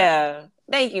 Yeah.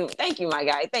 Thank you, my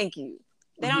guy. Thank you.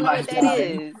 They don't know what that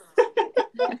is.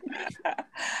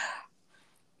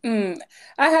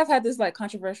 I have had this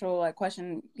controversial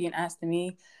question being asked to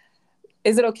me.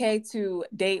 Is it okay to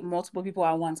date multiple people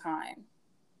at one time?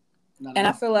 No. And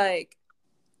I feel like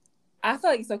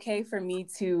it's okay for me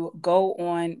to go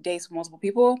on dates with multiple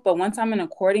people, but once I'm in a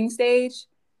courting stage,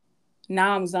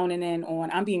 now I'm zoning in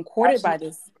on I'm being courted by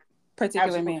this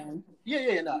particular man.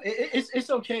 Yeah. No,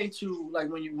 it's okay to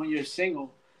when you're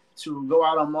single to go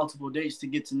out on multiple dates to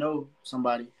get to know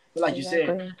somebody. But you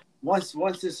said, once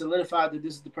it's solidified that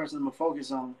this is the person I'm gonna focus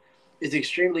on, it's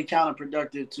extremely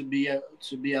counterproductive to be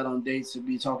out on dates, to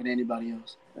be talking to anybody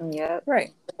else. Yeah,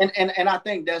 right. And I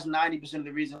think that's 90% of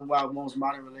the reason why most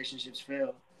modern relationships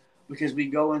fail, because we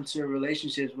go into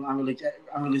relationships with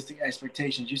unrealistic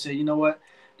expectations. You say, you know what,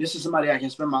 this is somebody I can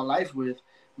spend my life with.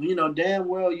 Well, damn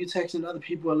well you texting other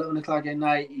people at 11 o'clock at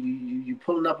night. You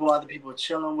pulling up on other people,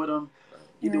 chilling with them.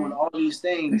 You're doing all these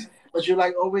things, but you're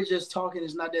like, oh, we're just talking.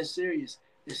 It's not that serious.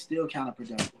 It's still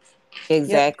counterproductive.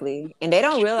 Exactly. Yep. And they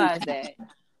don't realize that.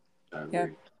 Yeah.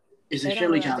 It's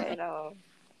extremely counterproductive.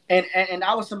 And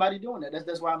I was somebody doing that.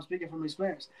 That's why I'm speaking from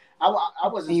experience. I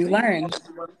was a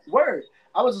word.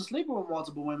 I was a sleeper with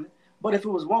multiple women, but if it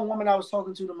was one woman I was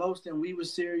talking to the most and we were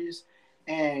serious,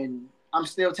 and I'm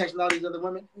still texting all these other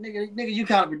women, nigga, you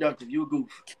counterproductive. You a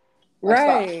goof.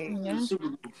 Right. Yeah. Super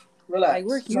goof. Relax.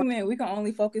 We're human. We can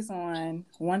only focus on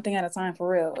one thing at a time for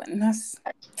real, and that's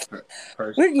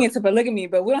we can get to polygamy,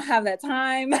 but we don't have that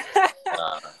time.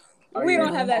 We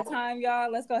don't have that time,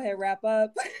 y'all. Let's go ahead and wrap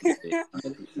up.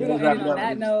 We're gonna end it on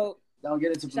that note. Don't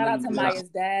get into shout out to Maya's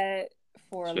dad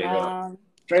for a long,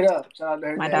 straight up. Shout out to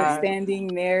her dad.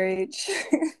 Standing marriage.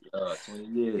 20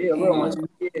 years. Yeah, real 20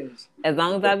 years. As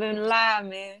long as I've been alive,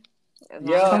 man. As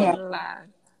long as I've been alive.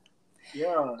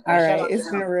 Yeah. All right, it's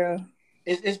been real.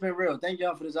 It's been real. Thank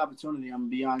y'all for this opportunity. I'm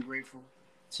beyond grateful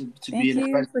to be in the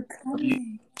presence of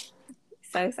you.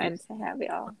 So excited to have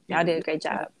y'all. Y'all did a great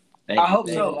job. I hope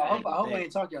so. I hope I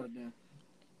ain't talk y'all to death.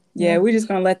 Yeah, we're just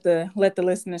gonna let the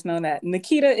listeners know that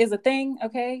Nikita is a thing.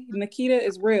 Okay, Nikita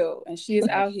is real, and she is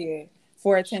out here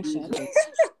for attention.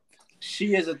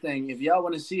 She is a thing. If y'all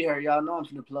want to see her, y'all know I'm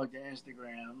gonna plug the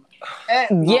Instagram.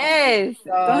 Yes,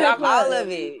 drop all of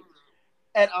it.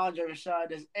 At Aundre Raashad,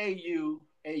 that's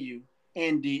AUNDRE.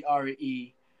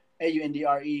 Aundre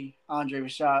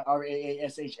Raashad,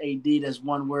 RAASHAD. That's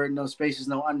one word, no spaces,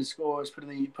 no underscores. Put it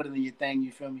in your thing.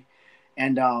 You feel me?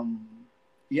 And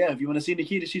yeah, if you want to see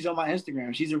Nikita, she's on my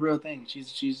Instagram. She's a real thing. She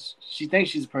thinks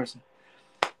she's a person.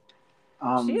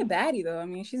 She a baddie though. I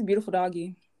mean, she's a beautiful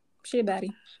doggy. She a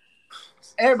baddie.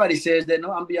 Everybody says that.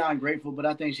 No, I'm beyond grateful, but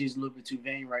I think she's a little bit too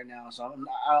vain right now. So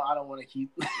I don't want to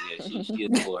keep. Yeah, she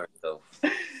is for herself.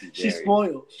 She's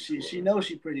spoiled. She knows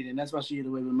she's pretty, and that's why she hit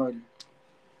away with murder.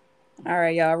 All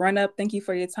right, y'all. Run Up. Thank you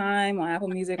for your time on Apple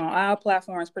Music, on all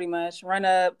platforms, pretty much. Run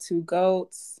Up to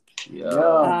Goats.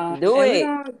 Yeah. Do it.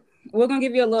 We're gonna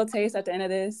give you a little taste at the end of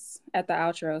this, at the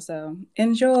outro. So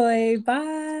enjoy.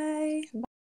 Bye.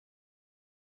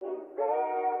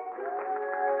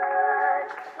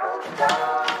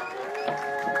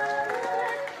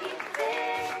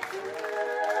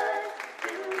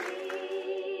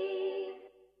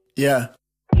 Yeah.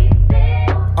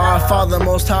 Our Father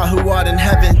Most High who art in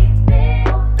heaven.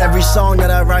 Every song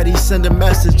that I write, he send a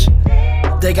message.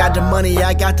 They got the money,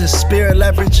 I got the spirit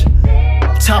leverage.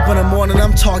 Top of the morning,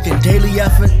 I'm talking daily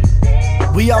effort.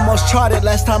 We almost tried it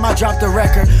last time I dropped the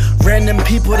record. Random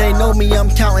people, they know me,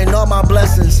 I'm counting all my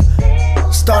blessings.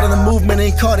 Started the movement,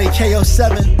 they called it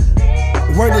KO7.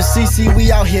 Word to CC, we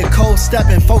out here cold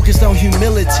stepping, focused on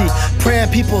humility.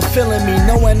 Praying people feeling me,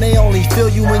 knowing they only feel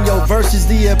you when your verse is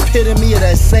the epitome of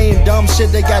that same dumb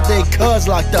shit they got their cuz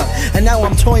locked up. And now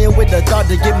I'm toying with the thought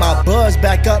to get my buzz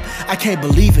back up. I can't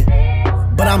believe it,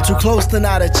 but I'm too close to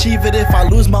not achieve it. If I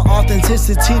lose my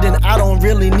authenticity, then I don't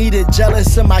really need it.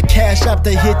 Jealous of my cash app,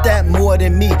 they hit that more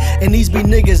than me. And these be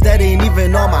niggas that ain't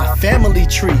even on my family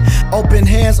tree. Open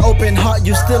hands, open heart,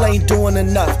 you still ain't doing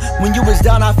enough. When you was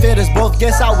down, I fed us both,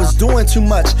 guess I was doing too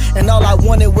much. And all I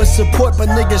wanted was support, but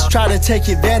niggas try to take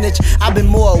advantage. I've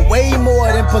been way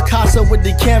more than Picasso with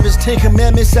the canvas. 10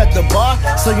 commandments at the bar,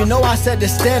 so you know I set the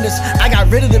standards. I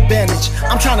got rid of the bandage,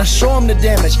 I'm trying to show them the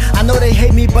damage. I know they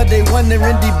hate me, but they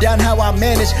wondering deep down how I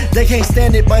manage. They can't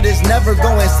stand it, but it's never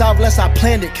going south unless I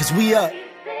planned it. Cause we up.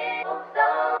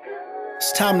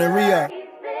 It's time to re-up.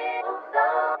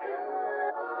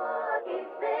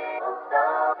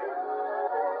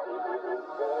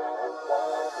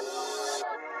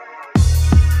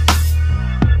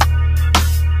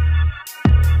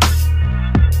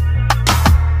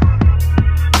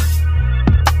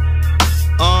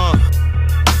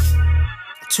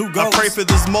 I pray for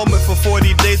this moment for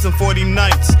 40 days and 40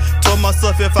 nights. Told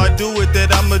myself if I do it,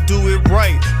 that I'ma do it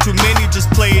right. Too many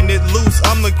just playing it loose,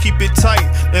 I'ma keep it tight.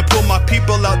 And pull my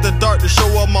people out the dark to show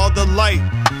them all the light.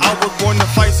 I was born to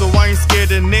fight, so I ain't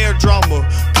scared of near drama.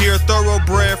 Pure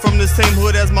thoroughbred from the same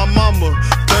hood as my mama.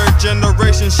 Third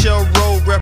generation shell